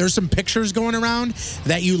 There's some pictures going around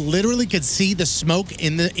that you literally could see the smoke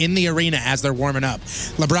in the arena as they're warming up.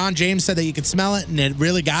 LeBron James said that you could smell it, and it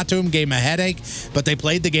really got to him, gave him a headache. But they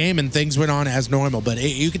played the game, and things went on as normal. But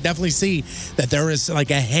you could definitely see that there was like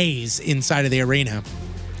a haze inside of the arena.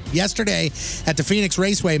 Yesterday at the Phoenix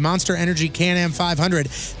Raceway, Monster Energy Can-Am 500,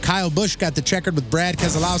 Kyle Busch got the checkered with Brad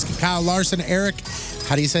Keselowski, Kyle Larson, Eric,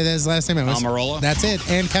 how do you say that his last name? Almirola. That's it.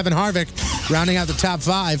 And Kevin Harvick rounding out the top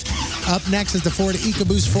 5. Up next is the Ford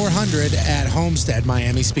EcoBoost 400 at Homestead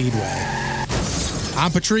Miami Speedway.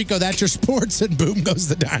 I'm Patrico, that's your sports, and boom goes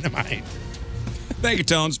the dynamite. Thank you,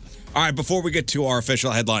 Tones. All right, before we get to our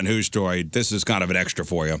official headline news story, this is kind of an extra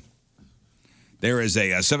for you. There is a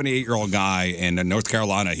 78-year-old guy in North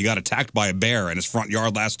Carolina. He got attacked by a bear in his front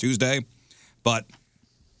yard last Tuesday. But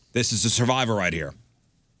this is a survivor right here.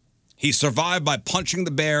 He survived by punching the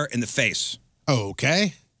bear in the face.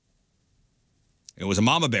 Okay. It was a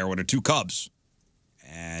mama bear with her 2 cubs.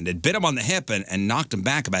 And it bit him on the hip and knocked him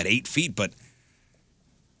back about 8 feet. But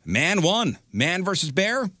man won. Man versus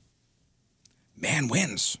bear. Man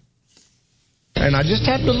wins. And I just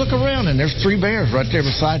happened to look around, and there's 3 bears right there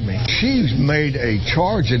beside me. She made a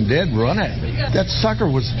charge and dead run at me. That sucker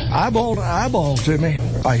was eyeball to eyeball to me.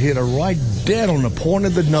 I hit her right dead on the point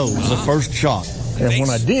of the nose, the first shot. And when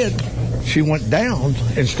I did, she went down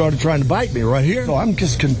and started trying to bite me right here. So I'm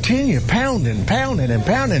just continuing pounding.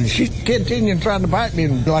 And she continued trying to bite me.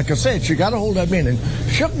 And like I said, she got a hold of me and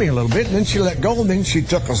shook me a little bit, and then she let go, and then she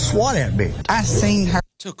took a swat at me. I seen her.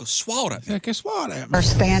 Took a swat at me. Took a swat at me. Her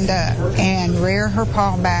stand up and rear her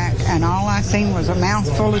paw back, and all I seen was a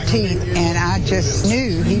mouthful of teeth, and I just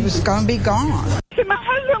knew he was going to be gone. My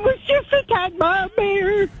husband was just attacked by a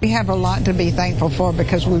bear. We have a lot to be thankful for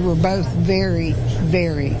because we were both very,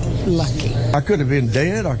 very lucky. I could have been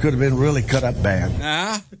dead. I could have been really cut up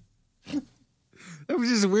bad. It was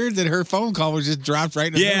just weird that her phone call was just dropped right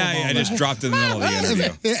in the middle of all I that. just dropped in the middle of the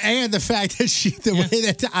interview. And the fact that the way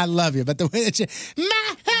that I love you, but the way that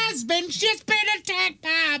my husband's just been attacked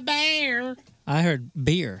by a bear. I heard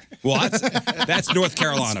beer. What? That's North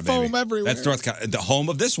Carolina, baby. Foam everywhere. That's North Carolina, the home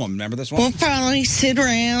of this one. Remember this one? We'll finally sit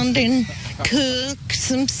around and cook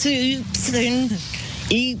some soups and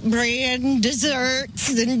eat bread and desserts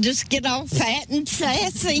and just get all fat and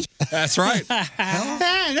sassy. That's right.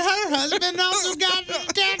 And her husband also got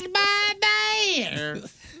attacked by a bear.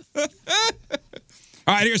 All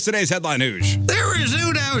right, here's today's headline news. The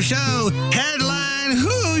Rizzuto Show headline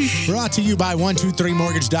whoosh. Brought to you by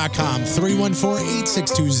 123mortgage.com.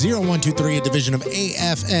 314-862-0123, a division of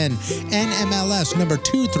AFN NMLS number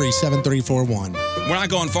 237341. We're not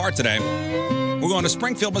going far today. We're going to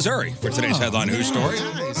Springfield, Missouri for today's headline news story.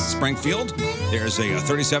 Springfield, there's a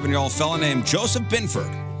 37-year-old fella named Joseph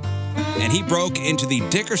Binford, and he broke into the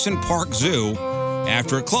Dickerson Park Zoo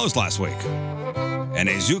after it closed last week. And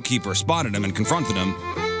a zookeeper spotted him and confronted him,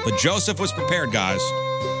 but Joseph was prepared, guys.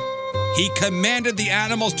 He commanded the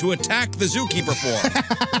animals to attack the zookeeper for him.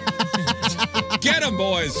 Get him,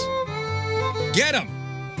 boys. Get him.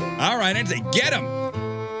 All right, get him.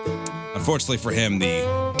 Unfortunately for him, the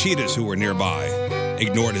cheetahs who were nearby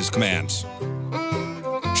ignored his commands.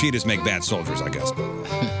 Cheetahs make bad soldiers, I guess.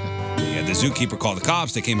 Yeah, the zookeeper called the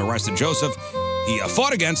cops. They came and arrested Joseph. He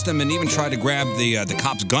fought against them and even tried to grab the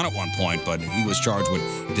cop's gun at one point, but he was charged with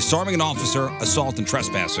disarming an officer, assault, and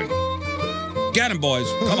trespassing. Get him, boys.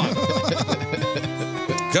 Come on.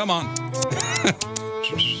 Come on.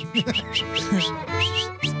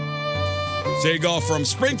 So you go from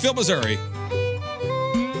Springfield, Missouri.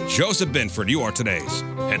 Joseph Binford, you are today's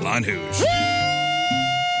headline who's.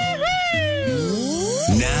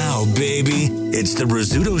 Now, baby, it's the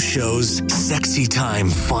Rizzuto Show's Sexy Time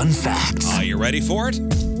Fun Facts. Are you ready for it?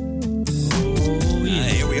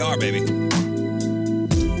 Here we are, baby.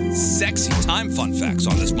 Sexy Time Fun Facts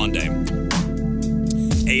on this Monday.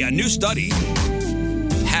 A new study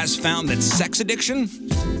has found that sex addiction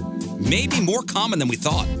may be more common than we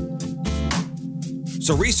thought.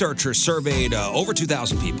 So researchers surveyed over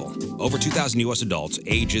 2,000 people, over 2,000 U.S. adults,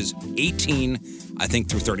 ages 18, I think,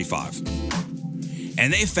 through 35. And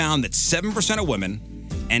they found that 7% of women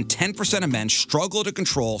and 10% of men struggle to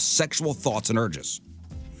control sexual thoughts and urges.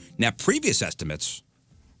 Now, previous estimates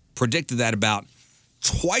predicted that about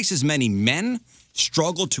twice as many men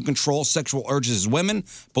struggled to control sexual urges as women,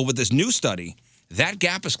 but with this new study, that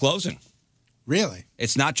gap is closing. Really?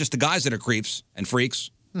 It's not just the guys that are creeps and freaks.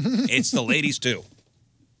 It's the ladies, too.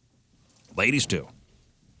 Ladies, too.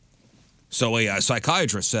 So a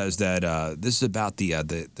psychiatrist says that this is about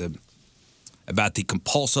the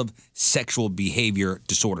compulsive sexual behavior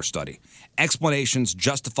disorder study. Explanations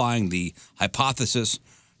justifying the hypothesis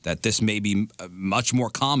that this may be much more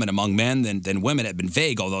common among men than women have been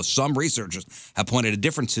vague, although some researchers have pointed to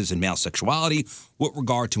differences in male sexuality with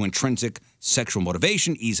regard to intrinsic sexual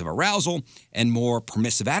motivation, ease of arousal, and more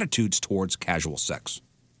permissive attitudes towards casual sex.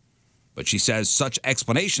 But she says such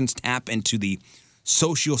explanations tap into the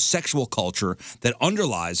socio-sexual culture that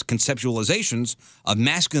underlies conceptualizations of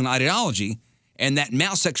masculine ideology and that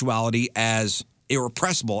male sexuality as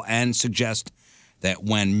irrepressible, and suggest that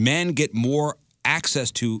when men get more access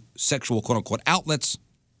to sexual quote-unquote outlets,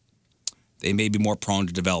 they may be more prone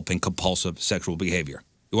to developing compulsive sexual behavior.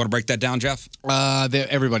 You want to break that down, Jeff?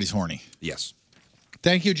 Everybody's horny. Yes.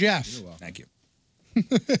 Thank you, Jeff. Thank you.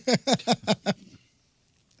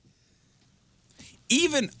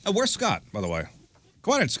 Even, where's Scott, by the way?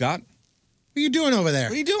 Go ahead, Scott. What are you doing over there?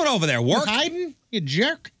 What are you doing over there? Work? You hiding? You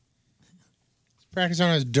jerk. He's practicing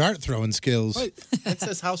on his dart throwing skills. Wait, it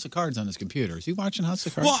says House of Cards on his computer. Is he watching House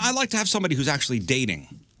of Cards? Well, I like to have somebody who's actually dating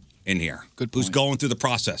in here. Good point. Who's going through the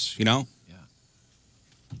process, you know?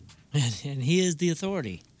 And he is the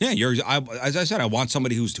authority. Yeah, as I said, I want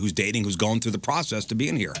somebody who's dating, who's going through the process to be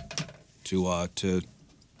in here to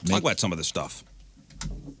talk about some of this stuff.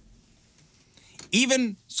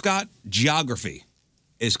 Even, Scott, geography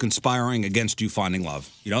is conspiring against you finding love.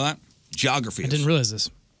 You know that? Geography. I didn't realize this.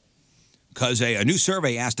 Because a new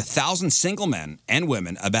survey asked 1,000 single men and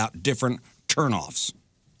women about different turnoffs.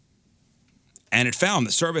 And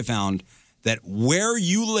the survey found that where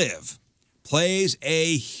you live plays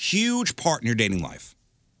a huge part in your dating life.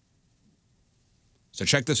 So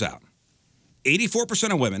check this out.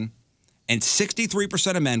 84% of women and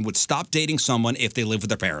 63% of men would stop dating someone if they live with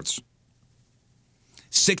their parents.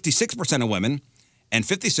 66% of women and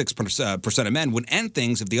 56% of men would end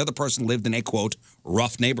things if the other person lived in a, quote,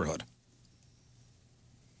 rough neighborhood.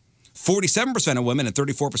 47% of women and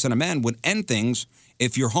 34% of men would end things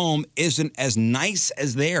if your home isn't as nice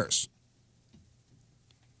as theirs.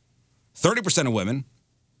 30% of women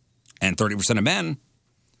and 30% of men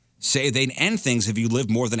say they'd end things if you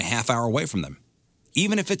lived more than a half hour away from them,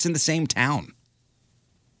 even if it's in the same town.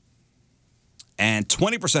 And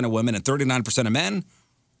 20% of women and 39% of men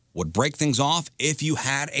would break things off if you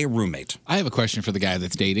had a roommate. I have a question for the guy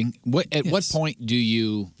that's dating. At what point do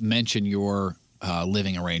you mention your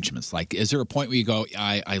living arrangements? Like, is there a point where you go,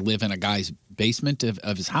 I live in a guy's basement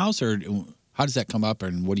of his house, or how does that come up,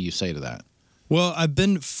 and what do you say to that? Well, I've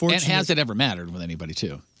been fortunate. And has it ever mattered with anybody,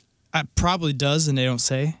 too? I probably does, and they don't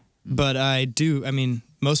say. But I do. I mean,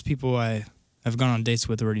 most people I've gone on dates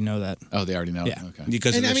with already know that. Oh, they already know. Yeah. Okay.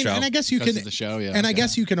 Because of the show. And I guess you Because can. of the show, yeah. And I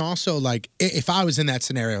guess you can also like, if I was in that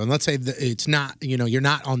scenario, and let's say that it's not, you're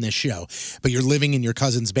not on this show, but you're living in your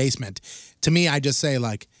cousin's basement. To me, I just say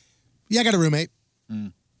like, yeah, I got a roommate.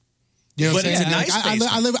 You know what I'm But it's saying? a nice Like,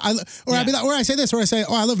 basement. I live, or I'd be like, or I say this, or I say,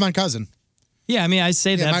 oh, I live with my cousin. Yeah, I mean, I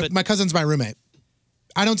say Yeah, that, but my cousin's my roommate.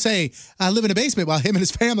 I don't say I live in a basement while him and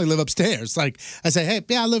his family live upstairs. Like I say, hey,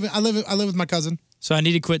 yeah, I live with my cousin. so I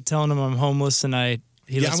need to quit telling them I'm homeless, and he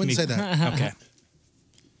Yeah, lets I wouldn't me. say that. Okay.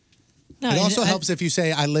 No, It also I- helps if you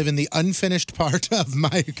say I live in the unfinished part of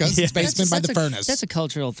my cousin's basement by the furnace. That's a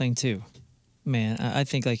cultural thing too, man. I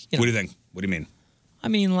think like What do you think? What do you mean? I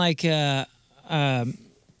mean, like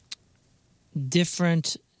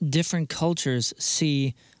different cultures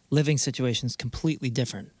see living situations completely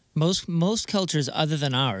different. Most cultures other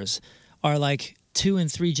than ours are like 2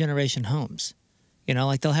 and 3 generation homes.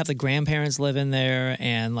 Like they'll have the grandparents live in there,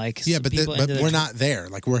 and like Yeah, but people into we're not there.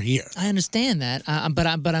 Like we're here. I understand that,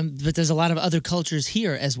 but there's a lot of other cultures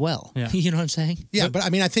here as well. Yeah. You know what I'm saying? Yeah, but I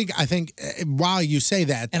mean, I think while you say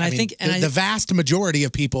that, And I think- and the I- vast majority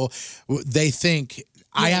of people they think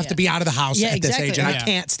I have to be out of the house at this age, and I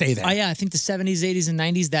can't stay there. I think the 70s, 80s, and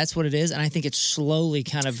 90s, that's what it is. And I think it's slowly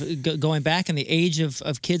kind of going back. And the age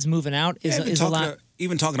of kids moving out is a lot.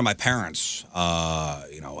 Even talking to my parents,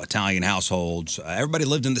 Italian households, everybody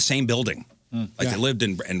lived in the same building. They lived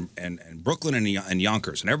in Brooklyn and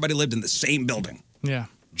Yonkers, and everybody lived in the same building. Yeah.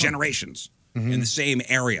 Generations in the same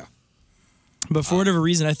area. But for whatever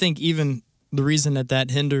reason, I think even the reason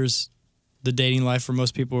that hinders the dating life for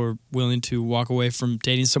most people who are willing to walk away from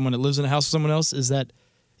dating someone that lives in a house with someone else is that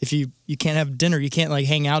if you can't have dinner, you can't like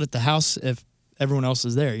hang out at the house if everyone else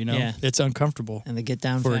is there, Yeah. It's uncomfortable. And the get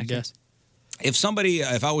down for a factor. guest.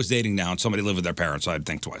 If I was dating now and somebody lived with their parents, I'd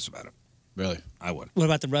think twice about it. Really? I would. What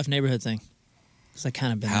about the rough neighborhood thing? Because I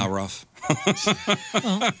kind of been How there. rough?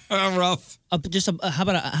 Well, How rough? How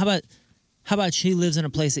about she lives in a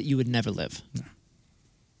place that you would never live?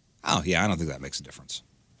 Oh, yeah, I don't think that makes a difference.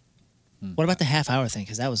 What about the half hour thing?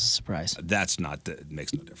 Because that was a surprise. It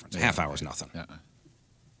makes no difference. Half hour is nothing.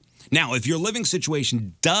 Now, if your living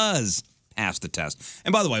situation does pass the test,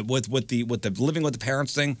 and by the way, with the living with the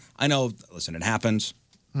parents thing, I know. Listen, it happens,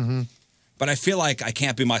 but I feel like I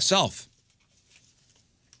can't be myself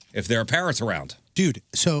if there are parents around. Dude,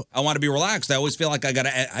 so I want to be relaxed. I always feel like I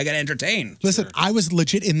gotta entertain. Listen, I was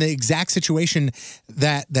legit in the exact situation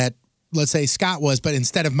that let's say Scott was, but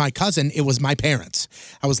instead of my cousin, it was my parents.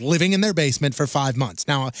 I was living in their basement for 5 months.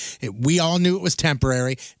 Now, we all knew it was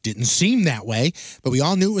temporary. Didn't seem that way, but we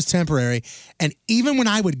all knew it was temporary. And even when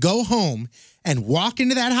I would go home and walk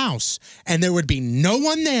into that house and there would be no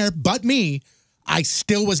one there but me, I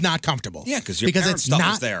still was not comfortable. Yeah, because your parents' it's stuff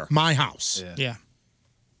not is there. my house. Yeah.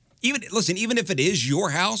 Even if it is your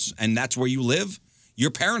house and that's where you live,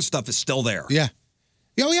 your parents' stuff is still there. Yeah.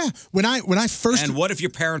 Oh yeah. When I first And what if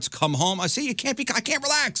your parents come home? I see I can't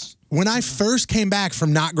relax. When I first came back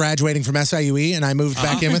from not graduating from SIUE and I moved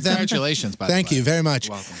back in with them. Congratulations, by the Thank you very much.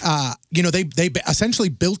 They essentially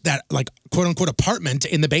built that like quote unquote apartment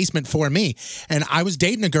in the basement for me. And I was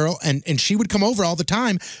dating a girl and she would come over all the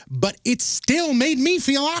time, but it still made me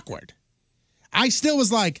feel awkward. I still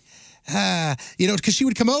was like, because she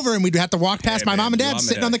would come over and we'd have to walk past my mom and dad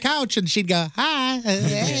sitting on the couch and she'd go, hi.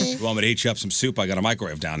 You want me to heat you up some soup? I got a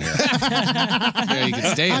microwave down here. Yeah, you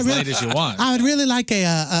can stay as late as you want. I would really like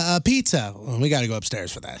a pizza. Well, we got to go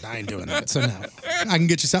upstairs for that. I ain't doing that. So no. I can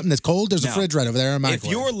get you something that's cold. There's a Now, fridge right over there. If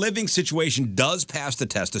your living situation does pass the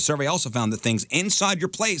test, the survey also found that things inside your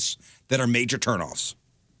place that are major turnoffs.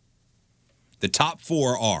 The top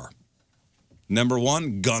 4 are: number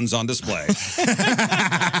 1, guns on display.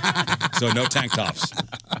 So no tank tops.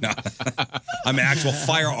 No. I mean actual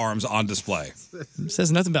firearms on display. It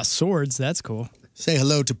says nothing about swords. That's cool. Say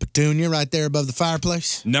hello to Petunia right there above the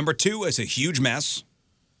fireplace. Number 2 is a huge mess.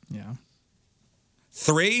 Yeah.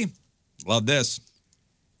 3, love this,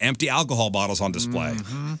 empty alcohol bottles on display.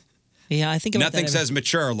 Yeah, I think about Nothing that says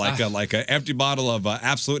mature like a empty bottle of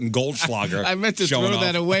Absolute and Goldschlager. I meant to showing throw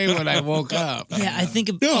that off. away when I woke up. Yeah, I think.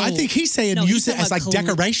 No, I think he's saying use it as like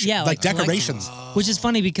decoration, like decorations. Which is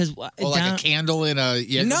funny because Like a candle in a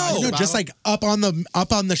No, just like up on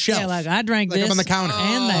the shelf. Yeah, like I drank Like this up on the counter.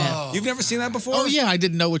 and that. You've never seen that before? Oh yeah, I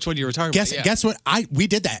didn't know which one you were talking about. Yeah. Guess what? We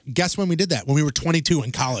did that. Guess when we did that? When we were 22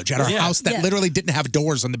 in college at our house that literally didn't have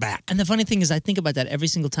doors on the back. And the funny thing is, I think about that every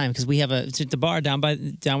single time because we have the bar down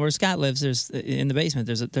where Scott lives, there's in the basement.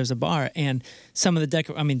 There's a bar, and some of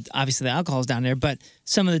the obviously the alcohol's down there, but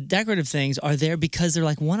some of the decorative things are there because they're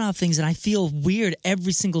like one-off things, and I feel weird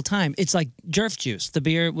every single time. It's like Jerf Juice, the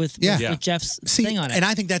beer with Jeff's thing on it, and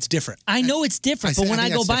I think that's different. I know it's different, but when I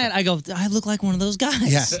go by it, I go, I look like one of those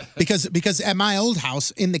guys. Yeah, because at my old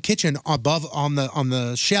house in the kitchen above on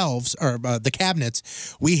the shelves or the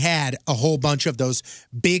cabinets, we had a whole bunch of those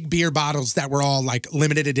big beer bottles that were all like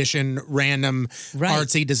limited edition, random,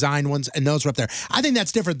 artsy design ones, and those were up there. I think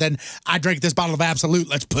that's different than I drank this bottle of Absolute.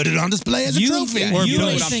 Let's put it on display as a trophy. You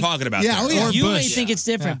know what I'm talking about. Yeah, there. You may think it's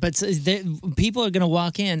different, but people are going to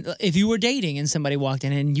walk in. If you were dating and somebody walked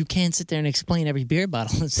in, and you can't sit there and explain every beer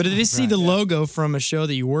bottle. But if they see the logo from a show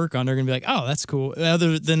that you work on, they're going to be like, oh, that's cool.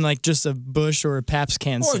 Other than like just a Busch or a Pabst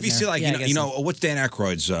can. Or if you see like, you know, what's Dan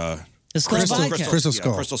Aykroyd's Crystal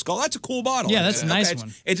Skull. Crystal Skull. That's a cool bottle. Yeah, that's a nice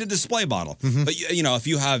one. It's a display bottle. But you know, if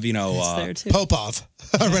you have Popov,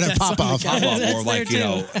 Popov, or like you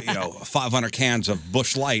know 500 cans of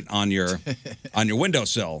Busch Light on your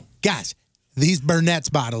windowsill. Guys, these Burnett's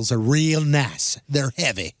bottles are real nice. They're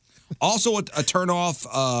heavy. Also, a turn off.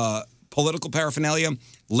 Political paraphernalia.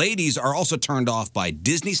 Ladies are also turned off by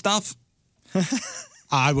Disney stuff.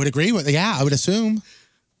 I would agree with. Yeah, I would assume.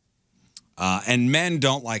 And men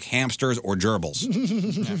don't like hamsters or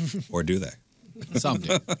gerbils. Or do they? Some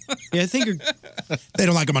do. Yeah, I think they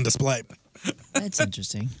don't like them on display. That's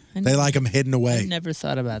interesting. They like them hidden away. I never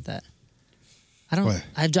thought about that. I don't.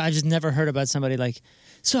 I've just never heard about somebody like.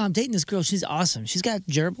 So I'm dating this girl. She's awesome. She's got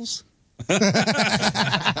gerbils.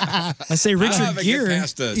 I say Richard Gere.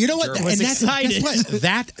 You know what? And guess what?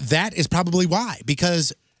 That is probably why,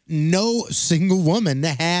 because no single woman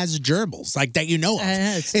has gerbils like that you know of.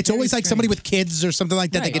 It's always like somebody with kids or something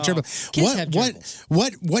like that that get gerbils. Kids have gerbils.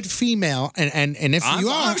 What female and if you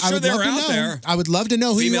are, I'm sure I would they're love to out know. there. I would love to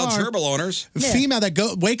know who Female you are. gerbil owners. Female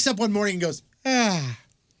that wakes up one morning and goes, I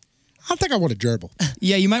don't think I want a gerbil.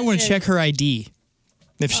 Yeah, you might want to check her ID.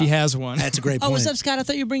 If she has one. That's a great point. Oh, what's up, Scott? I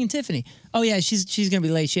thought you were bringing Tiffany. Oh, yeah, she's going to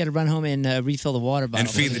be late. She had to run home and refill the water bottle.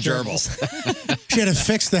 And feed the gerbils. She had to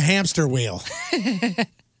fix the hamster wheel.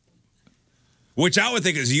 Which I would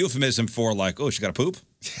think is a euphemism for like, oh, she got to poop?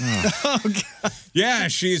 Oh, God. Yeah,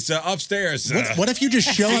 she's upstairs. What if you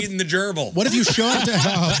just show up? Feeding the gerbil. What if you show up to...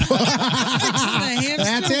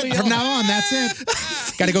 That's it. From now on, that's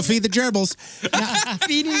it. Got to go feed the gerbils.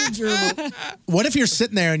 Feeding the gerbil. What if you're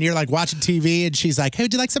sitting there and you're like watching TV and she's like, hey,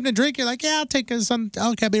 would you like something to drink? You're like, yeah, I'll take some.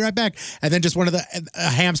 Okay, I'll be right back. And then just one of a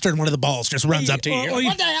hamster and one of the balls just runs up to you. You're like,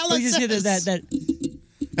 what the hell is this?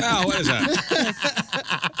 Oh, what is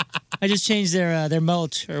that? I just changed their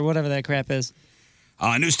mulch or whatever that crap is.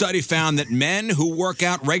 A new study found that men who work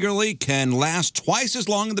out regularly can last twice as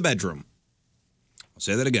long in the bedroom. I'll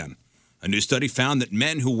say that again. A new study found that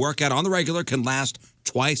men who work out on the regular can last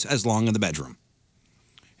twice as long in the bedroom.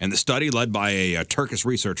 And the study, led by a Turkish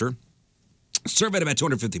researcher, surveyed about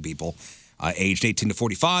 250 people aged 18 to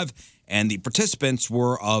 45, and the participants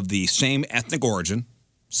were of the same ethnic origin,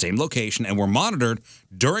 same location, and were monitored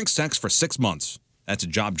during sex for 6 months. That's a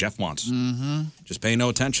job Jeff wants. Mm-hmm. Just pay no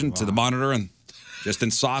attention to the monitor and just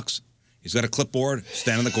in socks. He's got a clipboard,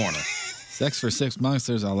 stand in the corner. Sex for 6 months,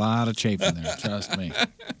 there's a lot of chafing there, trust me.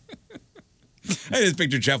 I just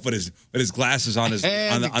picture Jeff with his glasses on his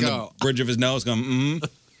on the bridge of his nose going, mm-hmm.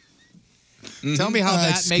 Tell me how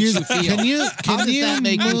that makes you feel. How does that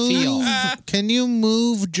make you feel? Can you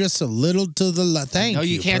move just a little to the left? Thank you. No,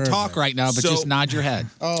 you can't talk right now, but just nod your head.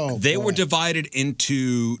 Oh, they were divided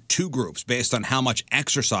into two groups based on how much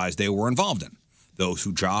exercise they were involved in. Those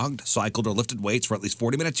who jogged, cycled, or lifted weights for at least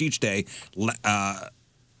 40 minutes each day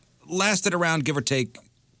lasted around, give or take,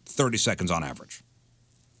 30 seconds on average.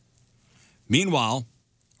 Meanwhile,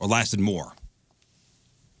 or lasted more.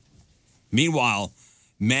 Meanwhile,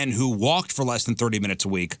 men who walked for less than 30 minutes a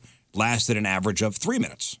week lasted an average of 3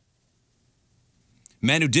 minutes.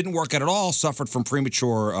 Men who didn't work out at all suffered from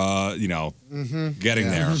premature, getting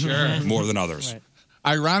there Sure. more than others. Right.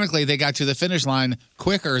 Ironically, they got to the finish line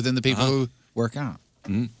quicker than the people who work out.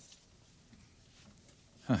 Mm-hmm.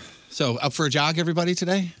 Huh. So, up for a jog, everybody,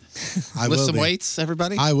 today? I Lift will some be. weights,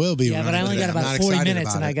 everybody? I will be. Yeah, but I only got about 40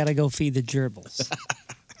 minutes, and I got to go feed the gerbils.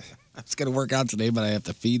 I was going to work out today, but I have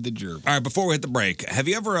to feed the gerbil. All right, before we hit the break, have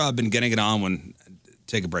you ever been getting it on when...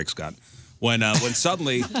 Take a break, Scott. When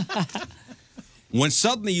suddenly... When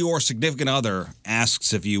suddenly your significant other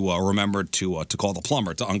asks if you remembered to call the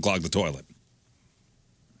plumber to unclog the toilet.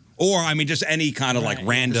 Or, I mean, just any kind of like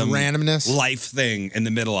randomness life thing in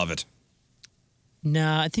the middle of it.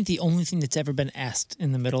 No, I think the only thing that's ever been asked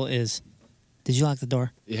in the middle is, did you lock the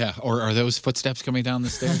door? Yeah, or are those footsteps coming down the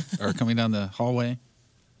stairs or coming down the hallway?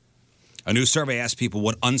 A new survey asked people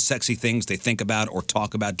what unsexy things they think about or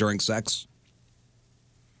talk about during sex.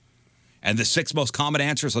 And the 6 most common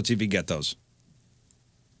answers, let's see if you get those.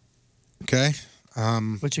 Okay.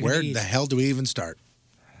 What you Where gonna eat? the hell do we even start?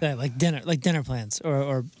 Yeah, like dinner plans,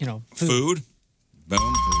 or Food.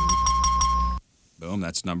 Boom. Boom.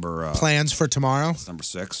 That's number. Plans for tomorrow? That's number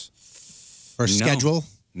 6. Or No. schedule?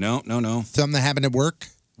 No. Something that happened at work?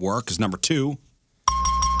 Work is number 2.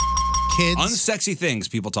 Kids? Unsexy things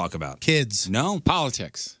people talk about. Kids? No.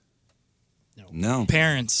 Politics. No.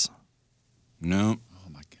 Parents. No. Oh,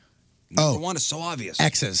 my God. Number 1 is so obvious.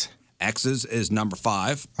 Exes. Exes is number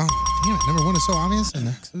 5. Oh, damn it. Number 1 is so obvious. And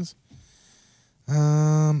exes?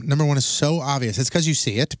 Number 1 is so obvious. It's because you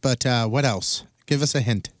see it, but what else? Give us a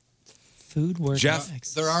hint. food, work, Jeff,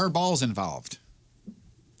 there are balls involved.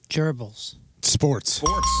 gerbils. Sports.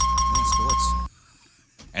 Sports. Yeah, sports.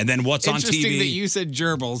 And then what's on Interesting TV? that you said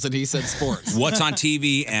gerbils and he said sports. What's on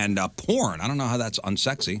TV and porn. I don't know how that's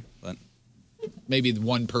unsexy, but maybe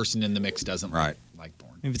one person in the mix doesn't right. like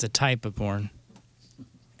porn. Maybe it's a type of porn.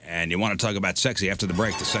 And you want to talk about sexy after the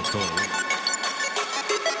break, the sex toy of the week.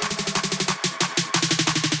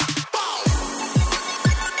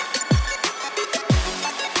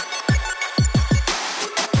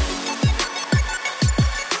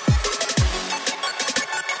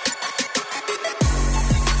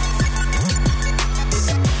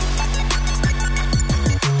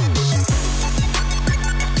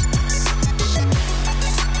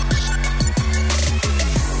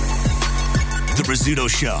 The Rizzuto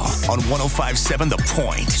Show on 105.7 The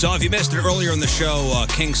Point. So if you missed it earlier in the show,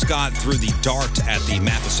 King Scott threw the dart at the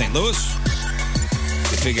map of St. Louis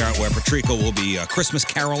to figure out where Patrico will be Christmas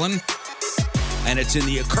caroling. And it's in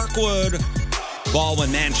the Kirkwood,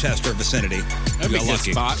 Baldwin, Manchester vicinity. That'd We be a got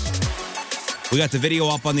good lucky. spot. We got the video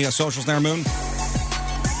up on the socials there, Moon.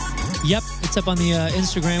 Yep, it's up on the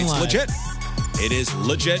Instagram It's Live. legit. It is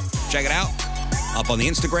legit. Check it out. Up on the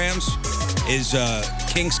Instagrams. Is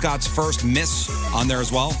King Scott's first miss on there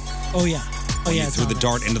as well? Oh, yeah. When you threw the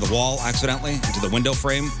dart into the wall accidentally, into the window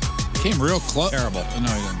frame. Came real close. Terrible. No,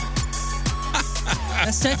 he didn't.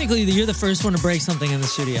 That's technically, you're the first one to break something in the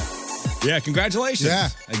studio. Yeah, congratulations. Yeah.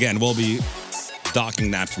 Again, we'll be docking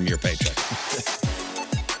that from your paycheck.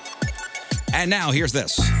 And now, here's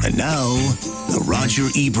this. And now, the Roger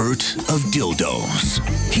Ebert of dildos.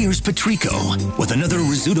 Here's Patrico with another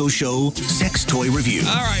Rizzuto Show sex toy review.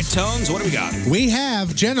 All right, Tones, what do we got? We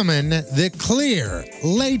have, gentlemen, the clear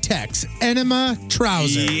latex enema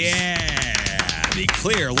trousers. Yeah, the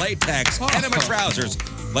clear latex enema trousers.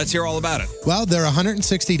 Let's hear all about it. Well, they're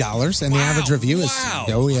 $160, and the average review is. Wow.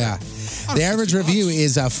 Oh, yeah. The average review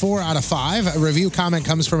is 4 out of 5. A review comment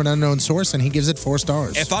comes from an unknown source, and he gives it 4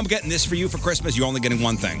 stars. If I'm getting this for you for Christmas, you're only getting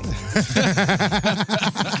one thing.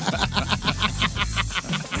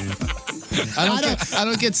 I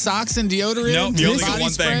don't get socks and deodorant. Nope, you only get body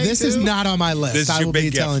one thing. spray, This is too? not on my list. This is I your will big be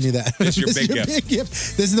gift. telling you that. This is your big gift.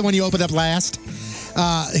 This is the one you opened up last.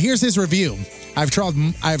 Here's his review. I've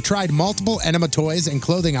tried multiple enema toys and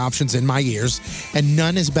clothing options in my years, and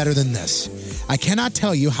none is better than this. I cannot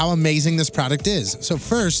tell you how amazing this product is. So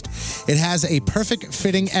first, it has a perfect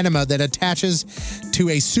fitting enema that attaches to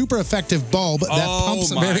a super effective bulb that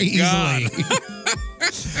pumps my very God. easily.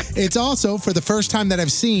 It's also, for the first time that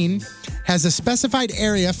I've seen, has a specified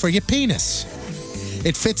area for your penis.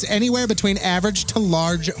 It fits anywhere between average to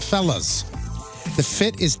large fellas. The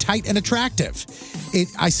fit is tight and attractive.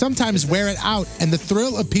 I sometimes wear it out, and the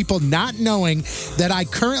thrill of people not knowing that I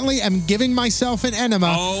currently am giving myself an enema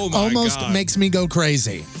almost God. makes me go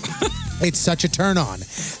crazy. It's such a turn on.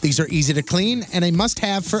 These are easy to clean and a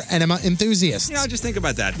must-have for enema enthusiasts. You know, just think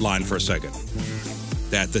about that line for a second.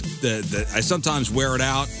 That I sometimes wear it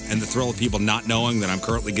out, and the thrill of people not knowing that I'm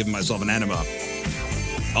currently giving myself an enema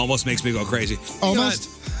almost makes me go crazy. Almost?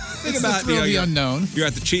 Think It's about the thrill of the you're- unknown. You're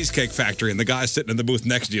at the Cheesecake Factory, and the guy sitting in the booth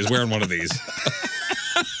next to you is wearing one of these.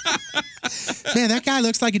 Man, that guy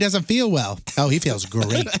looks like he doesn't feel well. Oh, he feels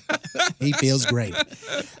great. He feels great.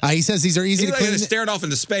 He says these are easy He's to clean. like staring off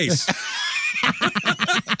into space.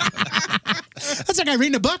 That's like I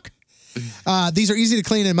reading a book. These are easy to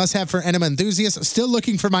clean and must have for enema enthusiasts. Still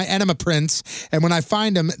looking for my enema prints, and when I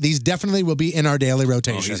find them, these definitely will be in our daily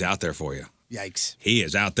rotation. Oh, he's out there for you. Yikes. He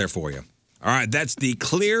is out there for you. All right, that's the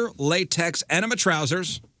clear latex enema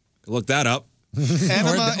trousers. Look that up.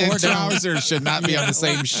 Enema and trousers should not be on the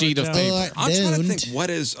same sheet of paper. I'm trying to think what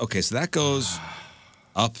is okay. So that goes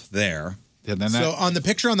up there. So on the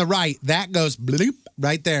picture on the right, that goes bloop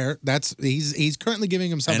right there. That's he's currently giving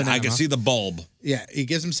himself And an I enema. can see the bulb. Yeah, he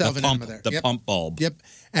gives himself an pump, enema there. The Yep. pump bulb. Yep.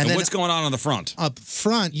 And then what's going on the front? Up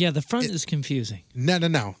front. Yeah, the front is confusing.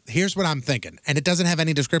 No. Here's what I'm thinking, and it doesn't have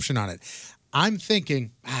any description on it. I'm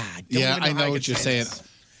thinking. Yeah, even I how know could what you're say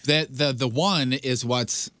saying. That the one is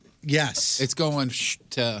what's. Yes. It's going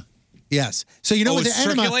to. Yes. So you know what it's the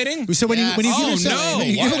enema. circulating? So when you give yourself, no.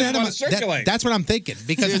 you Why give would an you enema, want to circulate? that's what I'm thinking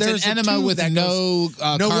because There's there's an a enema tube with that no, goes,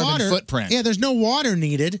 carbon water footprint. Yeah, there's no water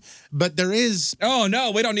needed, but there is. Oh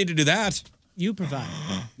no, we don't need to do that. You provide.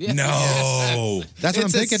 No. That's what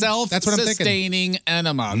I'm thinking. That's what I'm thinking. Self-sustaining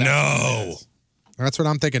enema. No. That's what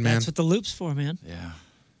I'm thinking, man. That's what the loop's for, man. Yeah.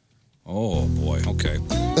 Oh boy. Okay.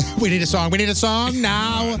 We need a song. We need a song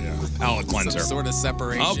now. Palate cleanser. Some sort of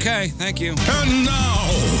separation. Okay. Thank you. And now,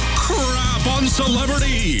 crap on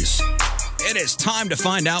celebrities. It is time to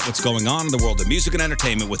find out what's going on in the world of music and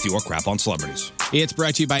entertainment with your crap on celebrities. It's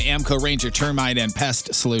brought to you by Amco Ranger Termite and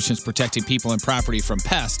Pest Solutions, protecting people and property from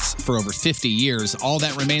pests for over 50 years. All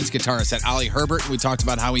That Remains guitarist at Ollie Herbert. We talked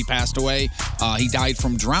about how he passed away. He died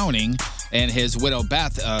from drowning. And his widow,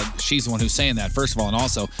 Beth, she's the one who's saying that, first of all. And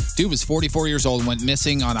also, dude was 44 years old, went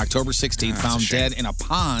missing on October 16th, found dead in a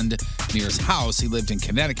pond near his house. He lived in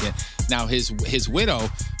Connecticut. Now, his widow,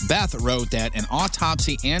 Beth, wrote that an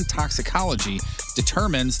autopsy and toxicology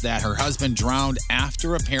determines that her husband drowned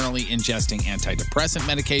after apparently ingesting antidepressant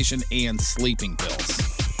medication and sleeping pills.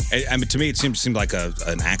 I mean, to me, it seemed like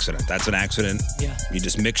an accident. That's an accident. Yeah. You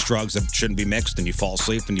just mix drugs that shouldn't be mixed, and you fall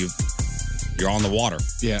asleep, and you're on the water.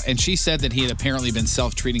 Yeah, and she said that he had apparently been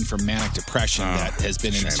self-treating for manic depression that has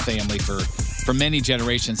been in his family for many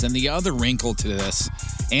generations. And the other wrinkle to this,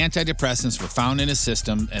 antidepressants were found in his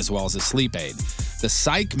system as well as a sleep aid. The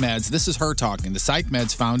psych meds, this is her talking, the psych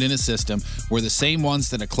meds found in his system were the same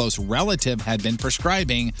ones that a close relative had been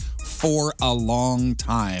prescribing for a long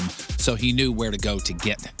time. So he knew where to go to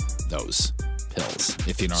get those pills,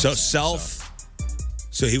 if you know what I'm saying.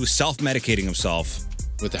 So he was self-medicating himself.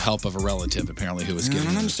 With the help of a relative, apparently, who was I giving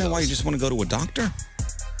don't him understand why you just want to go to a doctor.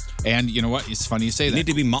 And you know what? It's funny you say that. You need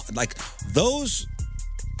to be like those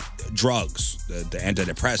drugs, the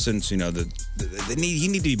antidepressants. You know, he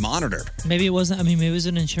need to be monitored. Maybe it wasn't. I mean, maybe it was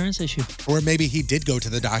an insurance issue. Or maybe he did go to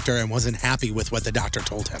the doctor and wasn't happy with what the doctor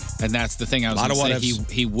told him. And that's the thing I was A lot going to of say.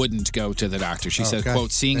 what He wouldn't go to the doctor. She said, Okay.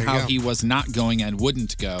 quote, seeing There you how go. he was not going and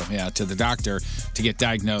wouldn't go to the doctor to get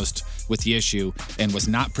diagnosed with the issue and was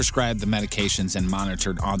not prescribed the medications and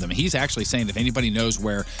monitored on them. He's actually saying if anybody knows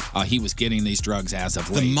where he was getting these drugs as of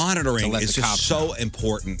late. The to monitoring let is the just cops so know.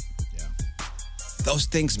 important. Yeah. Those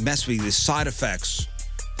things mess with you. The side effects,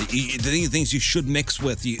 the things you should mix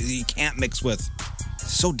with, you can't mix with.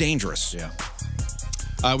 It's so dangerous. Yeah.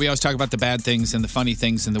 We always talk about the bad things and the funny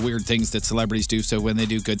things and the weird things that celebrities do. So when they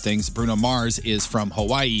do good things, Bruno Mars is from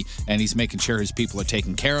Hawaii, and he's making sure his people are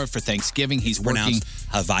taken care of for Thanksgiving. He's working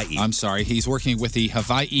Hawaii. I'm sorry. He's working with the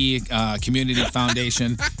Hawaii Community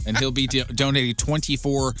Foundation, and he'll be donating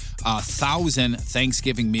 24,000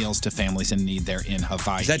 Thanksgiving meals to families in need there in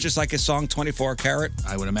Hawaii. Is that just like his song 24 Karat?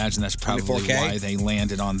 I would imagine that's probably 24K? why they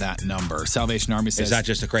landed on that number. Salvation Army says. Is that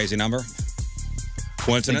just a crazy number?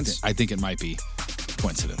 Coincidence? I think it might be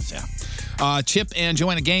coincidence, yeah. Chip and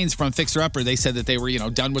Joanna Gaines from Fixer Upper, they said that they were,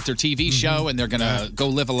 done with their TV show and they're going to go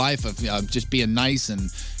live a life of just being nice and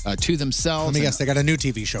to themselves. Let me guess, they got a new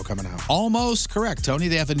TV show coming out. Almost correct, Tony.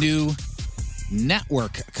 They have a new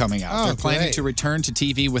network coming out. Oh, They're planning great. to return to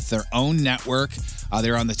TV with their own network. They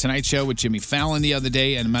were on The Tonight Show with Jimmy Fallon the other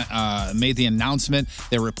day and made the announcement.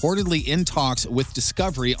 They're reportedly in talks with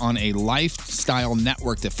Discovery on a lifestyle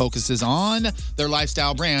network that focuses on their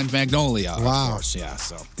lifestyle brand, Magnolia. Wow. Of course, yeah,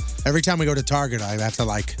 so. Every time we go to Target, I have to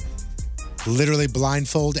literally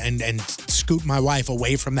blindfold and scoot my wife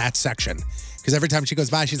away from that section. Because every time she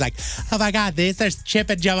goes by, she's like, oh my God, there's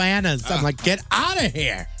Chip and Joanna's. I'm like, get out of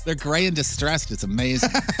here. They're gray and distressed. It's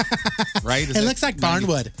amazing. Right? It looks like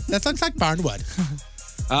Barnwood. That looks like Barnwood.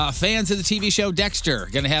 Fans of the TV show Dexter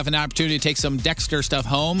going to have an opportunity to take some Dexter stuff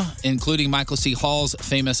home, including Michael C. Hall's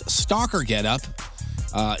famous stalker getup.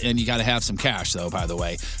 And you got to have some cash, though, by the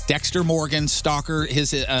way. Dexter Morgan, stalker,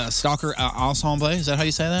 his stalker ensemble. Is that how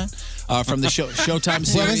you say that? From the Showtime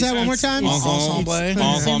series. What was that one more time? Ensemble.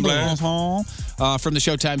 From the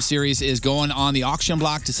Showtime series is going on the auction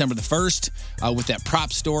block December the 1st with that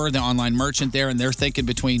prop store, the online merchant there, and they're thinking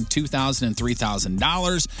between $2,000 and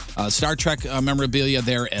 $3,000. Star Trek memorabilia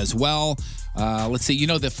there as well. Let's see.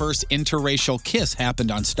 The first interracial kiss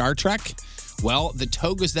happened on Star Trek. Well, the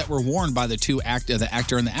togas that were worn by the actor and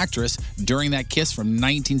the actress during that kiss from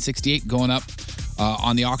 1968 going up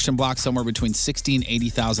On the auction block, somewhere between $60,000 and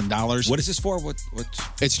 $80,000. What is this for? What?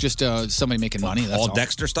 It's just somebody making money. That's all all.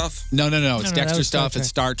 Dexter stuff? No. It's that Dexter was Star stuff. It's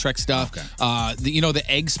Star Trek stuff. Okay. The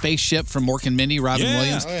egg spaceship from Mork and Mindy, Robin Yeah.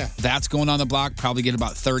 Williams. Oh, yeah. That's going on the block. Probably get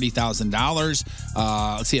about $30,000.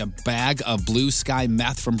 Let's see, a bag of Blue Sky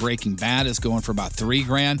meth from Breaking Bad is going for about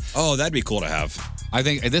 $3,000. Oh, that'd be cool to have. I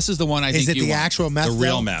think this is the one. Is it you the want. actual meth? The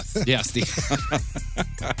real though? meth. Yes.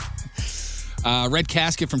 Red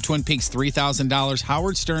casket from Twin Peaks, $3,000.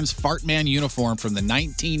 Howard Stern's Fartman uniform from the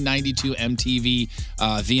 1992 MTV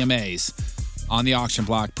VMAs on the auction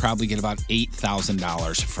block. Probably get about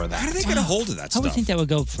 $8,000 for that. How do they get a hold of that I stuff? would think that would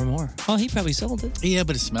go for more. Oh, he probably sold it. Yeah,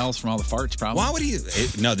 but it smells from all the farts, probably. Why would he?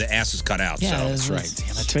 No, the ass is cut out. Yeah, so that's right. Damn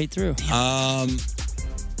it. Straight through.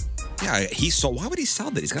 Yeah, he sold. Why would he sell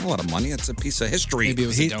that? He's got a lot of money. It's a piece of history. Maybe it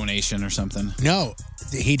was a donation or something. No,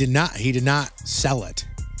 he did not. He did not sell it.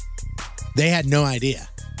 They had no idea.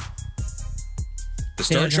 The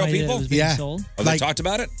Stern Show people? Yeah. Oh, they talked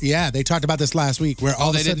about it? Yeah, they talked about this last week. Where all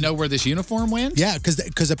of a they didn't sudden- know where this uniform went? Yeah,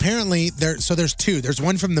 because apparently there's two. There's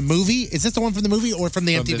one from the movie. Is this the one from the movie or from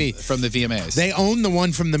the MTV? From the VMAs. They own the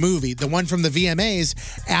one from the movie. The one from the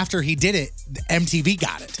VMAs. After he did it, MTV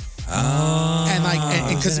got it.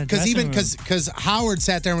 And because Howard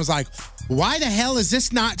sat there and was like, why the hell is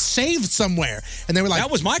this not saved somewhere? And they were like, That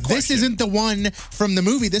was my question. This isn't the one from the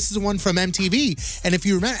movie. This is the one from MTV. And if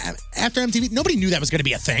you remember, after MTV, nobody knew that was going to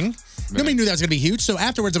be a thing. Nobody knew that was going to be huge. So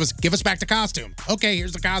afterwards, it was give us back the costume. Okay,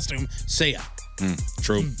 here's the costume. See ya.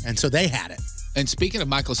 True. And so they had it. And speaking of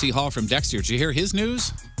Michael C. Hall from Dexter, did you hear his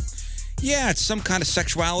news? Yeah, it's some kind of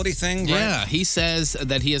sexuality thing, right? Yeah, he says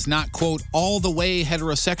that he is not, quote, all the way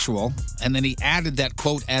heterosexual. And then he added that,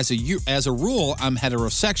 quote, as a rule, I'm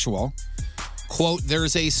heterosexual. Quote,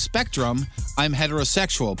 there's a spectrum, I'm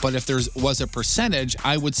heterosexual. But if there was a percentage,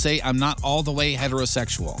 I would say I'm not all the way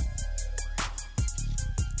heterosexual.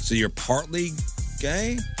 So you're partly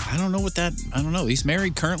gay? I don't know. He's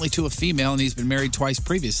married currently to a female, and he's been married twice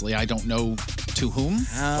previously. I don't know to whom.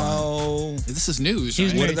 How? This is news, He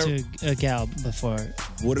was right? married to a gal before.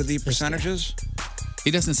 What are the percentages? He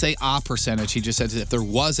doesn't say a percentage. He just says if there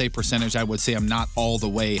was a percentage, I would say I'm not all the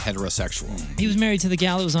way heterosexual. He was married to the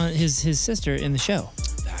gal that was on his sister in the show.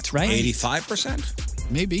 That's right.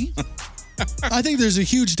 85%? Maybe. I think there's a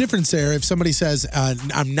huge difference there if somebody says, I'm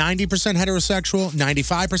 90% heterosexual,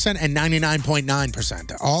 95%, and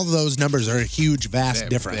 99.9%. All of those numbers are a huge, vast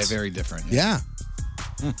difference. They're very different. Yeah.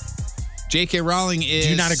 J.K. Rowling is...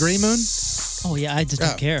 Do you not agree, Moon? Oh, yeah, I just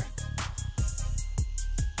don't care.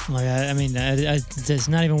 Like, it's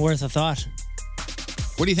not even worth a thought.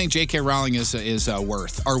 What do you think J.K. Rowling is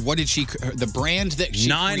worth? Or what did she... The brand that she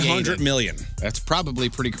 900 created, million. That's probably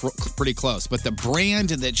pretty close. But the brand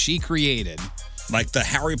that she created... Like the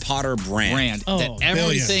Harry Potter brand. that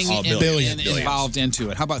everything billions. involved into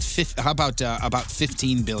it. How about about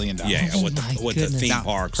 $15 billion? Yeah, with the theme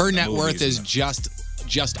parks. Her and the net worth movies is and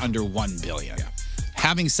just under $1 billion. Yeah.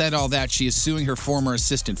 Having said all that, she is suing her former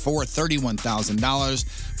assistant for $31,000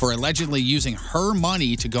 for allegedly using her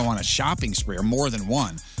money to go on a shopping spree, or more than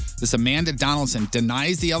one. This Amanda Donaldson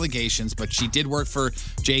denies the allegations, but she did work for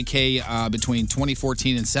JK between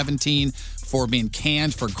 2014 and 17 for being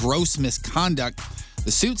canned for gross misconduct.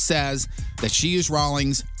 The suit says that she used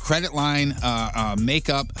Rawlings' credit line,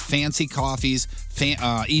 makeup, fancy coffees,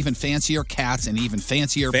 even fancier cats, and even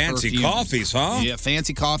fancier Fancy perfumes. coffees, huh? Yeah,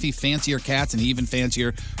 fancy coffee, fancier cats, and even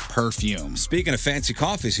fancier perfumes. Speaking of fancy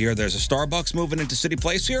coffees here, there's a Starbucks moving into City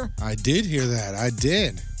Place here? I did hear that. I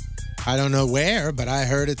did. I don't know where, but I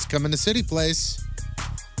heard it's coming to City Place.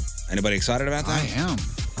 Anybody excited about that? I am.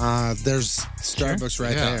 There's Starbucks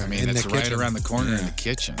right there. I mean, in it's the right kitchen. around the corner in the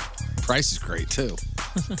kitchen. Price is great, too.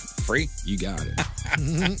 Free? You got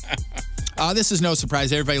it. This is no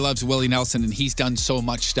surprise. Everybody loves Willie Nelson, and he's done so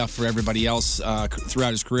much stuff for everybody else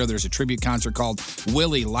throughout his career. There's a tribute concert called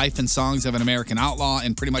Willie, Life and Songs of an American Outlaw,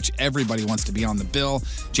 and pretty much everybody wants to be on the bill.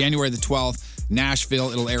 January the 12th, Nashville.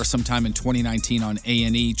 It'll air sometime in 2019 on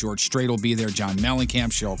A&E. George Strait will be there. John Mellencamp,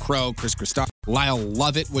 Sheryl Crow, Chris Christoph, Lyle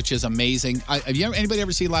Lovett, which is amazing. Anybody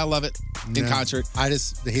ever see Lyle Lovett in concert?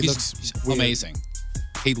 He looks weird. Amazing.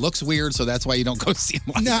 He looks weird, so that's why you don't go see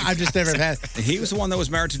him. No, I've just never had. He was the one that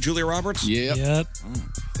was married to Julia Roberts? Yep.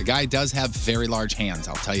 The guy does have very large hands,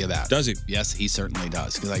 I'll tell you that. Does he? Yes, he certainly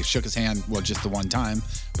does. Because I shook his hand, just the one time,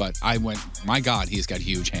 but I went, my God, he's got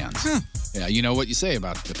huge hands. Yeah, you know what you say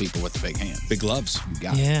about the people with the big hands. Big gloves. You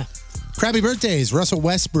got it. Yeah. Crappy birthdays. Russell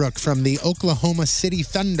Westbrook from the Oklahoma City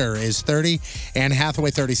Thunder is 30. Anne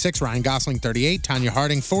Hathaway, 36. Ryan Gosling, 38. Tanya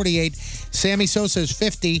Harding, 48. Sammy Sosa is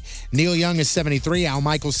 50. Neil Young is 73. Al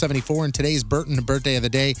Michaels, 74. And today's Burton birthday of the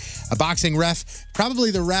day. A boxing ref.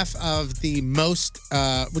 Probably the ref of the most,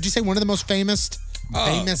 would you say one of the most famous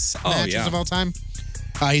matches of all time?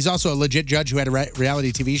 He's also a legit judge who had a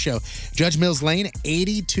reality TV show. Judge Mills Lane,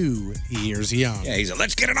 82 years young. Yeah, he's a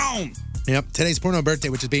let's get it on. Yep. Today's porno birthday,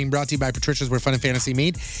 which is being brought to you by Patricia's Where Fun and Fantasy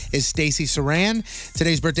Meet, is Stacey Saran.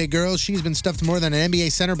 Today's birthday girl, she's been stuffed more than an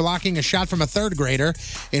NBA center blocking a shot from a third grader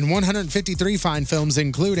in 153 fine films,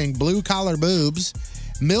 including Blue Collar Boobs,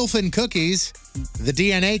 MILF and Cookies, The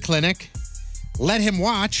DNA Clinic, Let Him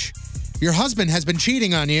Watch, Your Husband Has Been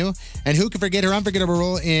Cheating on You, and who can forget her unforgettable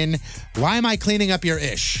role in Why Am I Cleaning Up Your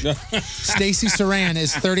Ish? Stacey Saran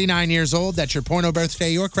is 39 years old. That's your porno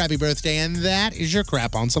birthday, your crappy birthday, and that is your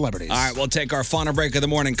crap on celebrities. All right, we'll take our final break of the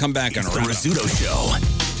morning, come back and The Rizzuto Show.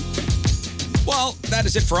 Well, that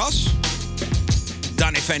is it for us.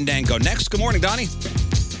 Donnie Fandango next. Good morning, Donnie.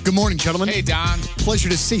 Good morning, gentlemen. Hey, Don. Pleasure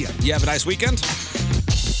to see you. You have a nice weekend?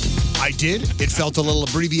 I did. It felt a little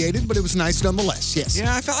abbreviated, but it was nice nonetheless. Yes.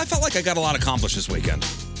 Yeah, I felt like I got a lot accomplished this weekend.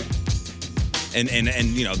 And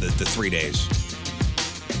you know, the 3 days.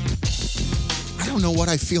 I don't know what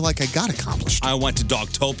I feel like I got accomplished. I went to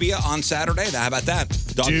Dogtopia on Saturday. How about that?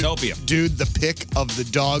 Dogtopia. Dude, the pic of the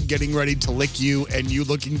dog getting ready to lick you and you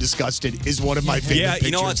looking disgusted is one of my favorite pictures. Yeah,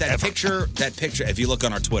 you know what? That ever. picture, if you look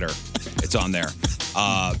on our Twitter, it's on there.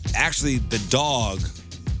 Actually, the dog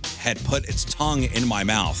had put its tongue in my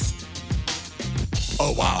mouth.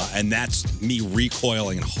 Oh, wow. And that's me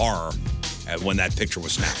recoiling in horror when that picture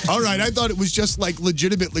was snapped. All right, I thought it was just like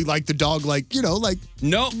legitimately like the dog, like, you know, like.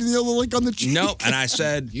 Nope. You know, like on the cheek. Nope. And I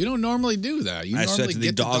said. You don't normally do that. You I normally said to the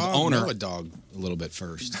get dog the dog, owner. know a dog a little bit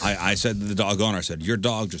first. I said to the dog owner, I said, your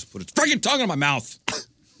dog just put its freaking tongue in my mouth.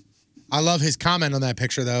 I love his comment on that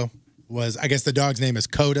picture, though, was, I guess the dog's name is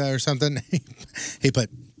Coda or something. He put,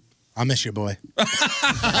 I'll miss you, boy.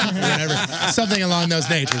 Whatever. Something along those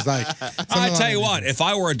natures. I tell you what, if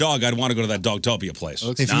I were a dog, I'd want to go to that Dogtopia place.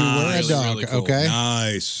 If you were a dog, really cool. okay.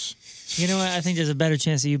 Nice. You know what? I think there's a better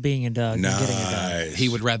chance of you being a dog than getting a dog. He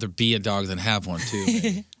would rather be a dog than have one, too,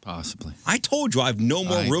 maybe. Possibly. I told you I have no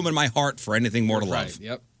more room in my heart for anything more to love.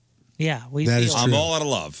 Yep. Yeah, we That feel is it. I'm all out of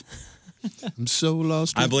love. I'm so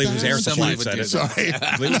lost. I believe it was Air Supply Somebody said would it. do Sorry.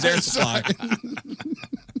 I believe it was Air Supply.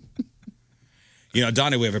 You know,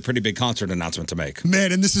 Donnie, we have a pretty big concert announcement to make.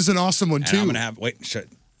 Man, and this is an awesome one, And too. I'm going to have,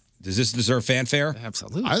 does this deserve fanfare?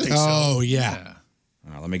 Absolutely. I think so. Oh, yeah.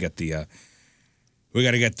 Let me get we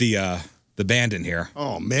got to get the band in here.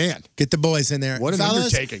 Oh, man. Get the boys in there. What an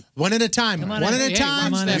Fellas, undertaking. One at a time. Come on One in. at a Hey,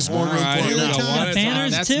 time. come on in. Nice more room All right, for here we it. go. Got One at a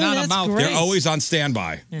banners, That's too. not a That's mouthful. great. They're always on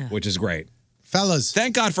standby, Yeah. which is great. Fellas.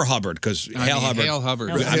 Thank God for Hubbard, because Hail Hubbard. Hail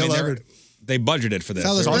Hubbard. I mean, Hail Hubbard. they budgeted for this.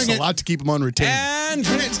 Fellas, It costs bring a it. lot to keep them on retainer. And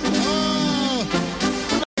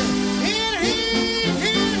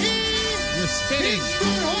You're spitting.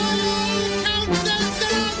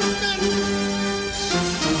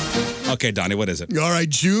 okay, Donnie, what is it? All right,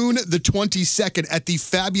 June the 22nd at the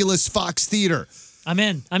fabulous Fox Theater. I'm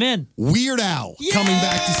in. Weird Al coming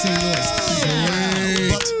back to St. Louis.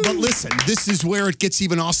 But listen, this is where it gets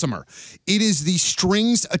even awesomer. It is the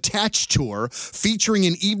Strings Attached Tour featuring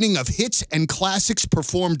an evening of hits and classics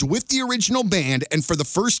performed with the original band and for the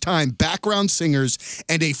first time background singers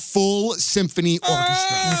and a full symphony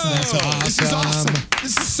orchestra. That's awesome. This is awesome.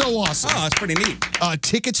 This is so awesome. Oh, that's pretty neat.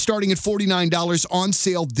 Tickets starting at $49 on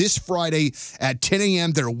sale this Friday at 10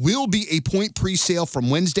 a.m. There will be a point pre-sale from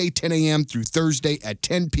Wednesday 10 a.m. through Thursday at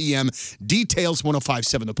 10 p.m. Details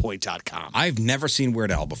 1057thepoint.com. I've never seen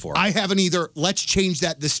Weird Al before. I haven't either. Let's change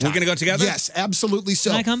that this time. We're going to go together? Yes, absolutely so.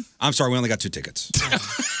 Can I come? I'm sorry, we only got 2 tickets.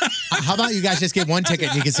 How about you guys just get one ticket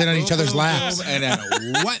and you can sit on each other's laps? And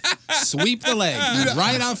sweep the leg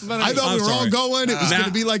right off of the I thought we were all going. It was going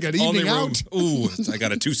to be like an Only evening room. out. Ooh, I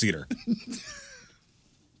got a 2-seater.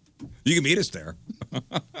 You can meet us there.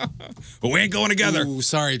 But we ain't going together. Ooh,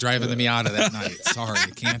 sorry, driving me out of that night. Sorry, I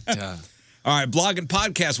can't. All right, blog and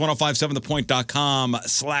podcast,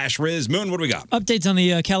 1057thepoint.com/Riz. Moon, what do we got? Updates on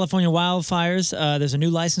the California wildfires. There's a new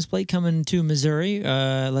license plate coming to Missouri.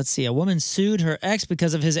 Let's see. A woman sued her ex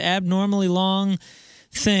because of his abnormally long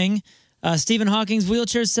thing. Stephen Hawking's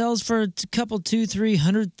wheelchair sells for a couple,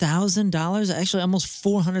 $200,000-$300,000. Actually, almost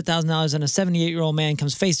 $400,000. And a 78-year-old man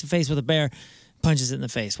comes face to face with a bear, punches it in the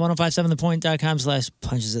face.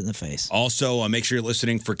 1057thepoint.com/punches it in the face. Also, make sure you're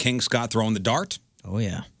listening for King Scott throwing the dart. Oh,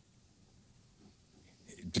 yeah.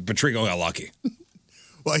 Patrico got lucky.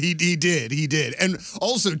 Well, he did. And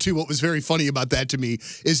also, too, what was very funny about that to me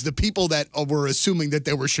is the people that were assuming that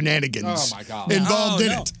there were shenanigans involved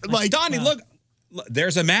in it. Like, Donnie, look,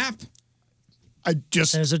 there's a map.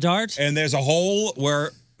 There's a dart. And there's a hole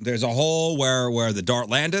where the dart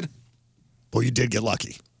landed. Well, you did get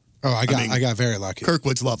lucky. Oh, I got very lucky.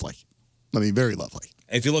 Kirkwood's lovely. I mean, very lovely.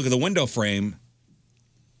 If you look at the window frame,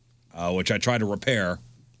 which I tried to repair,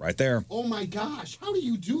 right there. Oh, my gosh. How do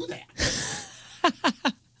you do that? How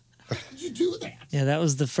did you do that? Yeah, that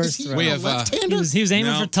was the first throw. We have he was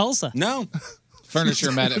aiming for Tulsa. No.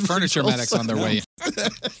 Furniture medics on their way.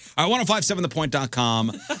 All right,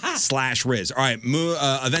 1057thepoint.com/Riz. All right,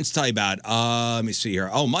 events to tell you about. Let me see here.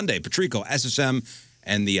 Oh, Monday, Patrico, SSM,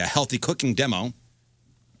 and the Healthy Cooking Demo.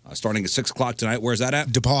 Starting at 6 o'clock tonight. Where's that at?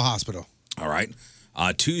 DePaul Hospital. All right.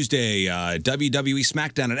 Tuesday, WWE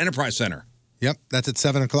SmackDown at Enterprise Center. Yep, that's at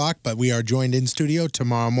 7 o'clock, but we are joined in studio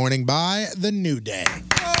tomorrow morning by The New Day.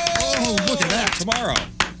 Oh, look at that. Tomorrow.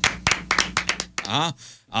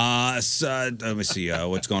 Let me see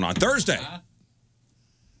what's going on. Thursday,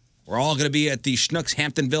 we're all going to be at the Schnucks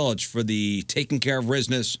Hampton Village for the Taking Care of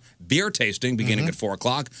Rizness beer tasting beginning at 4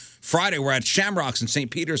 o'clock. Friday, we're at Shamrocks in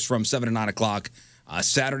St. Peter's from 7 to 9 o'clock.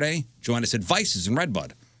 Saturday, join us at Vices in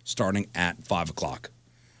Redbud starting at 5 o'clock.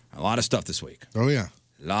 A lot of stuff this week. Oh, yeah.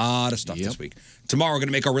 A lot of stuff this week. Tomorrow, we're going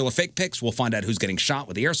to make our real or fake picks. We'll find out who's getting shot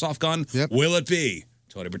with the airsoft gun. Will it be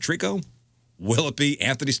Tony Patrico? Will it be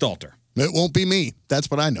Anthony Stalter? It won't be me.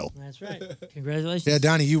 That's what I know. That's right. Congratulations. Yeah,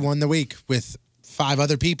 Donnie, you won the week with 5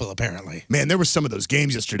 other people, apparently. Man, there were some of those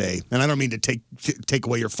games yesterday, and I don't mean to take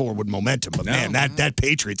away your forward momentum, but man, that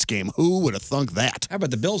Patriots game, who would have thunk that? How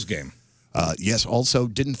about the Bills game? Yes, also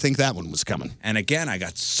didn't think that one was coming. And again, I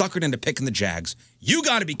got suckered into picking the Jags. You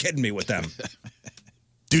got to be kidding me with them.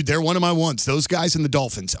 Dude, they're one of my ones. Those guys and the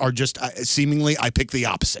Dolphins are just seemingly I pick the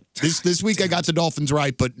opposite. This week I got the Dolphins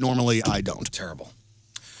right, but normally I don't. Terrible.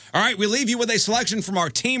 All right, we leave you with a selection from our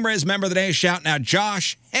Team Riz member of the day. Shout now,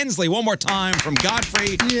 Josh Hensley, one more time from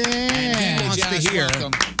Godfrey. Yeah. And he wants to hear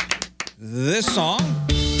this song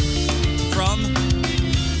from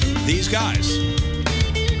these guys.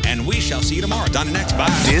 And we shall see you tomorrow. Done next. Bye.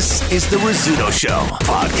 This is the Rizzuto Show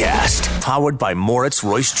podcast, powered by Moritz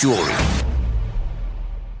Royce Jewelry.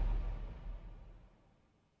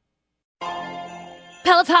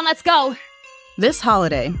 Peloton, let's go. This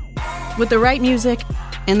holiday, with the right music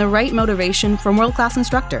and the right motivation from world-class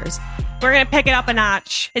instructors, we're going to pick it up a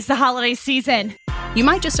notch. It's the holiday season. You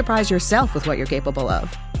might just surprise yourself with what you're capable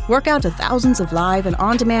of. Work out to thousands of live and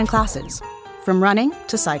on-demand classes, from running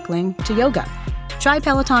to cycling to yoga. Try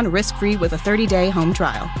Peloton risk-free with a 30-day home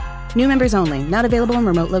trial. New members only, not available in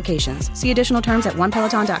remote locations. See additional terms at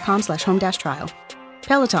onepeloton.com/home-trial.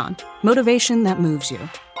 Peloton, motivation that moves you.